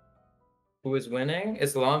 Who is winning?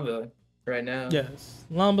 It's Lamba right now. Yes.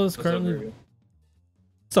 Lamba's What's up, currently. Ruby?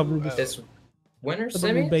 What's up, Rubus? It's winner What's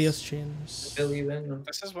up, Rubus semis? Chins? Billy win.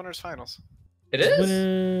 This is winners finals. It is?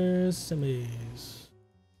 Winners semis.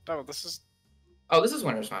 No, this is. Oh, this is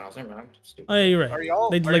winners finals. Never mind. I'm stupid. Oh yeah, you're right. Are y'all?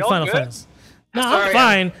 They are like y'all final good? finals. No, Sorry, I'm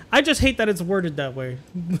fine. I just hate that it's worded that way.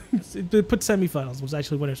 They put semifinals, was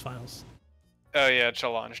actually winners finals. Oh yeah,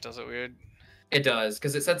 Challenge does it weird. It does,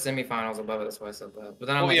 because it said semifinals above it. That's why I said that. But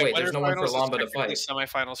then I'm Well, like, yeah, wait, there's no one for winner's finals is Lamba to technically fight.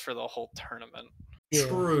 semifinals for the whole tournament. Yeah.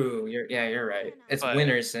 True. You're right. It's But-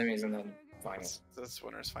 winners, semis, and then finals. That's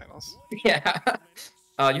winners finals. Yeah.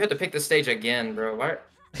 You had to pick the stage again, bro. Why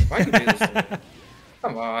you do this to me?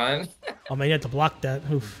 Come on. Oh man, you had to block that.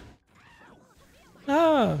 Oof.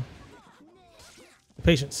 Ah.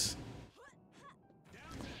 Patience.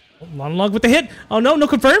 Oh, monologue with the hit. Oh no, no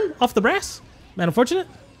confirm off the brass. Man, unfortunate.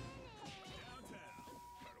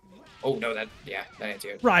 Oh no, that ain't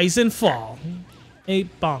it. Rise and fall. A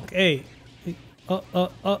bonk. A.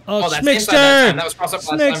 Oh, that's inside that time. That was cross up last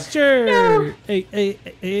time. Smixture.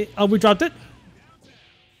 A. Oh, we dropped it.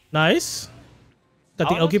 Nice. Got the I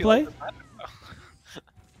don't know if Oki you play. like that.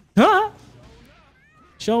 Huh?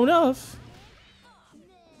 Show enough.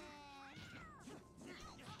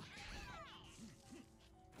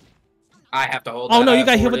 I have to hold. Oh that. no, I you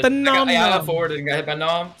got hit with the forwarded. nom I nom. forwarded and got hit by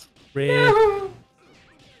nom. Red.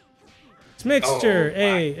 Smixture. Oh my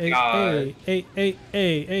A. God.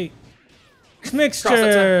 A.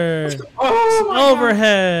 Smixture. Oh my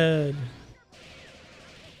Overhead.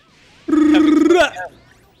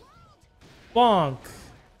 Bonk.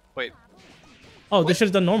 Wait, Oh, they should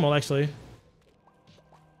have done normal actually.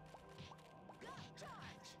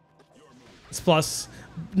 It's plus.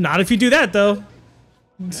 Not if you do that though.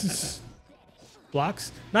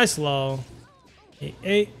 Blocks. Nice low.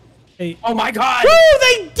 Eight. Oh my God. Woo!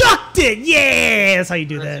 They ducked it. Yeah, that's how you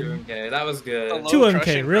do that. Okay, that was good. the low 2 MK,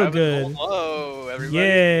 crushing real grab and good. hold low, everybody.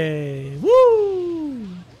 Yay! Woo!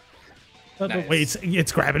 Nice. Wait,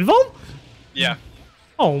 it's grab and foam? Yeah,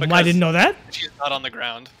 Oh, I Because- didn't know that. she's not on the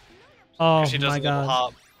ground. Oh She does my a little god.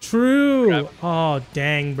 hop. True. Grab. Oh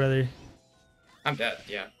dang, brother. I'm dead.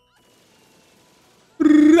 Yeah.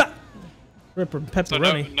 Ripper So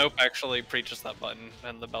pepperoni. Nope actually preaches that button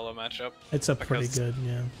in the Bella matchup. It's a pretty because- good,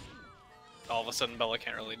 yeah. All of a sudden, Bella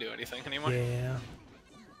can't really do anything anymore. Yeah.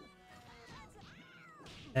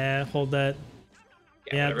 Yeah, hold that.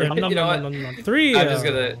 Yeah, whatever. there- You know what? nom. 3. I'm just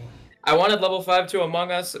gonna. I wanted level 5 to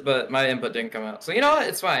Among Us, but my input didn't come out. So you know what?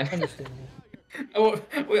 It's fine. Understandable.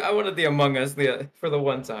 I wanted the Among Us for the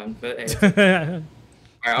one time, but hey.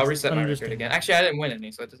 All right, I'll reset my record Understandable. again. Actually, I didn't win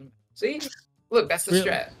any, so it doesn't. See, look, that's the Really?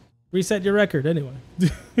 strat. Reset your record anyway.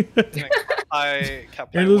 I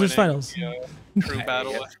kept You're on losers winning finals. the, crew Yeah.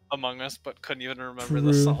 battle with Among Us, but couldn't even remember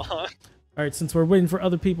the True. song. All right, since we're waiting for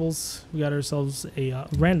other people's, we got ourselves a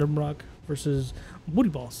random rock versus booty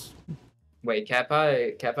balls. Wait, Cat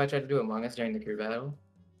Pie tried to do Among Us during the crew battle.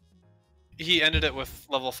 He ended it with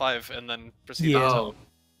level 5 and then proceeded Yeah. Oh,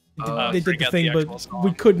 They did, Oh, they did the forget thing, the but actual song.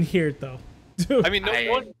 we couldn't hear it though. I mean, no, I-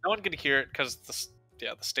 no one could hear it because the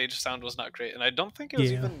stage sound was not great, and I don't think it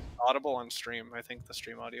was Yeah. even audible on stream. I think the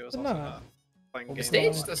stream audio was also Nah. not playing Well,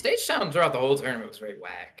 game. the stage sound throughout the whole tournament was very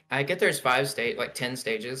whack. I get there's 10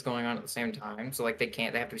 stages going on at the same time, so like they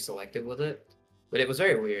have to be selective with it. But it was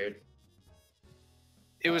very weird.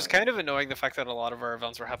 It was kind of annoying the fact that a lot of our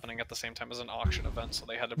events were happening at the same time as an auction event, so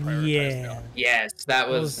they had to prioritize. the Yeah, auction. Yes, that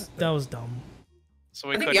was. that was dumb. So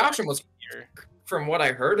we I think couldn't the auction was. hear. From what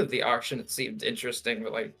I heard of the auction, it seemed interesting,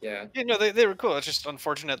 but like, yeah. Yeah, no, they were cool. It's just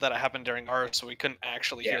unfortunate that it happened during ours, so we couldn't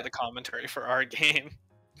actually hear Yeah. the commentary for our game.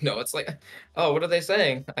 No, it's like, oh, what are they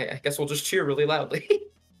saying? I guess we'll just cheer really loudly.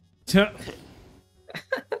 All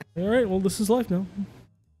right, well this is life now.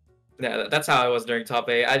 Yeah, that's how I was during top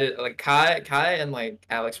 8. I did like Kai and like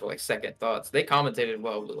Alex were like second thoughts. They commentated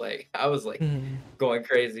well, but like I was like Mhm. going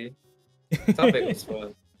crazy. Top 8 was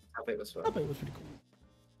fun. Top 8 was I fun. bet it was pretty cool.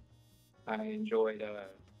 I enjoyed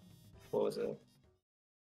what was it?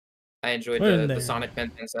 I enjoyed We're in the there. Sonic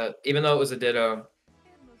Pen set, even though it was a Ditto.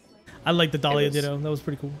 I like the Dahlia was- Ditto. That was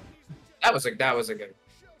pretty cool. That was a good.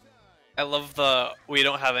 I love we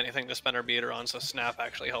don't have anything to spend our beater on, so Snap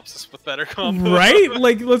actually helps us with better combos. Right?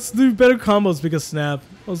 Like, let's do better combos because Snap.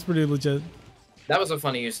 That was pretty legit. That was a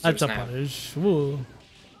funny use of That's a Snap. punish. Woo.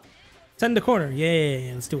 10 to corner.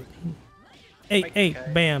 Yeah, let's do it. 8, 8.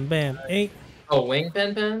 Okay. Bam, bam. 8. Oh, Wing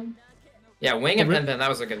Pen? Yeah, Wing and rip. Pen, that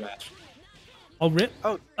was a good match. Oh, rip.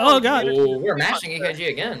 Oh, Oh, God. Oh, we're mashing EKG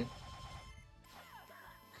again.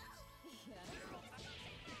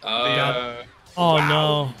 Oh, Wow.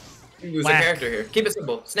 no. You lose a Whack. character here. Keep it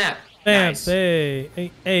simple. Snap. Bam. Nice. Hey.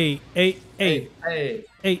 8, 8, 8, 8. Hey.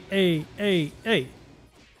 8, 8, 8, 8.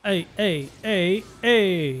 8, 8, 8,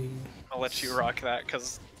 8. I'll let you rock that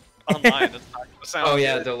because online it's not gonna sound. Oh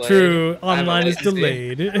yeah, good. delayed. True. I have a Online is latency.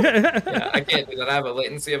 delayed. Yeah, I can't do that. I have a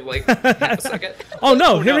latency of like half a second. Oh,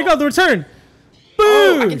 no. Here we no. go. The return.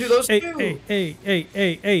 Oh, I Boom. can do those Hey, too. hey, hey, hey,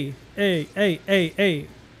 hey, hey, hey, hey, hey, hey,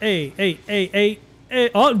 hey, hey, hey, hey.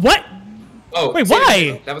 Oh, what? Oh, Wait, save it, why?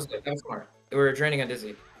 save it. That was good. That was smart. We're training on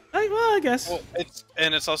Dizzy. Well, I guess. Well,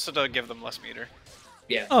 it's also to give them less meter.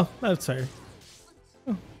 Yeah. Oh, that's fair.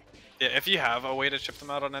 Yeah, if you have a way to chip them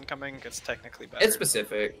out on incoming, it's technically better. It's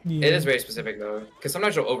specific. Yeah. It is very specific though, because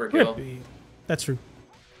sometimes you'll overkill. Rippy. That's true.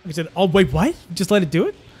 Like I said, oh wait, what? Just let it do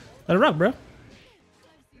it? Let it rock, bro.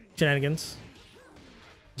 Shenanigans.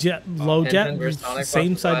 Jet, low jet, Pinpin versus Sonic same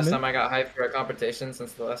was the side last mid. time I got hyped for a competition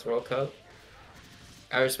since the last World Cup.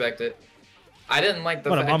 I respect it. I didn't like the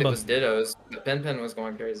What a fact it Mamba. was Dittos, but Pinpin was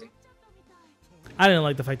going crazy. I didn't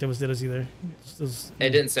like the fact that it was Dittos either. It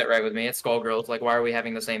didn't sit right with me. It's Skullgirls. Like, why are we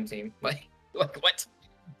having the same team? Like what?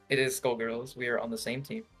 It is Skullgirls. We are on the same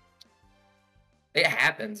team. It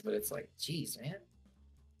happens, but it's like, jeez, man.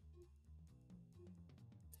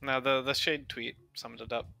 No, the Shade tweet summed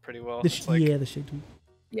it up pretty well. The It's like, yeah, the shit too.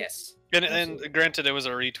 Yes. and absolutely. granted, it was a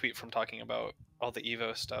retweet from talking about all the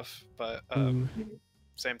Evo stuff, but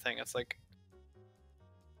same thing. It's like,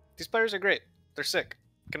 these players are great. They're sick.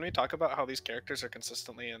 Can we talk about how these characters are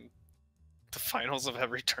consistently in the finals of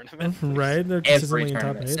every tournament? Right? They're Every consistently in top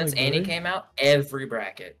tournament. 8. Since like, Annie really? came out, every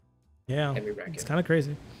bracket. Yeah. Every bracket. It's kind of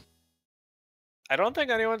crazy. I don't think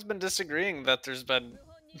anyone's been disagreeing that there's been.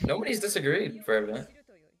 Nobody's disagreed for a bit.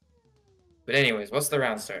 But anyways, what's the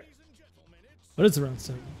round start? What is the round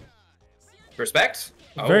start? Respect?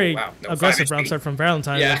 Oh, Very wow. No, aggressive 5 round HP. start from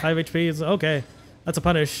Valentine. Yeah. 5 HP is okay. That's a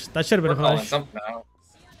punish. That should have been We're a calling punish. something out.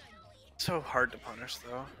 So hard to punish,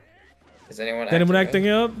 though. Is anyone Anyone acting? acting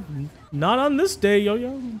up? Not on this day,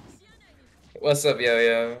 yo-yo. What's up,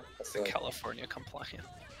 yo-yo? What's the California compliant.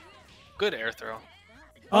 Good air throw.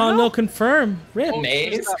 Oh, no, confirm. Rip.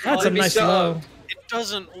 Maze? That's a Let me nice shove. low. It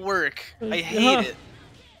doesn't work. I Yeah. hate it.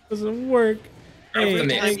 Doesn't work. Hey, Every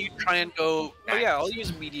the time maze. you try and go, oh Nice. yeah, I'll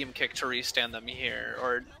use medium kick to restand them here,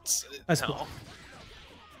 or That's no. cool.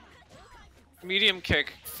 Medium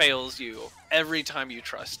kick fails you every time you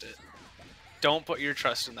trust it. Don't put your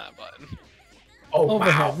trust in that button. Oh,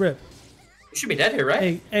 Overhead, wow. rip. You should be dead here,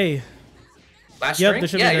 right? Hey. Last Yep, string? there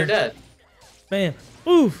should Yeah, be you're there. dead. Bam.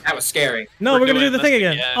 Oof. That was scary. No, we're gonna do doing the this thing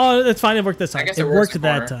again. again. Oh, it's fine. It worked this I time. guess It it works worked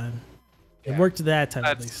that corner. time. It Yeah. worked that time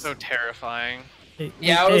at That's least. so terrifying. Hey,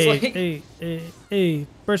 Yeah, I was hey, like- hey,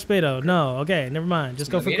 first Beto. No, okay, never mind.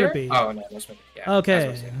 Just go for Meter? Grippy. Oh, no. That's yeah, that's Okay.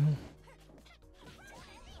 what I said.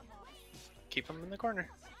 Keep them in the corner,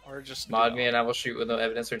 or just Mod me and I will shoot with no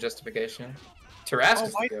evidence or justification.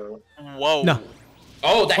 Tarrasque why- go. Whoa. No.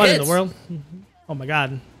 Oh, that What hits! in the world? Oh my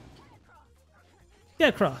god.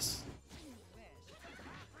 Get across.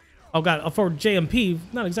 Oh god, for JMP,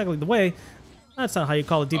 not exactly the way. That's not how you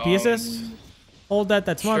call it DP assist. Hold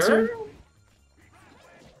that's monster. Sure?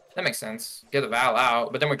 That makes sense. Get the Val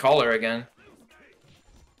out, but then we call her again.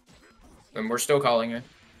 And we're still calling her.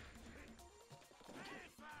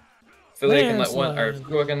 Philly can let one, or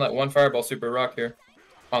Landslide. Fugo can let one fireball super rock here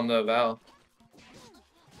on the Val.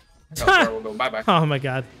 That's how far we'll go. Bye bye. Oh my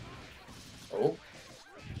god. Oh,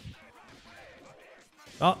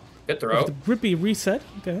 Oh, good throw. the Grippy reset.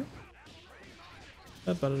 Okay.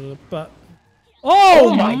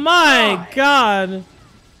 Oh, my my god.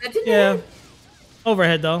 That didn't Yeah. hit.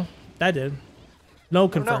 Overhead though. That did. No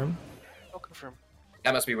confirm. No confirm.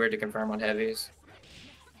 That must be weird to confirm on heavies.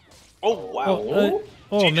 Oh wow. Oh,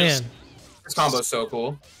 oh She man. just- This combo's so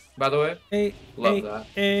cool, by the way. Hey, Love hey, that.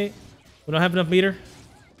 Hey. We don't have enough meter.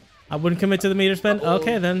 I wouldn't commit to the meter spend.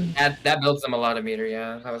 Okay then. That builds them a lot of meter,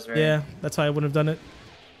 yeah. That was very... Yeah, that's why I wouldn't have done it.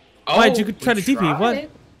 Oh, Why'd you try we to TP? What? tried?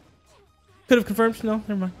 Could have confirmed. No,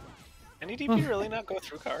 never mind. Any DP really not go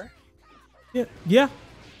through car? Yeah, yeah.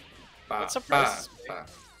 Ba, That surprises me. ba,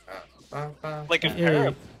 ba, ba. Like if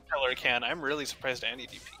Yeah. Pillar can, I'm really surprised any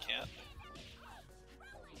DP can't.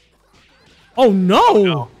 Oh no!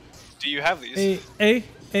 No. Do you have these? And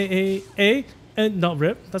no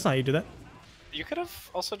rip. That's not how you do that. You could have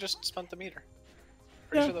also just spent the meter.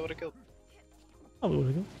 Pretty Yeah. sure that would have killed. Oh, here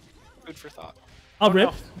we go. Food for thought. I'll Oh, rip.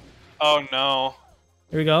 no. Oh no.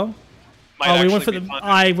 Here we go. Might Oh, we went actually for be the. punished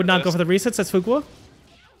I would not go this. for the resets. That's Fuqua.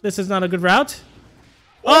 This is not a good route.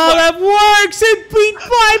 Oh Oh, my- that works! It beat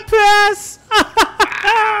bypass! This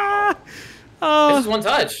Oh, is one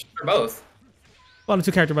touch for both. on a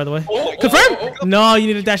 2 character, by the way. Oh, Confirm! oh, oh. No, you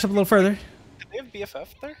need to dash up a little further. Did they have BFF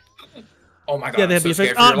there? Oh my god. Yeah, they I'm have so BFF.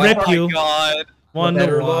 scared for your Ah, rip life. you. God. 1 to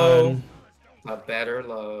better low. 1. A better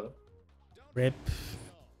low. Rip.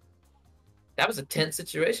 That was a tense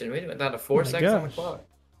situation. We went down to 4 Oh my seconds on the gosh. clock.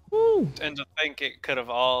 Woo. And to think it could have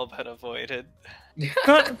all been avoided.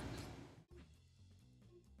 Cut. I'm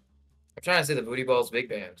trying to see the Booty Balls Big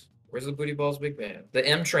Band. Where's the Booty Balls Big Band? The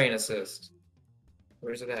M Train assist.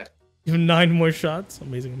 Where's it at? You have 9 more shots.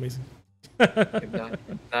 Amazing, amazing.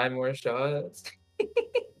 Give nine more shots.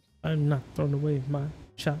 I'm not throwing away my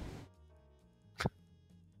shot.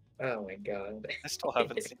 Oh my god. I still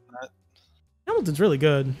haven't seen that. Hamilton's really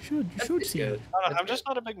good. You should see good. it. I'm just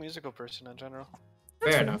not a big musical person in general.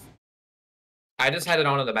 Fair enough. I just had it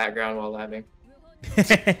on in the background while labbing.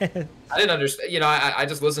 I didn't understand. You know, I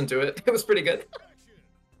just listened to it. It was pretty good.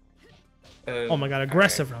 Oh my god,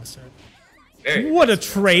 aggressive round start. Very What a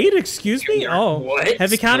aggressive. trade? Excuse me? Oh, What?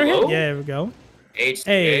 heavy counter hit? Slow? Yeah, there we go. H to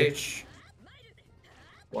Hey. H.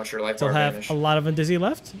 Watch your life Still bar have vanish. a lot of Dizzy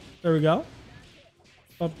left. There we go.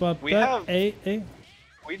 We have- A.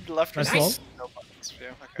 We left Nice ourselves. roll. No buttons, yeah,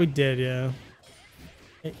 okay. We did, yeah.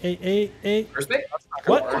 A. First bait?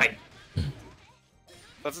 What? Oh my-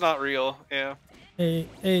 That's not real. Yeah.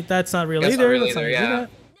 A. That's not real That's not either. real Let's not either, do yeah. that.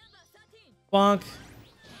 Bonk.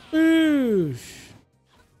 Oosh.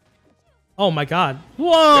 Oh my god. Very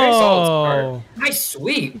solid start. Whoa. Nice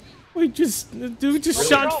sweep. We just Really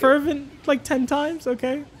shot good. Fervent like 10 times,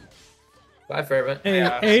 okay? Bye, Fervent. A.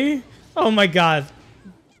 Yeah. A. Oh my god.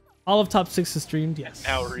 All of top 6 is streamed, yes.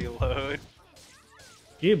 Now reload.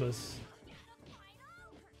 Jeebus.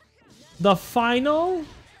 The final?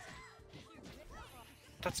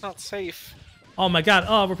 That's not safe. Oh my god.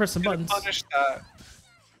 Oh, we're pressing Gonna buttons. punish that.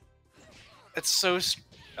 It's so.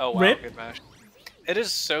 Oh wow, Rip. good match. It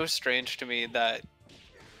is so strange to me that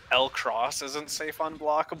L cross isn't safe on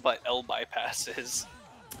block, but L bypass is.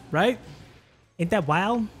 Right? Ain't that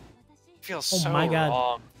wild? Feels Oh so my God.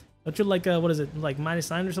 wrong. Don't you like, what is it, like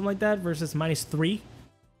 -9 or something like that versus -3?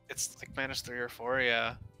 It's like -3 or 4,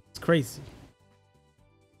 yeah. It's crazy.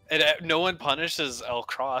 No one punishes L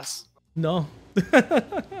cross. No. It's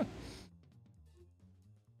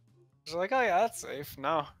like, oh yeah, that's safe.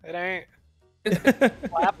 No, it ain't.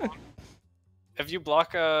 Slap 'em. If you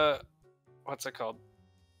block a, what's it called?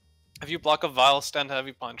 If you block a vile stand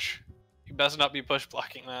heavy punch, you best not be push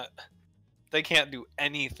blocking that. They can't do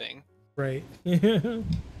anything. Right.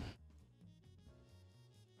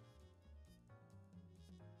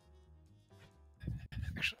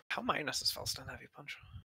 Actually, how minus is fell stand heavy punch?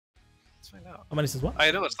 Let's find out. How many says what?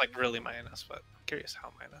 I know it's like really minus, but I'm curious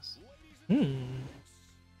how minus.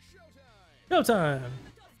 Showtime.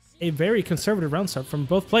 A very conservative round start from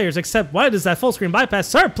both players, except what is that full screen bypass?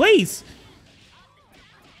 Sir, please!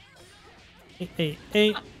 A.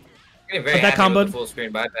 Getting very that happy comboed. with the full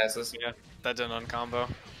screen bypasses. Yeah, that didn't on combo.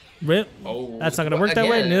 Rip. Oh, That's not gonna work that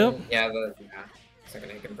way, again. nope. Yeah, it's not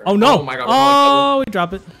gonna confirm. Oh no! Oh my god. we're going we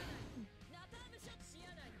drop it.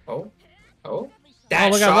 double. Oh.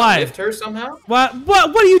 That look at shot live. lift her somehow? What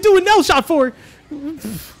are you doing L shot for?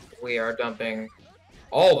 We are dumping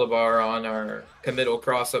all the bar on our committal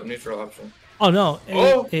cross-up neutral option. Oh no.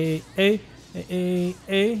 Oh. A.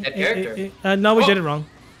 That character. No, we Oh. did it wrong.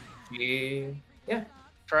 Yeah.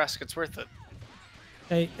 Trask, it's worth it.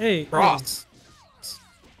 A. Cross.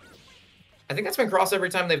 I think that's been cross every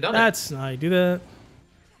time they've done it. That's not. Do that.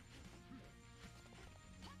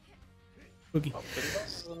 Spooky. Oh,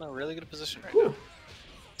 This is in a really good position right now.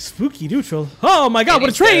 Spooky neutral. Oh my god, what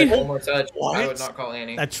a Annie's dead. trade! One more touch. I What? would not call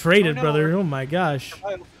Annie. That traded, Oh, no. brother. Oh my gosh.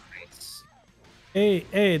 Nice.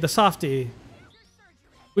 A, the softy.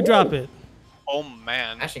 We drop it. Oh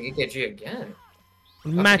man. Mashing EKG again.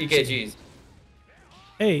 Match. EKGs.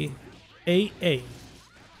 A.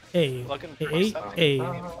 Looking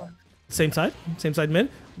A. Same side mid.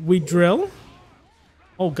 We drill.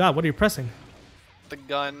 Oh god, what are you pressing? The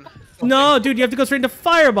gun. No, dude, you have to go straight into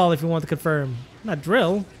fireball if you want to confirm. Not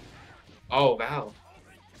drill. Oh, wow.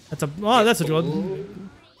 That's a drill. Ooh.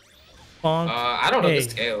 Bonk. I don't know A. the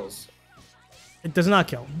scales. It does not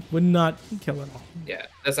kill. Would not kill at all. Yeah,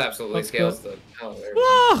 that's absolutely Let's scales go. the hell there.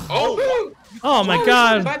 Oh, Oh, oh my oh,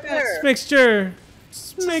 god. bypass. Mixture.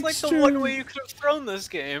 This is like the one way you could have thrown this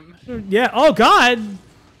game. Yeah. Oh god.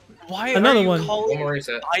 Why Another are you one. One calling more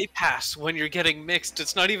reset. bypass when you're getting mixed?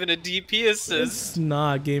 It's not even a DP assist. It's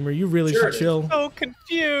not, gamer. You really Sure should it chill. So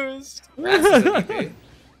confused. That's a DP.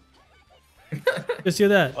 Just hear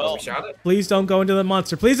that. Well, We shot it? Please don't go into the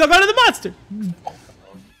monster. Please don't go to the monster.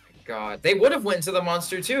 God, they would have went to the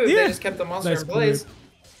monster too if Yeah. they just kept the monster Nice in place.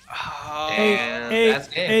 And Hey, that's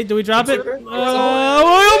it. hey, do we drop it? Super?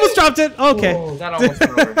 Oh, we almost dropped it. Okay. Whoa, that almost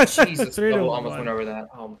went over. Jesus, 3 to double almost 1. went over that.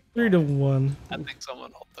 Oh, 3 to 1. I think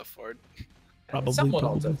someone hold the Ford. Probably. someone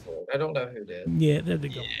probably. else did. I don't know who did. Yeah, there they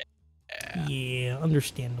go. Yeah, Yeah,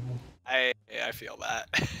 understandable. I feel that.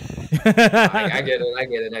 I get it. I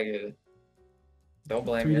get it. I get it. Don't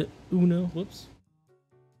blame 3 me. to Uno. Whoops.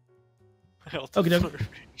 Held Okay, the then. Ford.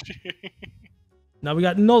 Now we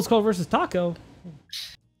got Null Skull versus Taco.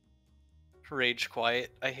 Rage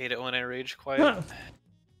quiet. I hate it when I rage quiet. Huh.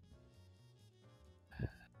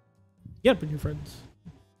 Yeah, but your friends.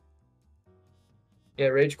 Yeah,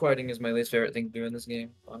 rage quieting is my least favorite thing to do in this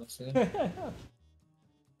game, honestly.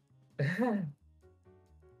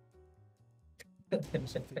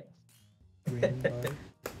 Green bar.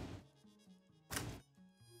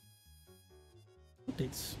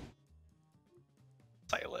 Updates.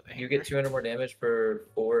 Silent You get anger. 200 more damage for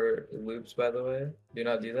 4 loops, by the way. Do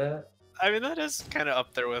not do that. I mean, that is kind of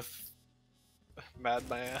up there with mad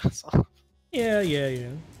my ass off. Yeah, yeah, yeah.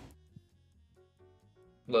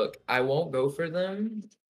 Look, I won't go for them.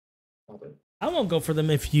 I won't go for them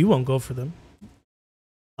if you won't go for them.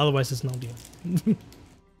 Otherwise, it's no deal.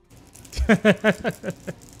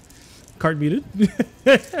 Card muted.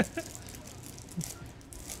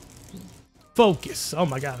 Focus. Oh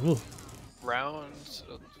my god. Ooh. Round,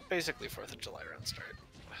 basically 4th of July round start.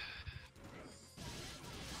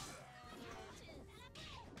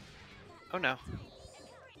 Oh no.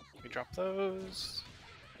 We drop those.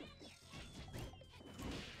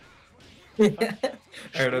 I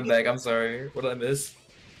heard him back. I'm sorry. What did I miss?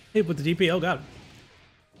 Hey, with the DP. Oh god.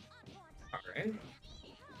 Alright.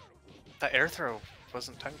 The air throw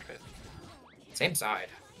wasn't timed right. Same side.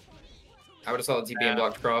 I would have saw the TP and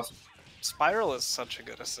blocked across. Spiral is such a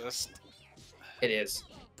good assist. It is.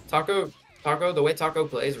 Taco, the way Taco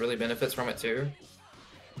plays really benefits from it too.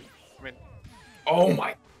 I mean, Oh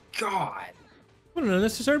my god. What an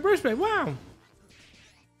unnecessary burst rate. Wow.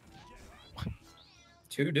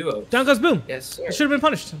 2 duos. Down goes boom. Yes, sir. It should have been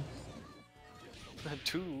punished.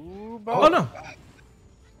 2 Oh no.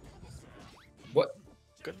 What?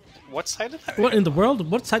 Good. What side did that What hit? in the world?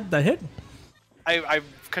 What side did that hit? I'm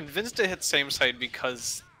convinced it hit same side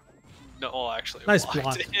because no, well, actually, it Nice blocked.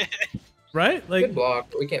 block. Right? Like, Good block.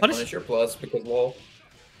 We can't Punish- punish your plus because lol.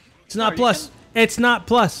 it's not you plus. It's not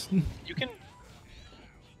plus. You can.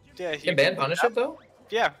 Yeah, You can ban punish it though?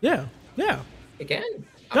 Yeah, Yeah. Yeah. It can.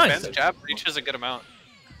 Nice. Ban's jab reaches a good amount.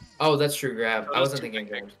 Oh, that's true, grab. I Those wasn't two thinking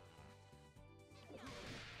big grab.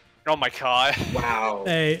 Oh my god. Wow.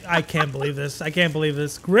 Hey, I can't believe this. I can't believe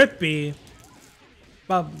this. Grippy.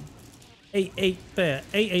 Bob. 8. The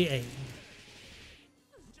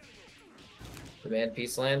man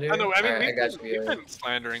Peace Lander. I know. I mean, Alright, I got we've you. been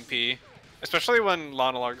slandering P, especially when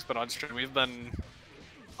Monologue's been on stream. We've been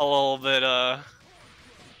a little bit.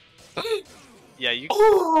 Yeah, you.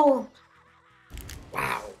 Oh!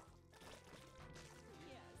 Wow.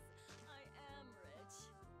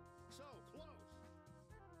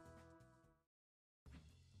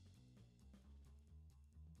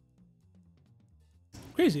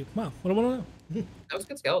 Crazy. Wow. What do I want to know? That was a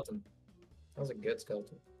good skeleton. That was a good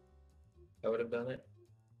skeleton. I would have done it.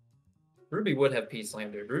 Ruby would have Peace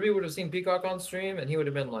Lander. Ruby would have seen Peacock on stream and he would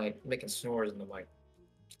have been like making snores in the mic.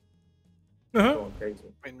 Uh-huh. Going crazy.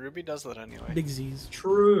 I mean, Ruby does that anyway. Big Z's.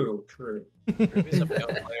 True, true. Ruby's a failed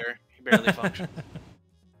player. He barely functions.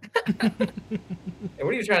 Hey, what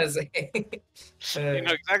are you trying to say? You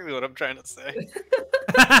know exactly what I'm trying to say.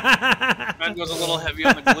 Man goes a little heavy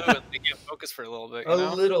on the glue and they can't focus for a little bit. You a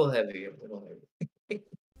know? little heavy, a little heavy.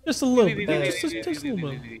 Just a little bit. Just a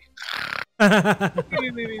little bit.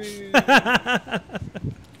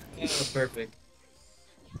 That's perfect.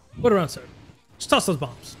 What around, sir? Just toss those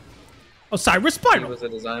bombs. Oh, Cyrus It Spiral. was a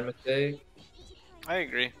design mistake. I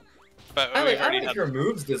agree. But I we've like already had. her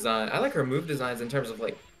moves design. I like her move designs in terms of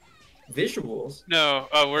like visuals. No,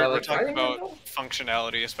 we're like talking fighting about them,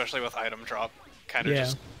 functionality, especially with item drop. Kind of Yeah.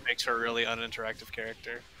 just makes her a really uninteractive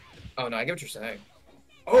character. Oh no, I get what you're saying.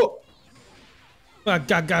 Oh, Ga.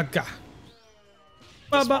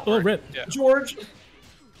 Oh, rip. Yeah. George.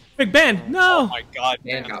 Big Ben. Oh No. my god,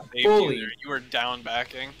 Man man, got saved you bullied. there. You were down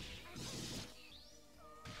backing.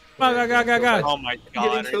 Ga. Oh my Getting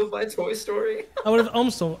god. killed by Toy Story. I would have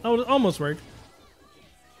almost worked.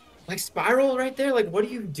 Like Spiral right there. Like, what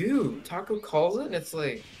do you do? Taco calls it, and it's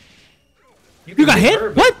like You can got hit hit? her,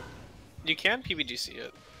 but- What? You can PBGC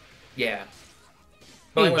it, Yeah.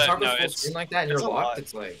 But like, when But Taco's no, full it's- screen like that and it's you're a locked, lot.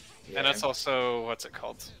 it's like. Yeah. and that's also what's it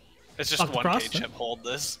called? It's just Locked 1k across, huh? chip hold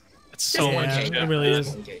this. It's Just so one Yeah, much game. it chip. really Just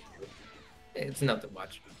is. one game. It's nothing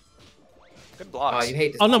much. Good Oh, blocks. you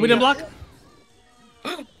hate to Oh no, see we didn't that.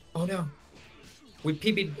 block. Oh no. We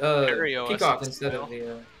PB Very OS Peacock instead style. of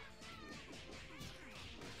the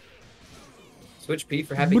Switch P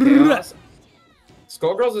for Happy Brrrr. Chaos.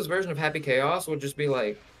 Skullgirls' version of Happy Chaos would just be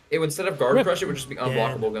like it would, instead of guard Rip. crush, it would just be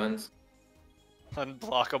unblockable guns.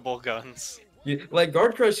 Unblockable guns. Like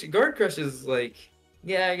guard crush is like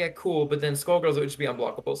yeah, cool, but then Skullgirls would just be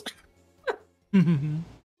unblockables.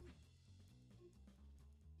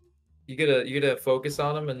 You get to focus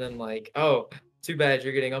on them and then like, oh, too bad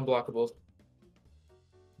you're getting unblockables.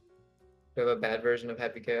 We have a bad version of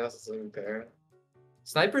Happy Chaos. It's like fair.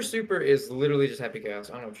 Sniper Super is literally just Happy Chaos.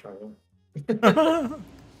 I don't know what you're talking about.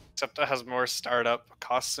 Except it has more startup,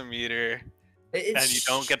 costs a meter, And you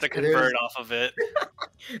don't get to convert off of it.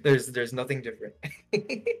 There's nothing different.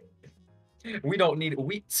 We don't need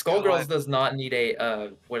Skullgirls does not need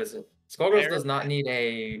a what is it? Skullgirls does not need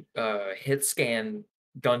a hit scan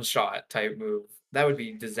gunshot type move. That would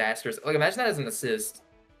be disastrous. Like imagine that as an assist.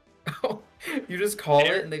 You just call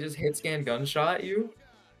it and they just hit scan gunshot you.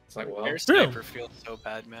 It's like well, Air sniper feels so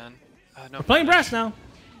bad, man. No, We're playing brass now.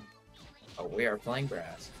 oh, we are playing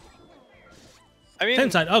brass. I mean,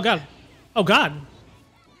 Same side. Oh god. Oh god.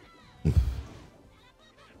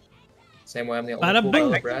 Same way I'm the Bada only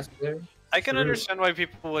bing. cool brass player. I can True. understand why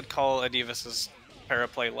people would call Adivus's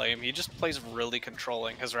paraplay lame. He just plays really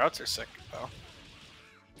controlling. His routes are sick, though.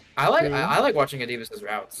 I like watching Adivus's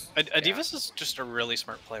routes. Adivus is just a really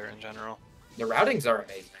smart player in general. The routings are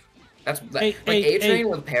amazing. That's Hey, like hey, A-Train hey.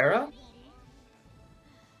 with Para.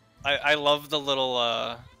 I love the little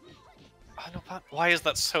oh, no, why is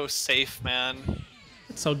that so safe, man?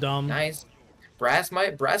 It's so dumb. Nice. Brass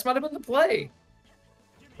might have been the play.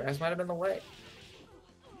 Brass might have been the way.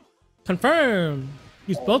 Confirm.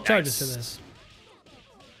 Use Oh, both charges for nice.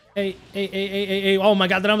 this. Hey. Oh my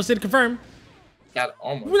god, that almost did confirm. Got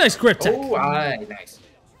almost. Ooh, nice grip tech. Oh, aye, nice.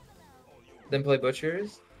 Then play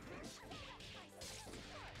Butchers.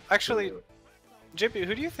 Actually, JP,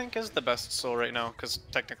 who do you think is the best soul right now? Because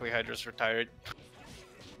technically Hydra's retired.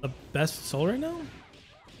 The best soul right now?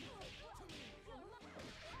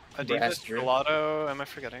 Adivus, Drip. Gelato, am I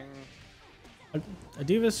forgetting?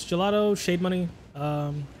 Adivus, Gelato, Shade Money.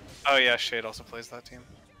 Oh yeah, Shade also plays that team.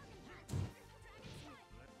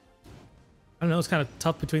 I don't know, it's kind of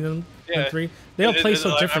tough between them Yeah. three. They all play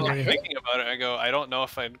so I'm differently. thinking about it, I go, I don't know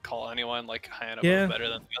if I'd call anyone like high and above Yeah. better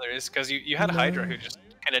than the others, because you had No. Hydra who just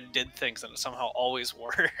kind of did things and somehow always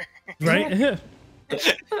were. Right? Yeah.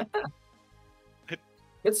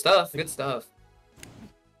 Good stuff. Good stuff.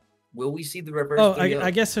 Will we see the reverse? Oh, 3-0?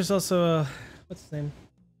 I guess there's also what's his name?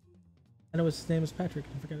 I know his name is Patrick.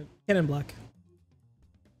 I forget it. Cannon Black.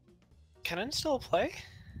 Can still play?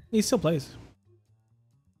 He still plays.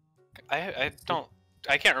 I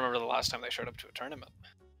can't remember the last time they showed up to a tournament.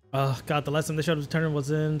 Oh god, the last time they showed up to tournament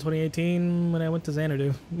was in 2018 when I went to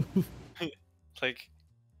Xanadu. Like,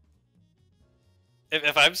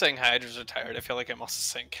 if I'm saying Hydra's retired, I feel like I'm also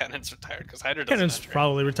saying Cannon's retired because Hydra doesn't. Cannon's enter.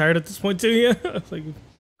 probably retired at this point too. Yeah. Like,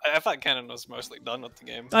 I thought Cannon was mostly done with the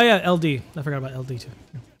game. oh yeah, LD. I forgot about LD too.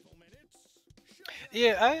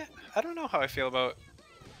 Yeah, I don't know how I feel about,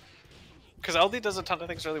 because LD does a ton of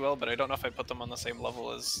things really well, but I don't know if I put them on the same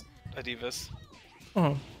level as Adivus.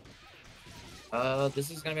 Oh, This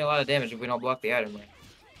is gonna be a lot of damage if we don't block the item ring.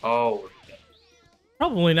 Oh.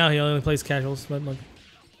 probably now he only plays casuals, but like,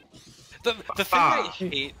 The thing I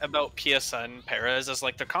hate about PSN Paras is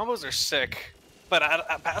like the combos are sick, but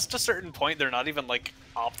at past a certain point they're not even like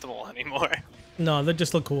optimal anymore. no, they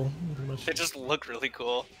just look cool. Pretty much. They just look really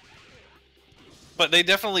cool. But they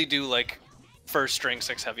definitely do like first string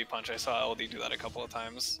 6 heavy punch. I saw LD do that a couple of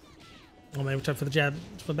times. Oh man, we're trying for the jab.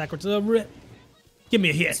 Flip backwards. Rip. Give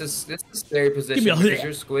me a hit. This is scary position Give me a because hit.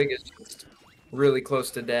 your squig is just really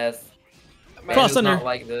close to death. Man Cross does under. not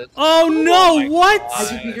like this. Oh no! my What? God.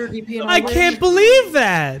 How'd you beat your DP in I one can't win? believe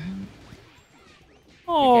that.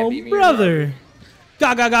 Oh beat me in brother.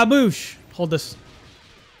 Gaga gaboosh. Hold this.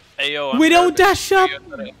 Ayo, We don't dash up.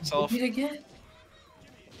 Beat again?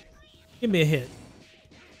 Give me a hit.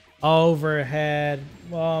 Overhead.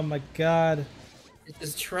 Oh my god. This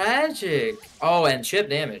is tragic. Oh, and chip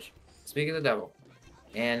damage. Speak of the devil.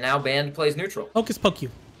 And now Band plays neutral. Hocus poke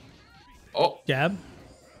you. Oh. Jab.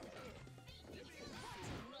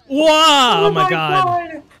 Wow! Oh my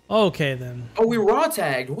god. Okay then. Oh, we raw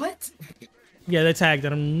tagged. What? Yeah, they tagged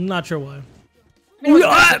it. I'm not sure why. I mean,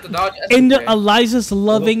 I have to dodge. That's And okay. Eliza's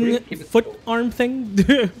loving keep it foot simple. arm thing.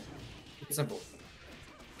 It's simple.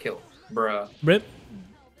 Kill. Bruh. Rip.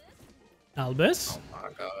 Albus. Oh my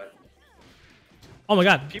god. Oh my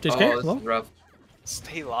god. People- JK? Oh, this Hello? is rough.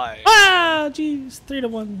 Stay live. Ah, jeez.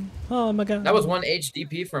 3-1. Oh my god. That was one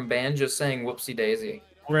HDP from Band just saying whoopsie daisy.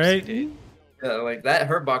 right. Yeah, like that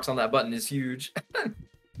hurt box on that button is huge.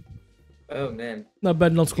 Oh man. Not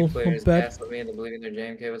bad in old school. Players Not bad. gaslit me into believing their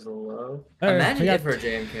JMK was low. Alright, Imagine we got- if her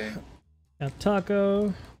JMK. Got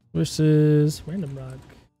Taco versus Random Rock.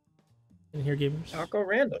 In here, gamers. Taco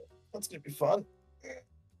random. That's gonna be fun.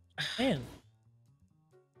 Man.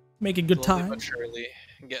 Making good Slowly time. but surely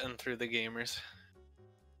getting through the gamers.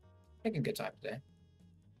 Making good time today.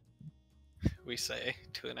 We say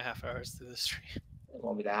 2.5 hours through the stream. It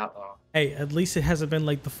won't be that long. Hey, at least it hasn't been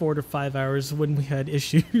like the 4 to 5 hours when we had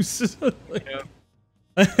issues. Like-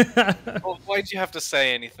 Well, why'd you have to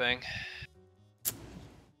say anything?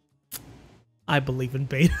 I believe in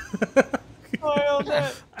beta. Spoiled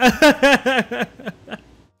it.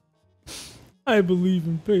 I believe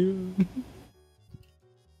in pain.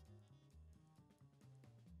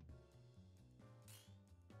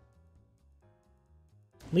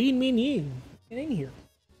 Lead me in. Get in here.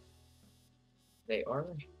 They are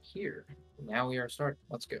here. Now we are starting.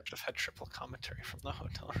 Let's go. Should have had triple commentary from the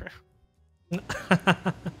hotel room.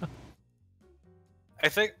 I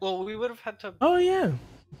think. Well, we would have had to. Oh yeah.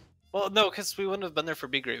 Well, no, because we wouldn't have been there for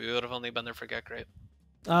Be Great. We would have only been there for Get Great.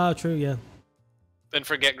 Oh, true. Yeah. And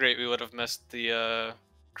for Get Great, we would have missed the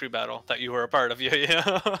crew battle that you were a part of.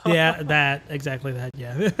 Yeah. Yeah, that exactly that.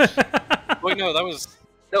 Yeah. Wait, no, that was.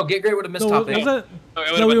 No, Get Great would have missed No, top was 8. that- No, it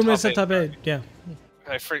no, would've we been were missing top top 8. Yeah.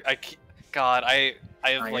 God, I have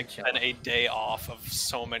Iron like Shell. been a day off of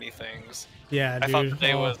so many things. Yeah, I dude. thought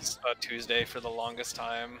today Oh, was a Tuesday for the longest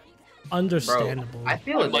time. understandable. I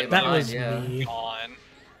feel it. Like, that That was yeah. me. Gone.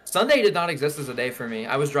 Sunday did not exist as a day for me.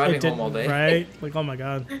 I was driving It home all didn't, day. right? Like, oh my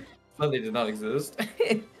god. Sunday did not exist.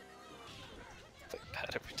 Like bad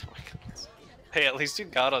every time I come on stage. Hey, at least you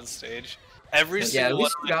got on stage. Every Yeah, single at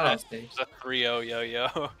least one we of my got on matches stage. was a 3-0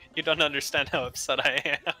 yo-yo. You don't understand how upset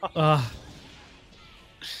I am.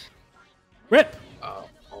 Rip.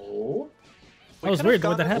 Oh. That was could've weird the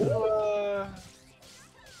way that gone happened. into,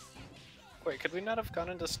 Wait, could we not have gone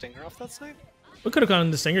into Stinger off that side? We could have gone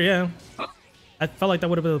into Stinger, yeah. I felt like that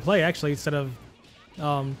would have been the play actually instead of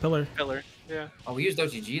Pillar. Pillar, yeah. Oh, we used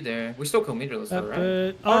OGG there. We still co-meterless though,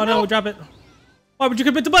 right? Oh no, no. we drop it. Why would you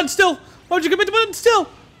commit the button still? Why would you commit the button still?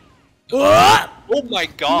 What? Oh my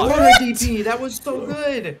god! What a DP! That was so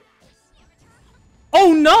good!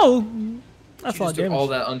 Oh no! That's She a lot just of took damage. all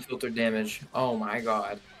that unfiltered damage. Oh my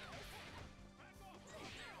god.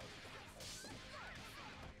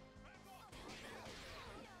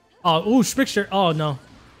 Oh, ooh, Spixture. Oh no.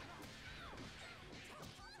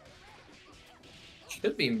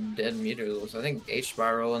 Should be dead meterless. I think H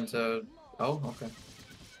spiral into. Oh, okay.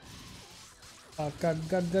 Oh,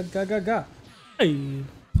 God. Hey.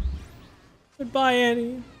 Goodbye,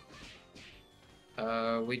 Annie.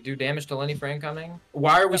 We do damage to Lenny for incoming.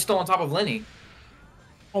 Why are we still on top of Lenny?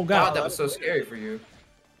 Oh God, god. that was so scary for you.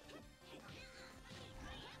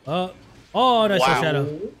 Oh, nice Wow. shadow.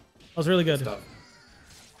 That was really good. Stuff.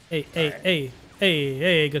 Hey,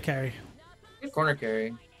 good carry. Good corner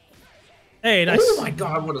carry. Hey, nice. Oh my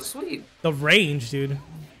god, what a sweep. The range, dude.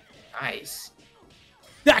 Nice.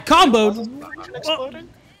 That combo. Exploding?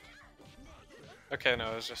 Okay,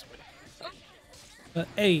 no, it was just me.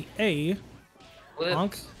 Hey. Flip.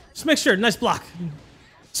 Honk. Smixture, nice block.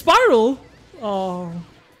 Spiral. Oh.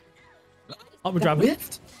 Oh, we drop it.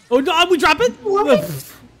 Whiffed? Oh, no, we drop it.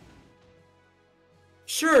 What?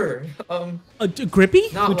 Sure. Grippy?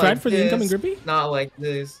 Not We like tried for the incoming this. Grippy. Not like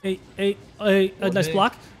this. Hey, nice Okay.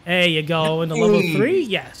 block. There you go. Into level Hey, 3.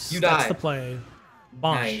 Yes, you that's died. the play.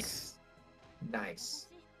 Bonk. Nice.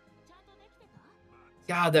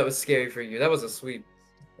 God, that was scary for you. That was a sweep.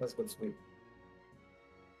 That was a good sweep.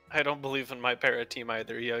 I don't believe in my para team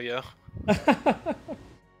either, yo-yo.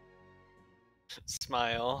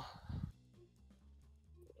 Smile.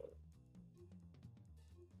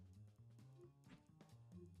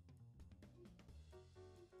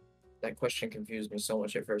 That question confused me so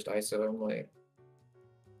much at first, ISO. I'm like,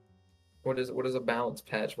 what is a balance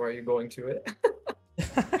patch? Why are you going to it?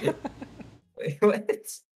 Like, what?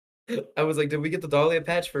 I was like, did we get the Dahlia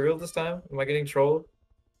patch for real this time? Am I getting trolled?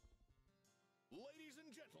 Ladies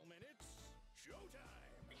and gentlemen, it's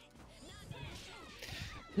showtime.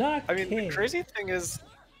 Not I mean, king. the crazy thing is,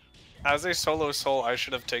 as a solo soul, I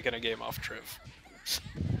should have taken a game off Triv.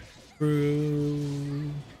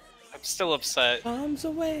 True. I'm still upset Arms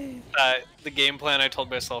away. that the game plan I told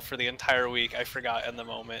myself for the entire week I forgot in the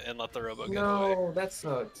moment and let the robo get away. No, that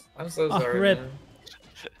sucked. I'm so Oh, sorry, rip. man.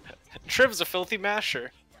 Triv's a filthy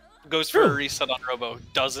masher. Goes for a True. reset on robo,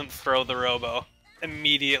 doesn't throw the robo,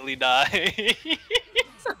 immediately die.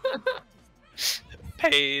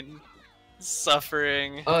 Pain,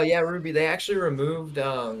 suffering. Oh yeah, Ruby. They actually removed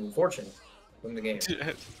Fortune from the game.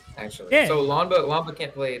 Actually, Yeah. so Lamba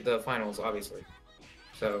can't play the finals, obviously.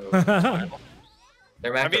 So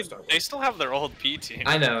they're I macro mean, star. they still have their old P team.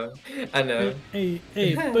 I know. hey,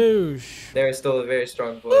 boosh. They're still a very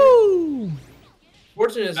strong player. Woo!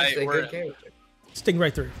 Fortune is just a we're- good character. Sting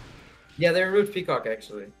right through. Yeah, they removed Peacock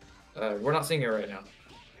actually. We're not seeing it right now.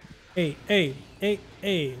 Hey.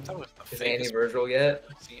 That was the Is Annie fakest Virgil yet?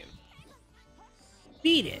 I've seen.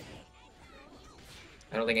 Beat it.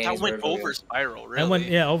 I don't think That Annie's went Virgil over yet. spiral, really. I went,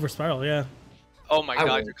 yeah, over spiral, yeah. Oh my I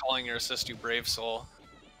god, would. you're calling your assist you Brave Soul.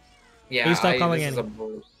 Yeah, Please stop calling this is Annie. a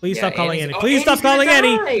bull- Please yeah, stop calling Annie's- Annie. oh, Please stop Annie's gonna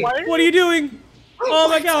calling Annie. die! What are you doing? Oh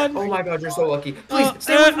my god. Oh my god, you're so lucky. Please, Uh,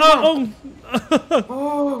 stay away from the bomb. oh.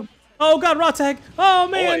 Oh. Oh god, raw tag. Oh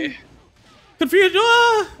man. Boy. Confused.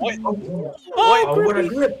 Ah! What? Oh, Oh, what a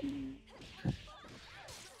grippy. grip.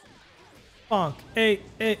 Bonk. Hey.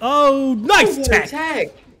 Oh, nice Oh, tag.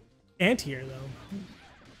 tag. Anti-air though.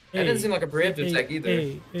 That didn't seem like a preemptive tag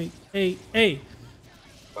either. Hey.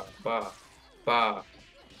 Ba, ba, ba.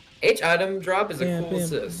 H item drop is a Bam, cool bam,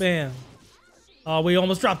 assist. bam. Oh, we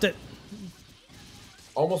almost dropped it.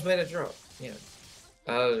 Almost made it drop. Yeah.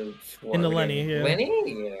 What In the are we Lenny, doing? yeah.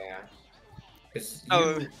 Lenny? Yeah. Because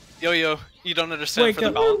Oh, yo, you don't understand. Wake For the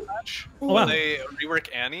up. balance match, Oh, when wow. they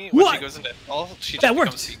rework Annie, when What? she goes into all, she That just worked.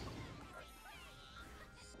 becomes secret.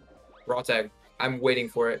 raw tag. I'm waiting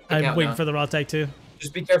for it. I'm waiting for the raw tag too.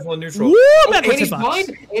 Just be careful in neutral. Woo! Oh, Backwards and he's hitbox.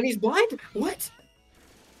 blind. And he's blind. What?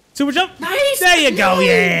 Super jump. Nice. There you go. Nice.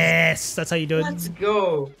 Yes. That's how you do it. Let's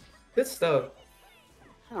go. Good stuff.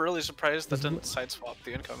 I'm really surprised that didn't sideswap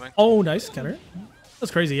the incoming. Oh, nice counter.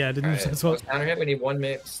 That's crazy. Yeah, I didn't. Alright, That's what. let's counter hit. We need one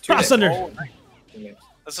mix. Two Cross mixes. under. Oh, Two mixes.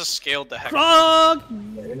 this is scaled the heck. Frog.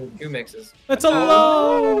 Yeah, we need two mixes. That's a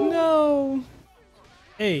low. No.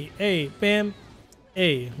 Hey, bam.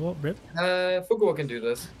 Hey, well, rip. Fukuoka can do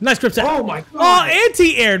this. Nice grip tag. Oh my Oh, god.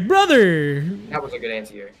 anti-aired, brother. That was a good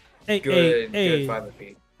anti-air. Hey, Good, hey. good 5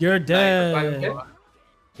 feet. You're Nice. dead. 5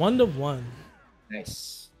 1-1.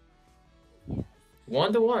 Nice.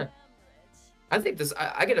 1-1. I think this.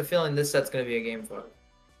 I get a feeling this set's gonna be a game fight.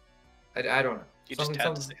 I don't know. You just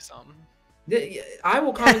had to say something. I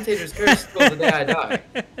will commentators curse till the day I die.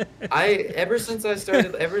 Ever since I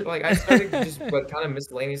started, I started just kind of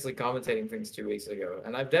miscellaneously commentating things 2 weeks ago,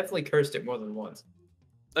 and I've definitely cursed it more than once.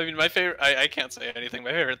 I mean, my favorite. I can't say anything.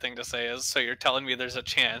 My favorite thing to say is, "So you're telling me there's a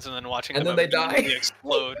chance," and then watching And them then they die. immediately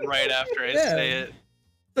explode right after I Yeah. say it.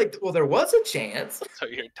 Like, well, there was a chance. So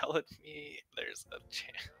you're telling me there's a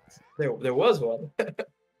chance. There was one.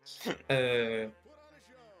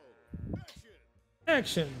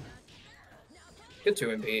 Action. Good 2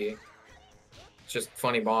 MP. It's just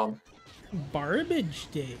funny bomb. Garbage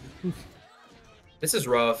day. This is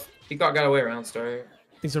rough. He got away around start.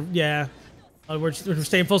 Things are, yeah. We're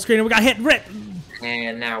staying full screen and we got hit. Rip.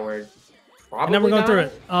 And now we're probably And then we're going through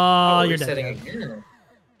it. Oh, you're resetting dead. again.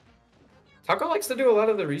 Taco likes to do a lot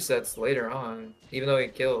of the resets later on, even though he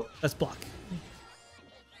killed. Let's block.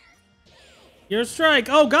 Your strike.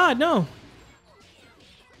 Oh, God, no.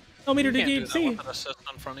 No meter You to can't do deep that C. with an assist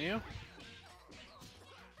in front of you.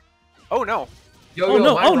 Oh no! Yo,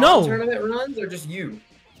 no, my oh, no. round tournament runs are just you.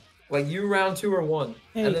 Like you round 2 or 1.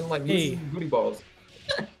 Hey, and then like hey. losing booty balls.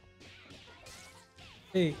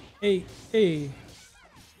 Hey.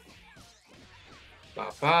 Ba,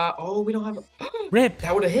 ba. Oh, we don't have a... Rip.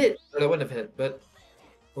 That would have hit. Or that wouldn't have hit, but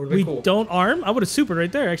would have We been cool. don't arm? I would have supered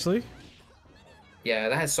right there, actually. Yeah,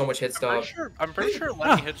 that has so much hit stop. I'm pretty sure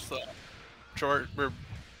Lenny hits the short or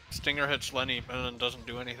Stinger hits Lenny and then doesn't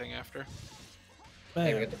do anything after.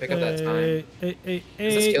 Hey, we have to pick up that time. Hey.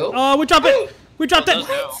 Is this kill? Oh, we dropped it. We dropped Oh, it.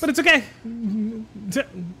 no. But it's okay.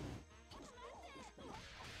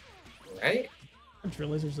 Right? I just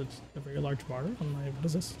realized there's a very large bar on my. What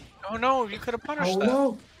is this? Oh no! You could have punished Oh that.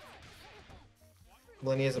 no.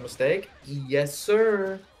 Lenny is a mistake? Yes,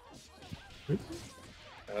 sir.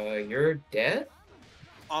 You're dead?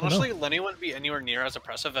 Honestly, Lenny wouldn't be anywhere near as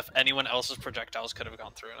oppressive if anyone else's projectiles could have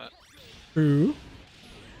gone through it. True.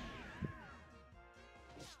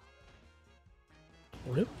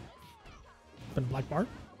 Rip. Been black bar.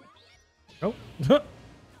 Oh.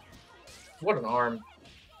 What an arm.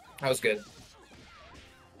 That was good.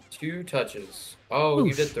 2 touches. Oh,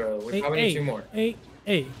 you Oof. did throw. We probably need 2 more. Hey.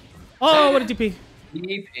 Oh, what a DP.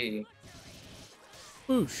 DP.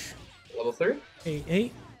 Boosh. Level 3?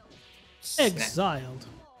 Hey. Snap. Exiled.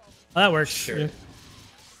 Oh, that works. Sure. Yeah.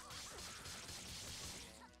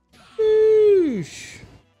 Boosh.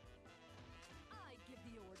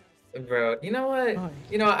 Bro, you know what? Hi.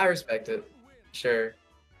 You know what? I respect it. Sure.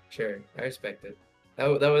 I respect it. That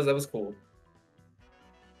was cool.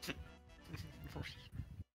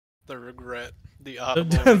 The regret. The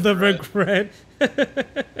audible The regret.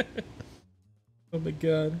 regret. Oh my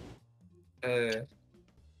god.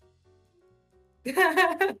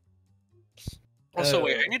 Also,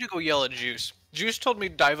 wait, I need to go yell at Juice. Juice told me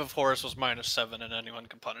Dive of Horus was -7 and anyone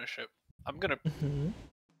can punish it. I'm gonna... Mhm.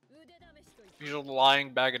 He's a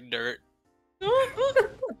lying bag of dirt.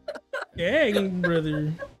 Dang,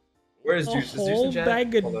 brother. Where's A Juice? Is Juice whole in chat?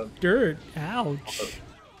 bag Hold of on. dirt. Ouch.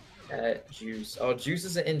 Juice. Oh, Juice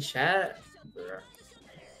isn't in chat? Bruh.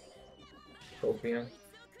 Copium.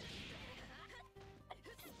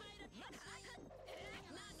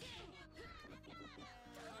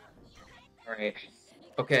 Alright.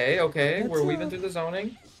 Okay, okay. That's We're weaving a- through the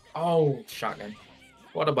zoning. Oh, shotgun.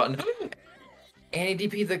 What a button.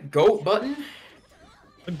 Anti-DP the GOAT button.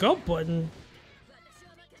 A go button.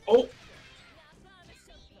 Oh.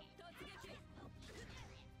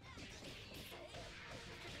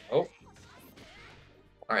 Oh.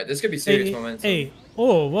 Alright, this could be serious Hey, momentum. hey.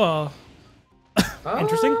 Oh, whoa.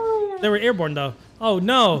 Interesting. They were airborne though. Oh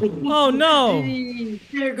no. Oh no.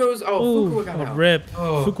 There goes. Oh, Ooh, Fukuwa got out. rip.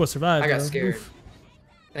 Oh, Fukuwa survived. I got though. scared. Oof.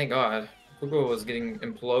 Thank God. Fukuwa was getting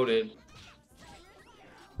imploded.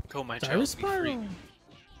 Go my child, Cyrus be free. Spiral.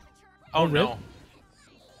 Oh rip. no.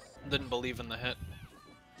 Didn't believe in the hit.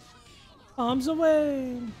 Arms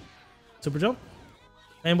away. Super jump.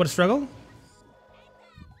 And what a struggle.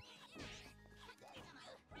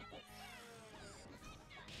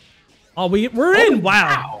 Oh, we're in.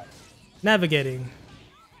 Wow. Navigating.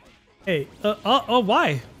 Hey. Oh,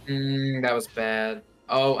 why? That was bad.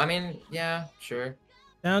 Oh, I mean, yeah, sure.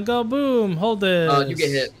 Down go boom. Hold this. You get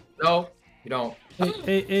hit. No, you don't.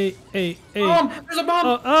 Hey. There's a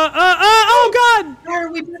bomb. Oh God. Why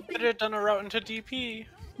are we? Could have done a route into DP.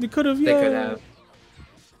 They could have. They Yeah. could have.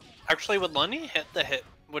 Actually, would Lenny hit the hit?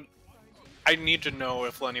 Would I need to know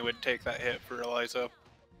if Lenny would take that hit for Eliza?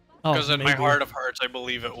 Oh, Because in my maybe. heart of hearts, I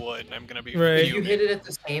believe it would, and I'm gonna be Right. If you fuming. hit it at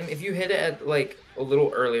the same, if you hit it at like a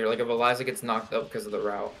little earlier, like if Eliza gets knocked up because of the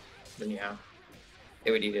route, then yeah,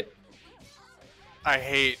 it would eat it. I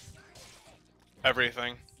hate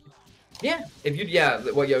everything. Yeah, if you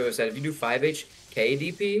what Yo-Yo said, if you do 5 HK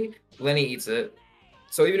DP, Lenny eats it.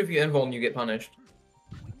 So even if you invuln, you get punished.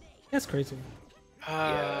 That's crazy.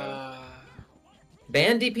 Yeah.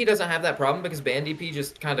 Ban DP doesn't have that problem because Ban DP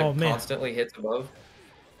just kind of Oh, man. constantly hits above.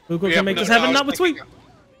 Google Yeah, can make but this I happen. was Not with sweet. thinking-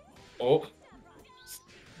 Oh.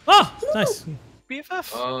 Oh, nice.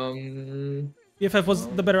 BFF. BFF was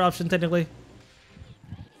the better option technically.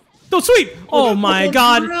 No, sweet. Oh my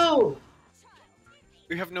God. No.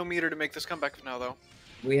 We have no meter to make this comeback now, though.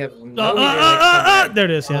 We have no meter next time. There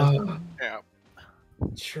it is. Yeah. Yeah.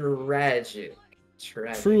 Tragic.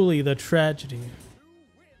 Tragic. Truly the tragedy.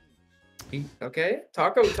 Okay.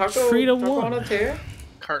 Taco 3-1. on a tear.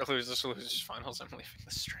 Cart loses finals. I'm leaving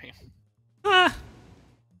the stream. Ah.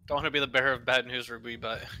 Don't want to be the bearer of bad news, Ruby,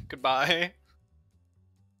 but goodbye.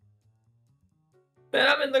 Man,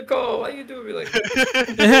 I'm in the call. Why you doing me like that?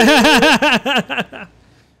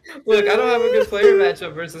 Look, I don't have a good player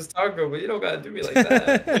matchup versus Taco, but you don't gotta do me like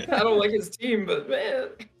that. I don't like his team, but man.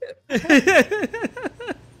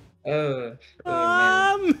 Oh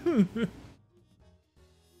man.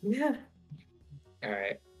 Yeah. All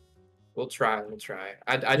right. We'll try.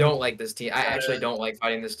 I don't like this team. I actually don't like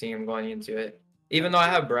fighting this team going into it. Even though I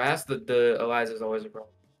have brass, the Eliza is always a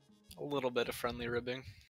problem. A little bit of friendly ribbing.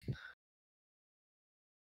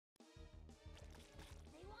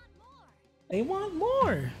 They want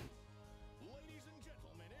more.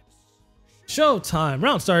 Showtime.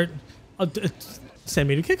 Round start. Send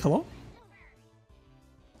me to kick. Hello.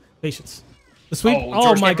 Patience. The sweep. Oh, Oh,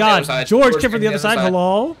 George my came from the other God. side. George George came from the other side.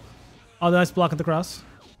 Hello. Oh, nice block at the cross.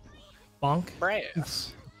 Bonk.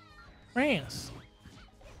 Brass. France.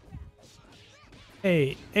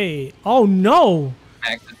 Hey. Oh no.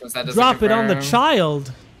 Drop it on the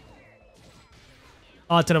child.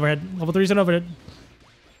 Oh, it's an overhead. Level 3's an overhead.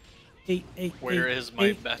 Where is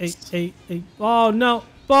my best? Oh no.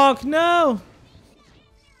 Bonk, no.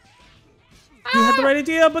 You had the right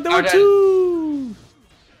idea, but there were two.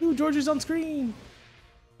 George is on screen.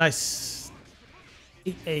 Nice.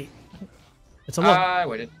 8. It's a look. I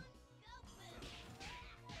waited.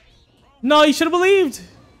 No, you should have believed.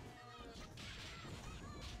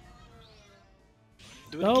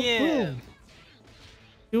 Do it again. Boom.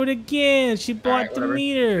 Do it again. She bought Alright, the whatever.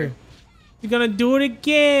 meter. You're gonna do it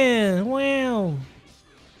again. Wow.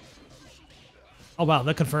 Oh wow,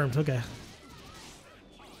 that confirmed. Okay.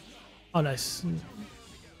 Oh nice.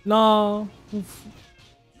 No. Oof.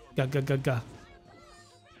 Ga.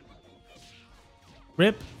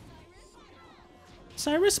 Rip.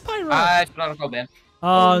 Cyrus Pyro. It's not a call, man.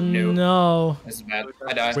 Oh no. no. This is bad.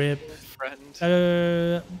 I died. Rip.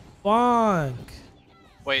 Friend. Bonk.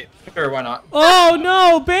 Wait, Sure, why not? Oh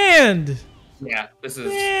no, banned. Yeah, this is.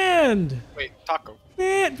 Banned. wait, Taco.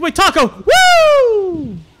 Man, wait, Taco!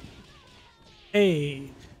 Woo!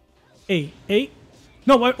 Hey.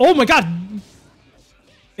 No, oh my God!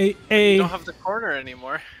 You don't have the corner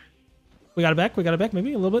anymore. We got it back,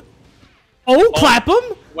 maybe a little bit. Oh, clap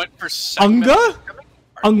him! Went for segment.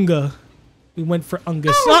 Unga. We went for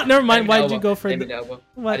Ungus. Oh, never mind. Why did you go for I didn't the... mean to elbow.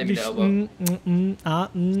 I What didn't mean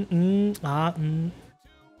to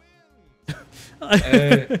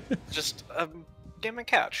you... Just game and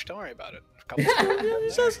catch. Don't worry about it. A couple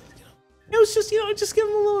It's just- It was just, just give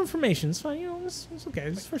him a little information. It's fine, it's okay.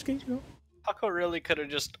 It's first game, Taco really could have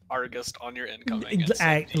just Argused on your incoming.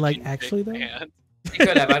 Actually though. He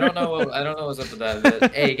could have. I don't know what's up with that.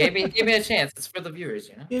 But hey, give me a chance. It's for the viewers,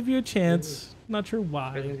 Give you a chance. Not sure For the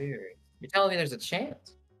why. viewers. You're telling me there's a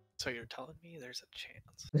chance. So you're telling me there's a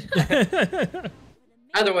chance?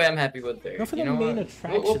 Either way, I'm happy with there. Go for the You know main what?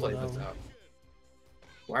 attraction, We'll play this though. out.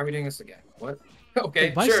 Why are we doing this again? What?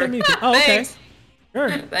 Okay, Why sure. send me to- oh, okay. Thanks. Sure.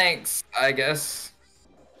 Thanks, I guess.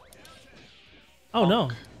 Oh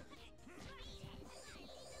no.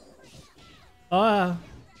 Oh,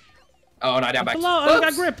 no, down back. Hello, I got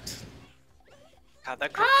Oops. gripped. God,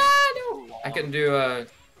 that grip Ah, no. I couldn't do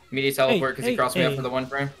media teleport because Hey, he crossed me up hey. for the one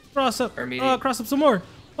frame. Cross up. Or media. Cross up some more.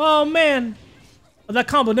 Oh man. Oh, that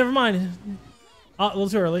combo. Never mind. Oh, a little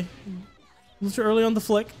too early. A little too early on the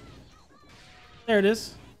flick. There it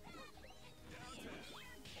is.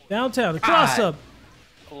 Downtown. The cross God. up.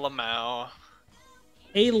 Lamau.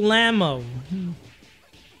 A Lamo.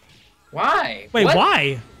 Why? Wait, What?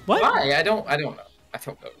 why? What? Why? I don't know. I don't know.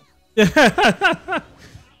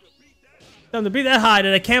 Time to be that high, and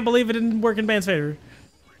I can't believe it didn't work in band's favor.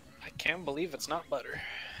 I can't believe it's not butter.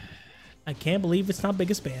 I can't believe it's not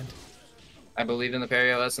biggest band. I believed in the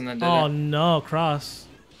parry lesson and then did Oh it. no, cross.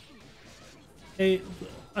 A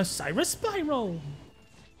Cyrus Spiral.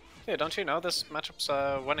 Hey, don't you know this matchup's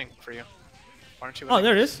winning for you? Why aren't you Oh, winning?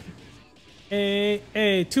 there it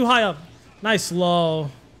is. Too high up. Nice low.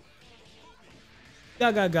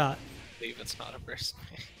 Got. I believe it's not a burst.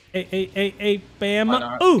 Bam. Why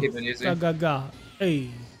not? Ooh. Keep it easy. Got. Hey.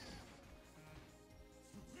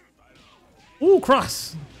 Ooh,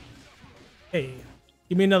 cross. Hey.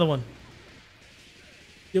 Give me another one.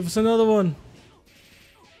 Give us another one.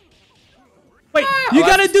 Wait, you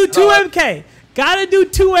gotta do 2 MK. Gotta do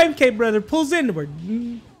 2 MK, brother. Pulls inward.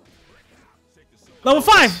 Level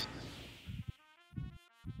 5.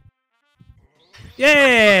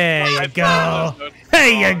 There you go.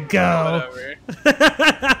 There you go.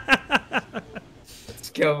 Whatever. Let's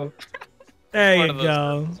go. There One you of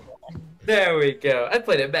those go. There we go. I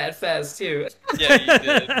played it mad fast too. Yeah, you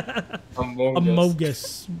did.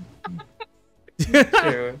 Amogus. Amogus.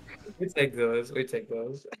 True. We take those.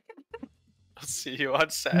 I'll see you on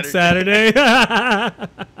Saturday. Saturday. Yeah,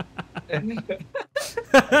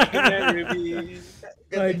 Ruby.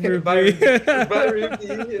 Like Bye, Ruby. Ruby. Bye,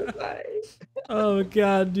 Ruby. Bye. Oh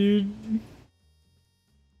god, dude.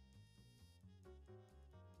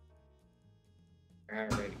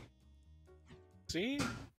 Alrighty. See?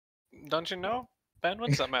 Don't you know? Ben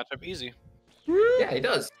wins that matchup easy. Yeah, he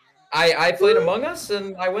does. I played Among Us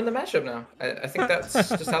and I win the matchup now. I think that's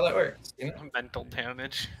just how that works. You know? Mental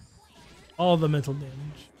damage. All the mental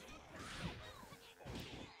damage.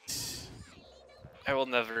 I will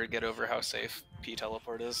never get over how safe P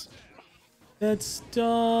teleport is. That's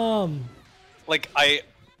dumb. Like I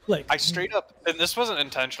Like, straight up, and this wasn't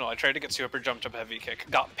intentional. I tried to get super jumped up heavy kick,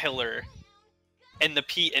 got pillar, and the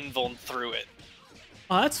P invuln through it.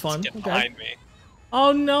 oh, that's fun. Get Okay. behind me.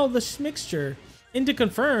 Oh no, the mixture. And to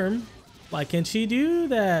confirm, why can't she do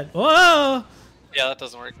that? Whoa! Yeah, that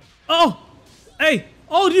doesn't work. Oh! Hey!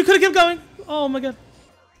 Oh, you could have kept going! Oh my god.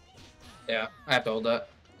 Yeah, I have to hold that.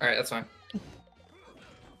 Alright, that's fine.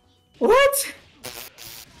 What?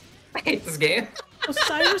 I hate this game.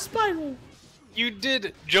 Osiris Spiral. You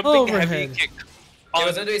did jumping Overhead. heavy kick. It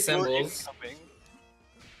was under your symbols. incoming.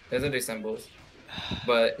 It doesn't do symbols.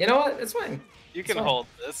 But you know what? It's fine. You can fine. hold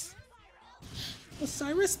this.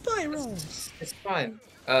 Osiris Spiral. It's fine.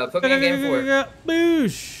 Put me in game 4.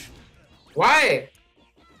 Boosh. Why?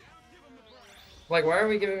 Like, why are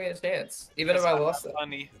we giving me a chance? Even if I It's lost not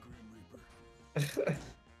funny. it.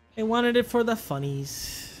 They wanted it for the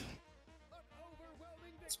funnies.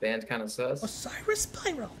 This band kind of sus. Osiris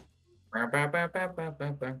Spiral.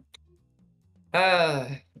 Yeah.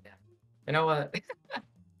 You know what?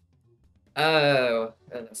 Oh.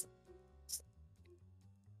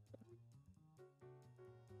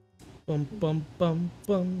 Bum bum bum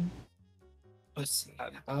bum. Let's see.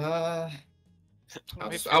 One I'll of my I'll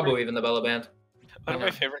favorite- believe in the Bella Band. One of Why my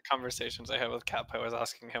not? favorite conversations I had with Capo was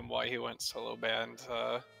asking him why he went solo band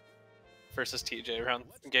versus TJ around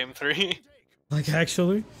game 3. Like,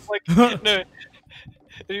 actually? Like, no,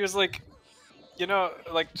 he was like, you know,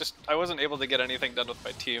 like, just, I wasn't able to get anything done with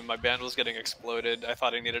my team. My band was getting exploded. I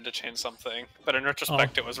thought I needed to change something. But in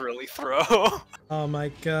retrospect, it was really throw. Oh my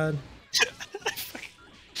god.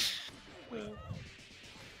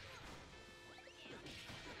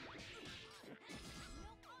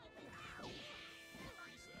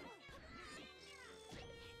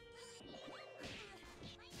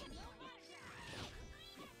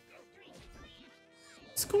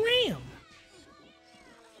 Scram!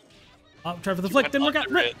 Oh, try for the You flick. went Didn't work out.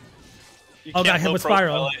 under Rip. it. You Oh, got can't hit low with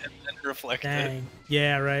Spiral. profile it and then reflect it. Dang.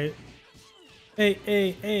 Yeah, right.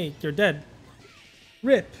 Hey, you're dead.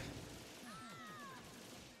 Rip.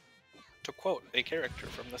 To quote a character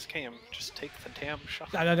from this game, just take the damn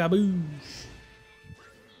shot. Gaga boosh.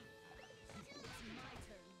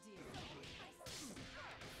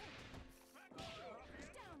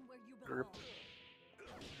 Grr.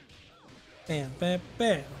 Bam, bam,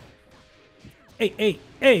 bam.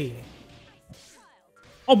 Hey.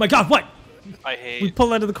 Oh my god, what? I We hate.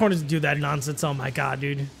 pull out of the corners to do that nonsense. Oh my god,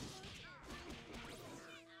 dude.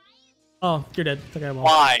 Oh, you're dead. Okay, well.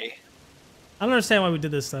 Why? I don't understand why we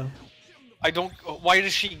did this though. I don't. Why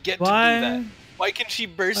does she get Why? to do that? Why can she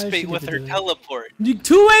burst Why does she bait get with to her do that? teleport? You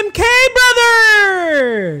 2MK,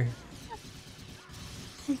 brother!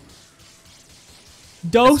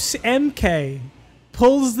 Dose MK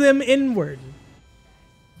pulls them inward.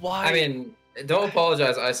 Why? I mean, don't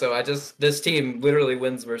apologize, ISO. This team literally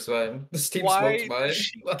wins versus mine. This team why smokes mine. does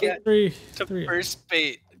she Like, get Three. to burst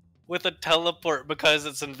bait with a teleport because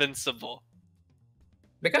it's invincible?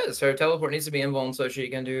 because her teleport needs to be invuln so she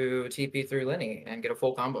can do TP through Lenny and get a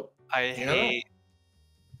full combo. I You know that? hate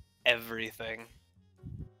everything.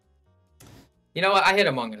 You know what? I hit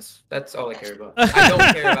Among Us. That's all I care about. I don't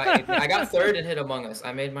care about anything. I got third and hit Among Us.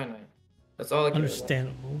 I made my night. That's all I care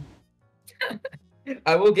Understandable. about.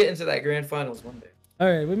 I will get into that grand finals one day. All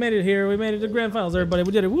right, we made it here. We made it to grand finals, everybody.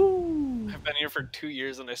 We did it. Woo! I've been here for 2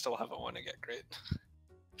 years and I still haven't won a Get Great.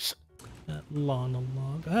 Log.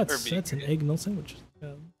 That's Be an Gr8. eggnog sandwich.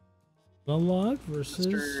 Log versus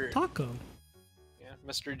Mr. taco. Yeah,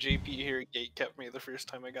 Mr. JP here gate kept me the first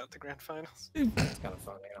time I got to grand finals. It's kind of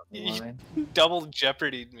funny. I don't know why. Double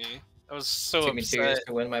jeopardied me. I was so Took me 2 years upset.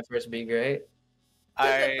 to win my first Be Gr8.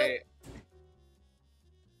 I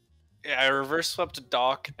reverse swept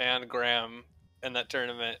Doc and Graham in that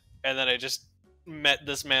tournament, and then I just met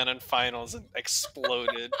this man in finals and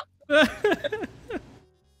exploded.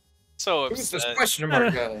 So Who's this upset. question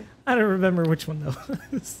mark guy? I don't remember which one though.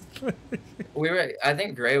 I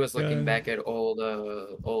think Gray was looking Yeah. back at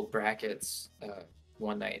old brackets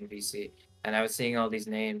one night in VC, and I was seeing all these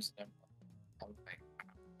names. And I'm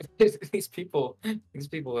like, these people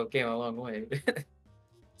came a long way.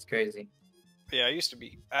 It's crazy. Yeah, I used to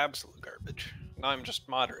be absolute garbage. Now I'm just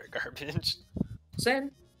moderate garbage. Same.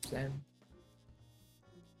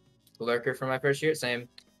 Lurker for my first year, same.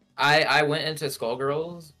 I went into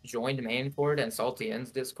Skullgirls, joined Mainford and Salty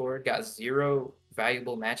Ends Discord, got 0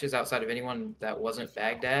 valuable matches outside of anyone that wasn't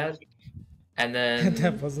Baghdad. And then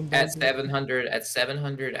That wasn't at Baghdad.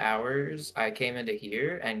 700 hours, I came into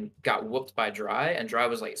here and got whooped by Dry, and Dry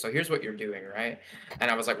was like, "So here's what you're doing, right?"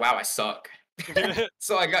 And I was like, "Wow, I suck."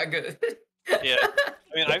 So I got good. Yeah,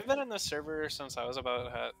 I mean, I've been in this server since I was about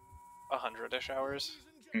at 100-ish hours.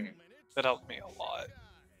 Mhm. That helped me a lot.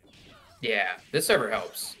 Yeah, this server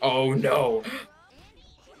helps. Oh no.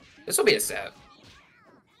 This will be a set.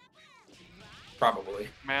 Probably.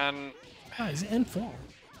 Man, Guys, and fall.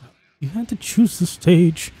 You had to choose the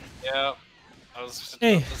stage. yeah. I was just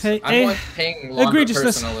Hey, about to say- I'm hey, like paying longer egregiousness.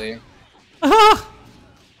 personally. Ah!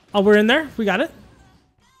 Oh, we're in there. We got it.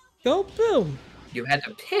 Go boom. You had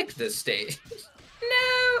to pick this stage.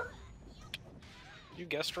 No. You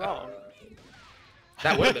guessed wrong.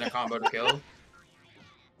 That would have been a combo to kill.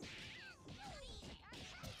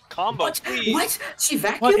 Combo, What? please. What? She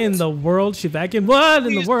vacuumed? What in the world? She back in? What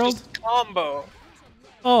in Please the world? just combo.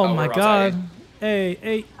 Oh Oh, my we're god. outside.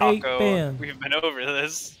 Hey, Taco, bam. we've been over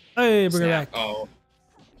this. Hey, bring her Snap. back. Oh.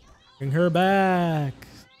 Bring her back.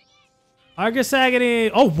 Argus Agony.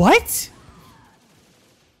 Oh, what?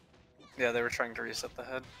 Yeah, they were trying to reset the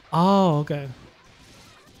head. Oh, okay.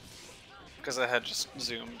 Because the head just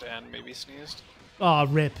zoomed and maybe sneezed. Oh,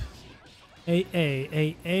 rip.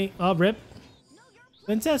 Hey. Oh, rip.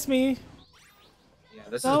 Princess me. Yeah,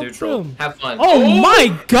 this Oh, is neutral. boom. Have fun. Oh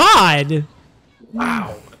my god.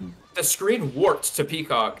 Wow. The screen warped to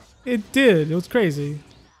Peacock. It did. It was crazy.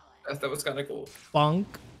 That was kind of cool. Bonk.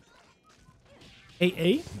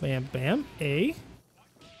 A. Bam, bam. A.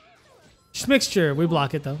 Just mixture. We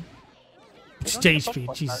block it though. Stage speed.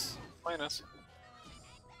 Jeez. Minus.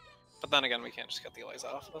 But then again, we can't just get the Eliza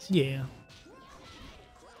off this. Yeah.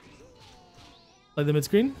 Play the mid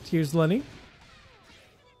screen. Here's Lenny.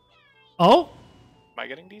 Oh. Am I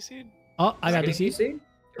getting DC'd? Oh, I got Getting DC. DC? Do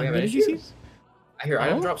we I'm have an getting issue? DCs. I hear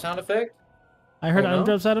item Oh. drop sound effect. I heard Oh, item no?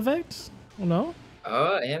 drop side effects. Oh no.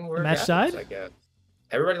 And we're Match gapped, side? I guess.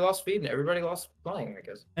 Everybody lost feed and everybody lost playing, I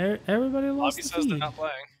guess. Everybody lost Lobby the says they're feed. not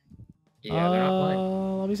playing. Yeah, they're not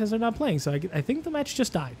playing. Lobby says they're not playing, so I think the match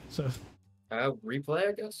just died. So Replay,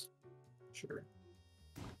 I guess. Sure.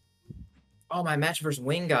 Oh, my match versus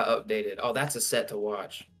Wing got updated. Oh, that's a set to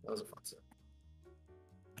watch. That was a fun set.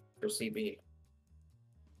 For CB.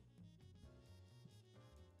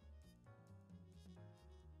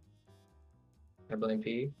 I blame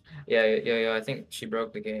P. Yeah. I think she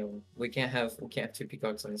broke the game. We can't have two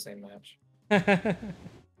peacocks in the same match.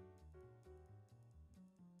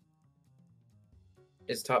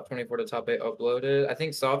 Is top 24 to top 8 uploaded? I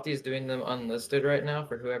think Softy is doing them unlisted right now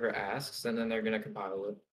for whoever asks, and then they're gonna compile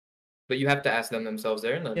it. But you have to ask them themselves.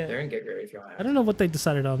 They're in Get Great if you want to. I don't know what they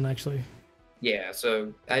decided on actually. Yeah,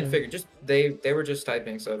 so I'd figure just they were just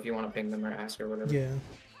typing. So if you want to ping them or ask or whatever. Yeah.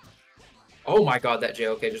 Oh my God, that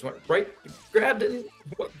JOK just went right, grabbed it.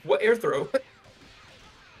 What air throw?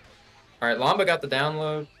 All right, Lamba got the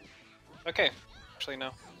download. Okay, actually no.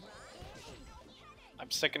 I'm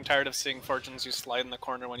sick and tired of seeing fortunes you slide in the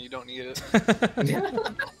corner when you don't need it.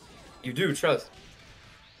 You do, trust.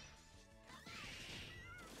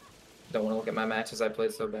 Don't want to look at my matches I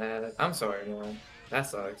played so bad. I'm sorry, man. That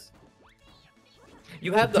sucks.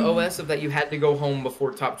 You had the OS of that you had to go home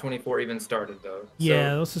before top 24 even started, though.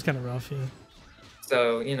 Yeah, this is kind of rough, yeah.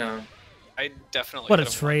 So, you know. I definitely What a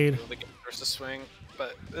could've trade. won the game versus swing,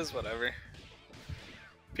 but it's whatever.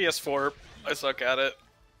 PS4, I suck at it.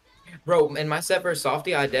 Bro, in my set versus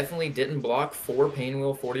Softy, I definitely didn't block 4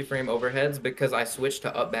 Painwheel 40 frame overheads because I switched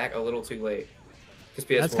to up back a little too late.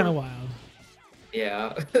 PS4. That's kind of wild.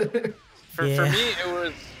 Yeah. For me, it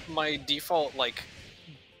was my default, like,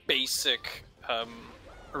 basic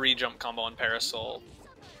re-jump combo on Parasol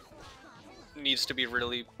needs to be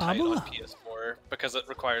really tight on PS4 because it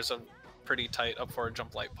requires a pretty tight up forward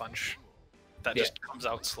jump light punch that just comes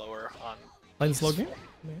out slower on Playing slow game?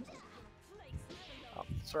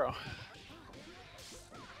 throw.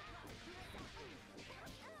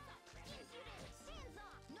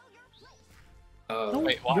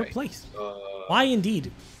 Wait, why? Your place. Why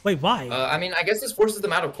indeed? Wait, why? I mean, I guess this forces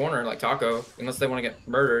them out of corner like Taco, unless they want to get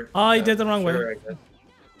murdered. Oh, he did the wrong way. I guess.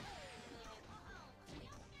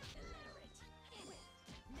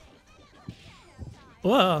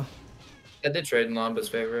 Whoa. That did trade in Lamba's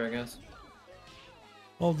favor, I guess.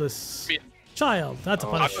 Oh, this child. That's a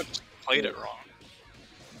punish. Taco just played it wrong.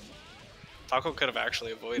 Taco could have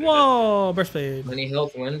actually avoided it. Whoa, burst fade. Lenny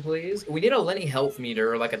health win, please. We need a Lenny health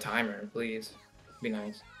meter or like a timer, please. Be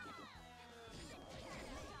nice.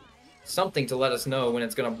 Something to let us know when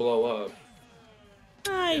it's gonna blow up.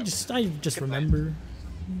 I just remember.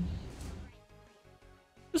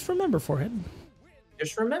 Just remember, forehead.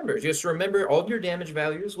 Just remember all of your damage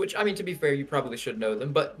values, which, I mean, to be fair, you probably should know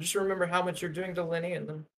them, but just remember how much you're doing to Lenny and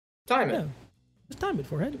then time it. Yeah, just time it,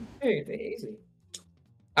 forehead. Hey, easy.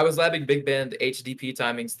 I was labbing Big Band HDP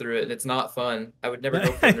timings through it, and it's not fun. I would never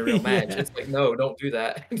go for it in a real match. It's like, no, don't do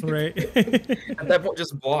that. Right. At that point,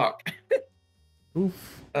 just block.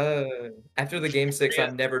 Oof. After the game 6,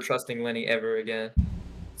 I'm never trusting Lenny ever again.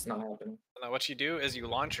 It's not happening. And then what you do is you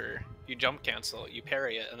launch her, you jump cancel, you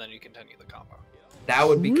parry it, and then you continue the combo. That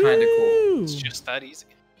would be kind of cool. It's just that easy.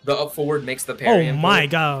 The up forward makes the parry. Oh my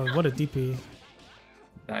god, what a DP.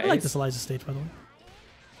 Nice. I like this Eliza stage, by the way.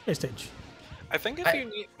 Hey, stage. I think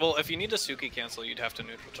if you need a Suki cancel, you'd have to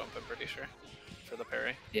neutral jump, I'm pretty sure, for the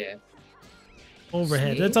parry. Yeah.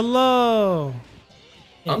 Overhead. See? It's a low.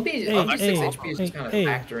 Umpy 6 HP is just kind of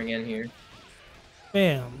factoring in here.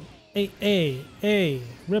 Bam. Hey.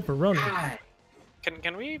 Ripperoni. God.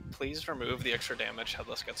 Can we please remove the extra damage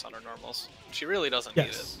Headless gets on her normals? She really doesn't need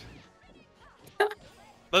it.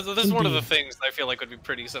 This is one of the things I feel like would be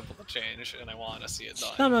pretty simple to change, and I want to see it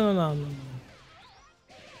done.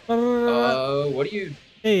 No. What do you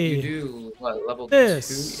Hey. do? What, level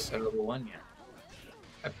This. 2 or level 1?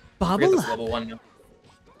 Yeah. Bobble. Level 1 now.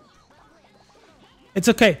 It's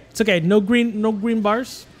okay. No green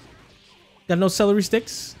bars. Got no celery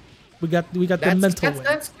sticks. We got the mental win.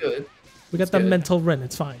 That's good. We got the mental win.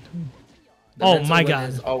 It's fine. The Oh mental my win god.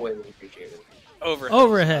 is always appreciated.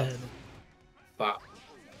 Overhead. Wow.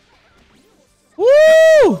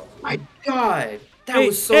 Woo! My god. That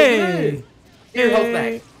was so good. Get your health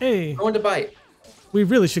back. Hey. I want to bite. We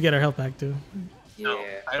really should get our health back, too. No, Yeah.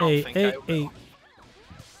 I don't think I will.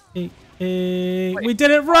 We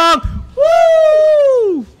did it wrong.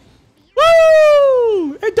 Woo!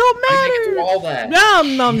 Woo! It don't I get matter. through all that.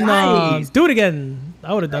 Nom. Nice. Do it again.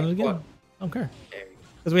 I would have done it again. What? I don't care.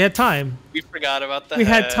 Because we had time. We forgot about the We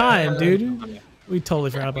head. had time, dude. We totally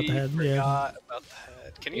forgot about the head. Yeah. Forgot about the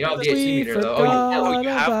head. Can You you don't do have this? the AC We meter, though. forgot you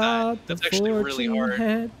have that. about That's the actually really fortune hard.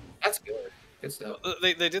 head. That's good. Good stuff.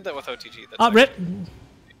 They did that with OTG. That's Rip. actually-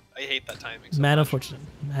 I hate that timing. So Man, much. unfortunate.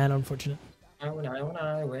 Man, unfortunate. When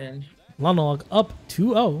I win. Lonog up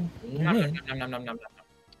 2-0. Nom, nom, nom, nom, nom, nom, nom.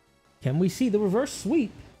 Can we see the reverse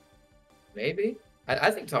sweep? Maybe. I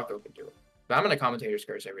think Taco could do it. But I'm gonna commentator's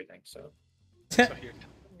curse everything, so. So you're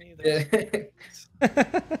telling me that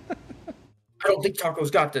I don't think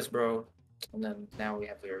Taco's got this, bro. And then now we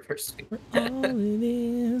have the reverse. All it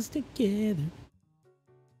is together.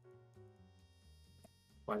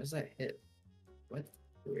 Why does that hit? What?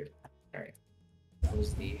 Weird. Alright. What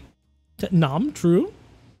was the... Nom, true.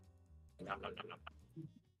 Nom, nom, nom, nom.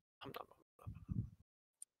 I'm not.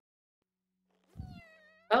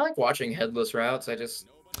 I like watching headless routes. I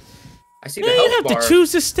see the Yeah, you health have bar to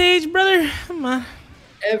choose the stage, brother. Come on.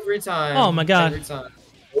 every time. Oh my God. Every time.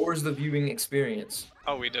 Lowers the viewing experience.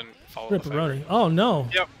 Oh, we didn't follow the fiber. Ripperoni. Oh no.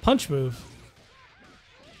 Yep. Punch move.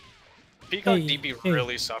 Peacock Hey, DB hey.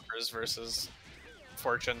 really suffers versus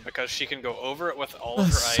Fortune because she can go over it with all of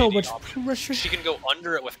her So IED much options. pressure. She can go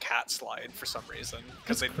under it with Cat Slide for some reason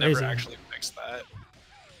because That's they've never crazy. actually fixed that.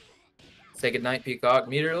 Say goodnight, Peacock.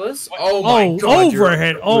 Meterless. What? Oh my Oh, God. you're-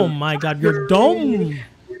 overhead. Oh my God, your dome.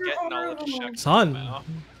 Get knowledge checks Son. now.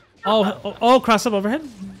 Oh, cross up overhead.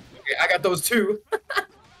 Okay, I got those two.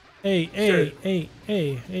 Hey, Sure.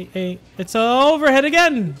 hey. It's overhead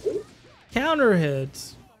again. Counter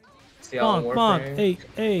hits. See all the Bonk.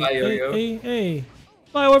 Warframe. Bye, Yo-Yo. Hey.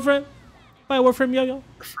 Bye, Warframe. Bye, Warframe yo-yo.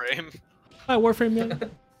 Frame Bye, Warframe yo-yo.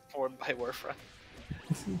 forward by Warframe.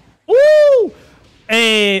 Woo!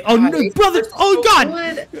 Hey, oh, God, no, it's brother. so Oh, God.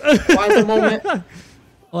 good. Why the moment?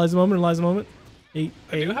 Eliza moment. They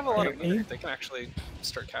do have a lot of meter. They can actually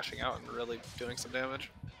start cashing out and really doing some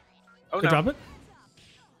damage. Oh Good no. drop it.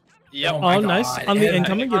 Yep. Oh, my nice. God. On the Every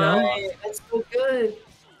incoming, you know. time. That's so good.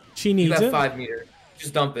 She You needs have it. 5 meter.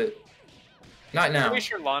 Just dump it. Not now. Pretty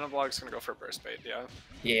sure Lana Blog's gonna go for burst bait, yeah.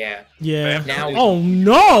 Yeah. Yeah. Now we- Oh, Oh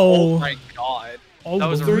no. my god. Oh, that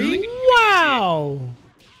was a really good wow.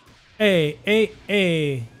 Hey.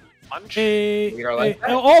 punch. We get our life back.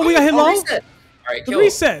 Oh, we got hit Oh, low. reset. Alright, The kill.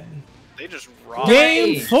 reset. They just robbed.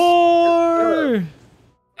 Game Nice. 4.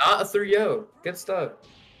 Not a 3-0. Good stuff.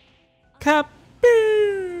 Cap.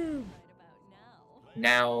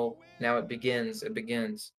 Now it begins. It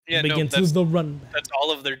begins. Yeah, no, Begins that's, the run. that's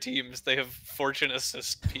all of their teams. They have Fortune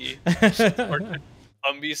Assist P, Fortune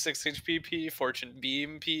Umbi 6 HP P, Fortune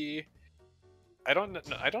Beam P. I don't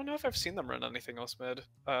know if I've seen them run anything else mid.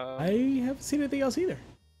 I haven't seen anything else either.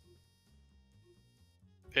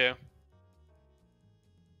 Yeah.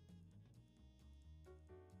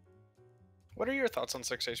 What are your thoughts on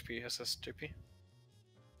 6 HP Assist GP?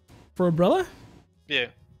 For Umbrella? Yeah.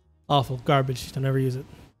 Awful. Garbage. Don't ever use it.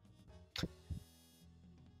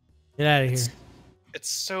 Get out of here. It's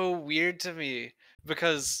so weird to me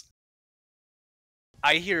because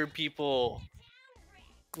I hear people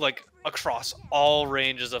like across all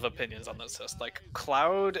ranges of opinions on this assist. Like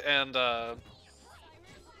Cloud and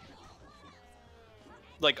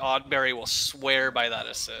like Oddberry will swear by that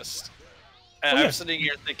assist. And Oh, yeah. I'm sitting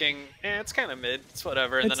here thinking, it's kind of mid, it's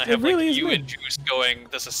whatever. And then I It have really like is you mid. and Juice going,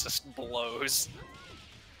 this assist blows.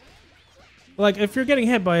 Like, if you're getting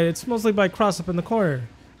hit by it, it's mostly by cross up in the corner.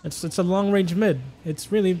 It's a long range mid. It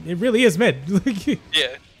really is mid.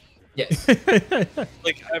 Yeah. Yes.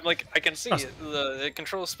 Like I'm like I can see it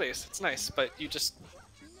controls space. It's nice, but you just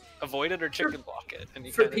avoid it or chicken block it, and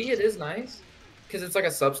you For kinda P, it is nice. Because it's like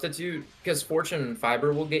a substitute. Because Fortune and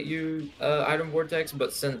Fiber will get you Item Vortex,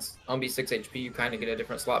 but since Umbi 6 HP, you kind of get a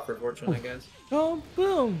different slot for Fortune, I guess. Oh,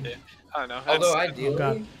 boom. Yeah. I don't know. Although It's- ideally, Oh,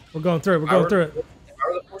 God. We're going through it. We're if I going were- through it. If I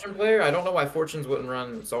were the Fortune player, I don't know why Fortunes wouldn't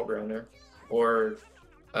run Salt Grounder or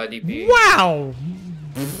DP. Wow!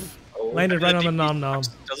 Oh, Landed right on the DP nom nom.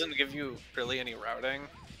 doesn't give you really any routing.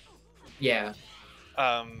 yeah.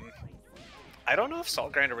 I don't know if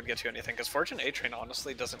Salt Grinder would get you anything because Fortune A Train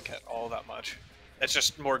honestly doesn't get all that much. It's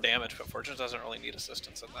just more damage, but Fortune doesn't really need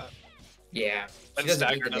assistance in that. Yeah. She And doesn't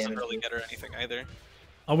Stagger need the doesn't damage. really get her anything either.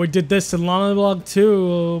 Oh, we did this in Lana Blog too.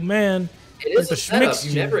 Oh, man. It is The a setup. schmixture.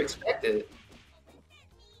 You never expect it.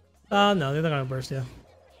 No, they're not going to burst, yeah.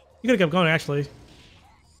 You could have kept going, actually.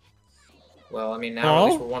 Well, I mean, now at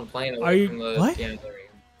least Oh? we're one plane Are away you- from the... what? Yeah, there we go.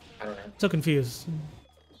 I don't know. So confused.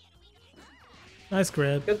 Nice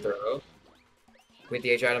grab. Good throw. With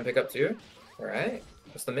the H item pickup too. Alright.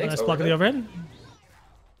 What's the mix? Nice block of the overhead.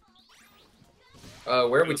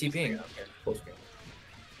 Where are we TPing? Okay, full screen.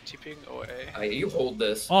 TPing away. You hold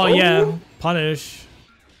this. Oh, yeah. Punish.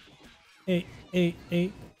 Hey.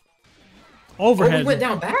 Oh, Overhead. we went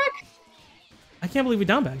down back? I can't believe we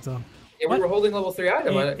down back, though. Yeah, What? we were holding level 3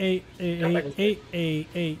 item. Hey. I mean,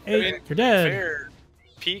 You're dead. fair,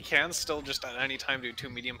 P can still just at any time do 2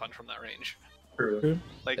 medium punch from that range. True.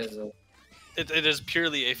 Like, Is, it is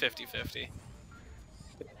purely a 50-50.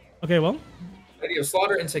 Okay, well. Ready to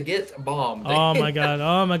slaughter and to get bombed. Oh my god.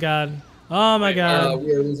 Oh my god. Oh my Wait, god.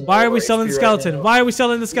 we are losing Why all are of we our selling the XP right skeleton? now. Why are we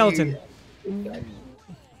selling the skeleton? Yeah.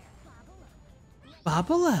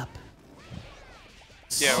 Bobble up.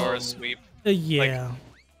 Yeah, or a sweep. Yeah.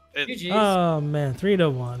 GG's. Oh man,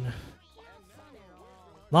 3-1. Peacock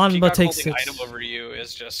Lanba takes holding 6. item over you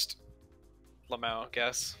is just Lamau, I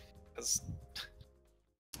guess. Because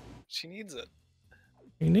she needs it.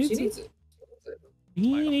 He needs She it. needs it.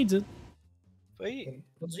 He needs it. Wait,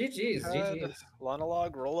 Well, GG's. had GG's.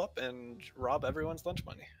 Monologue roll up and rob everyone's lunch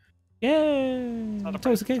money. Yeah. Not a That's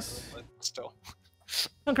always the perfect case. timing, but still.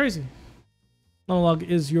 Not crazy. Monologue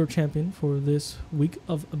is your champion for this week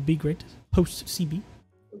of Be Gr8 post CB.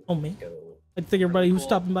 Oh man. Go. I think everybody who's Cool.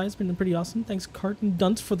 stopping by has been pretty awesome. Thanks, Cart and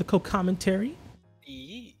Dunce, for the co-commentary.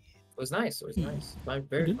 Eee. It was nice. It was nice.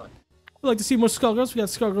 Very Good. fun. We'd like to see more Skullgirls. We got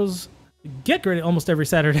Skullgirls Get Graded almost every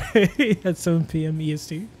Saturday at 7 p.m.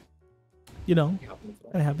 EST. You know,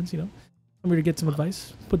 that happens, you know. I'm here to get some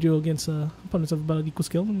advice, put you against opponents of about equal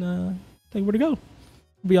skill, and tell you where to go.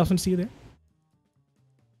 It'll be awesome to see you there.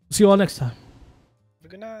 See you all next time.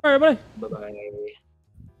 Good night. All right, bye. Bye bye.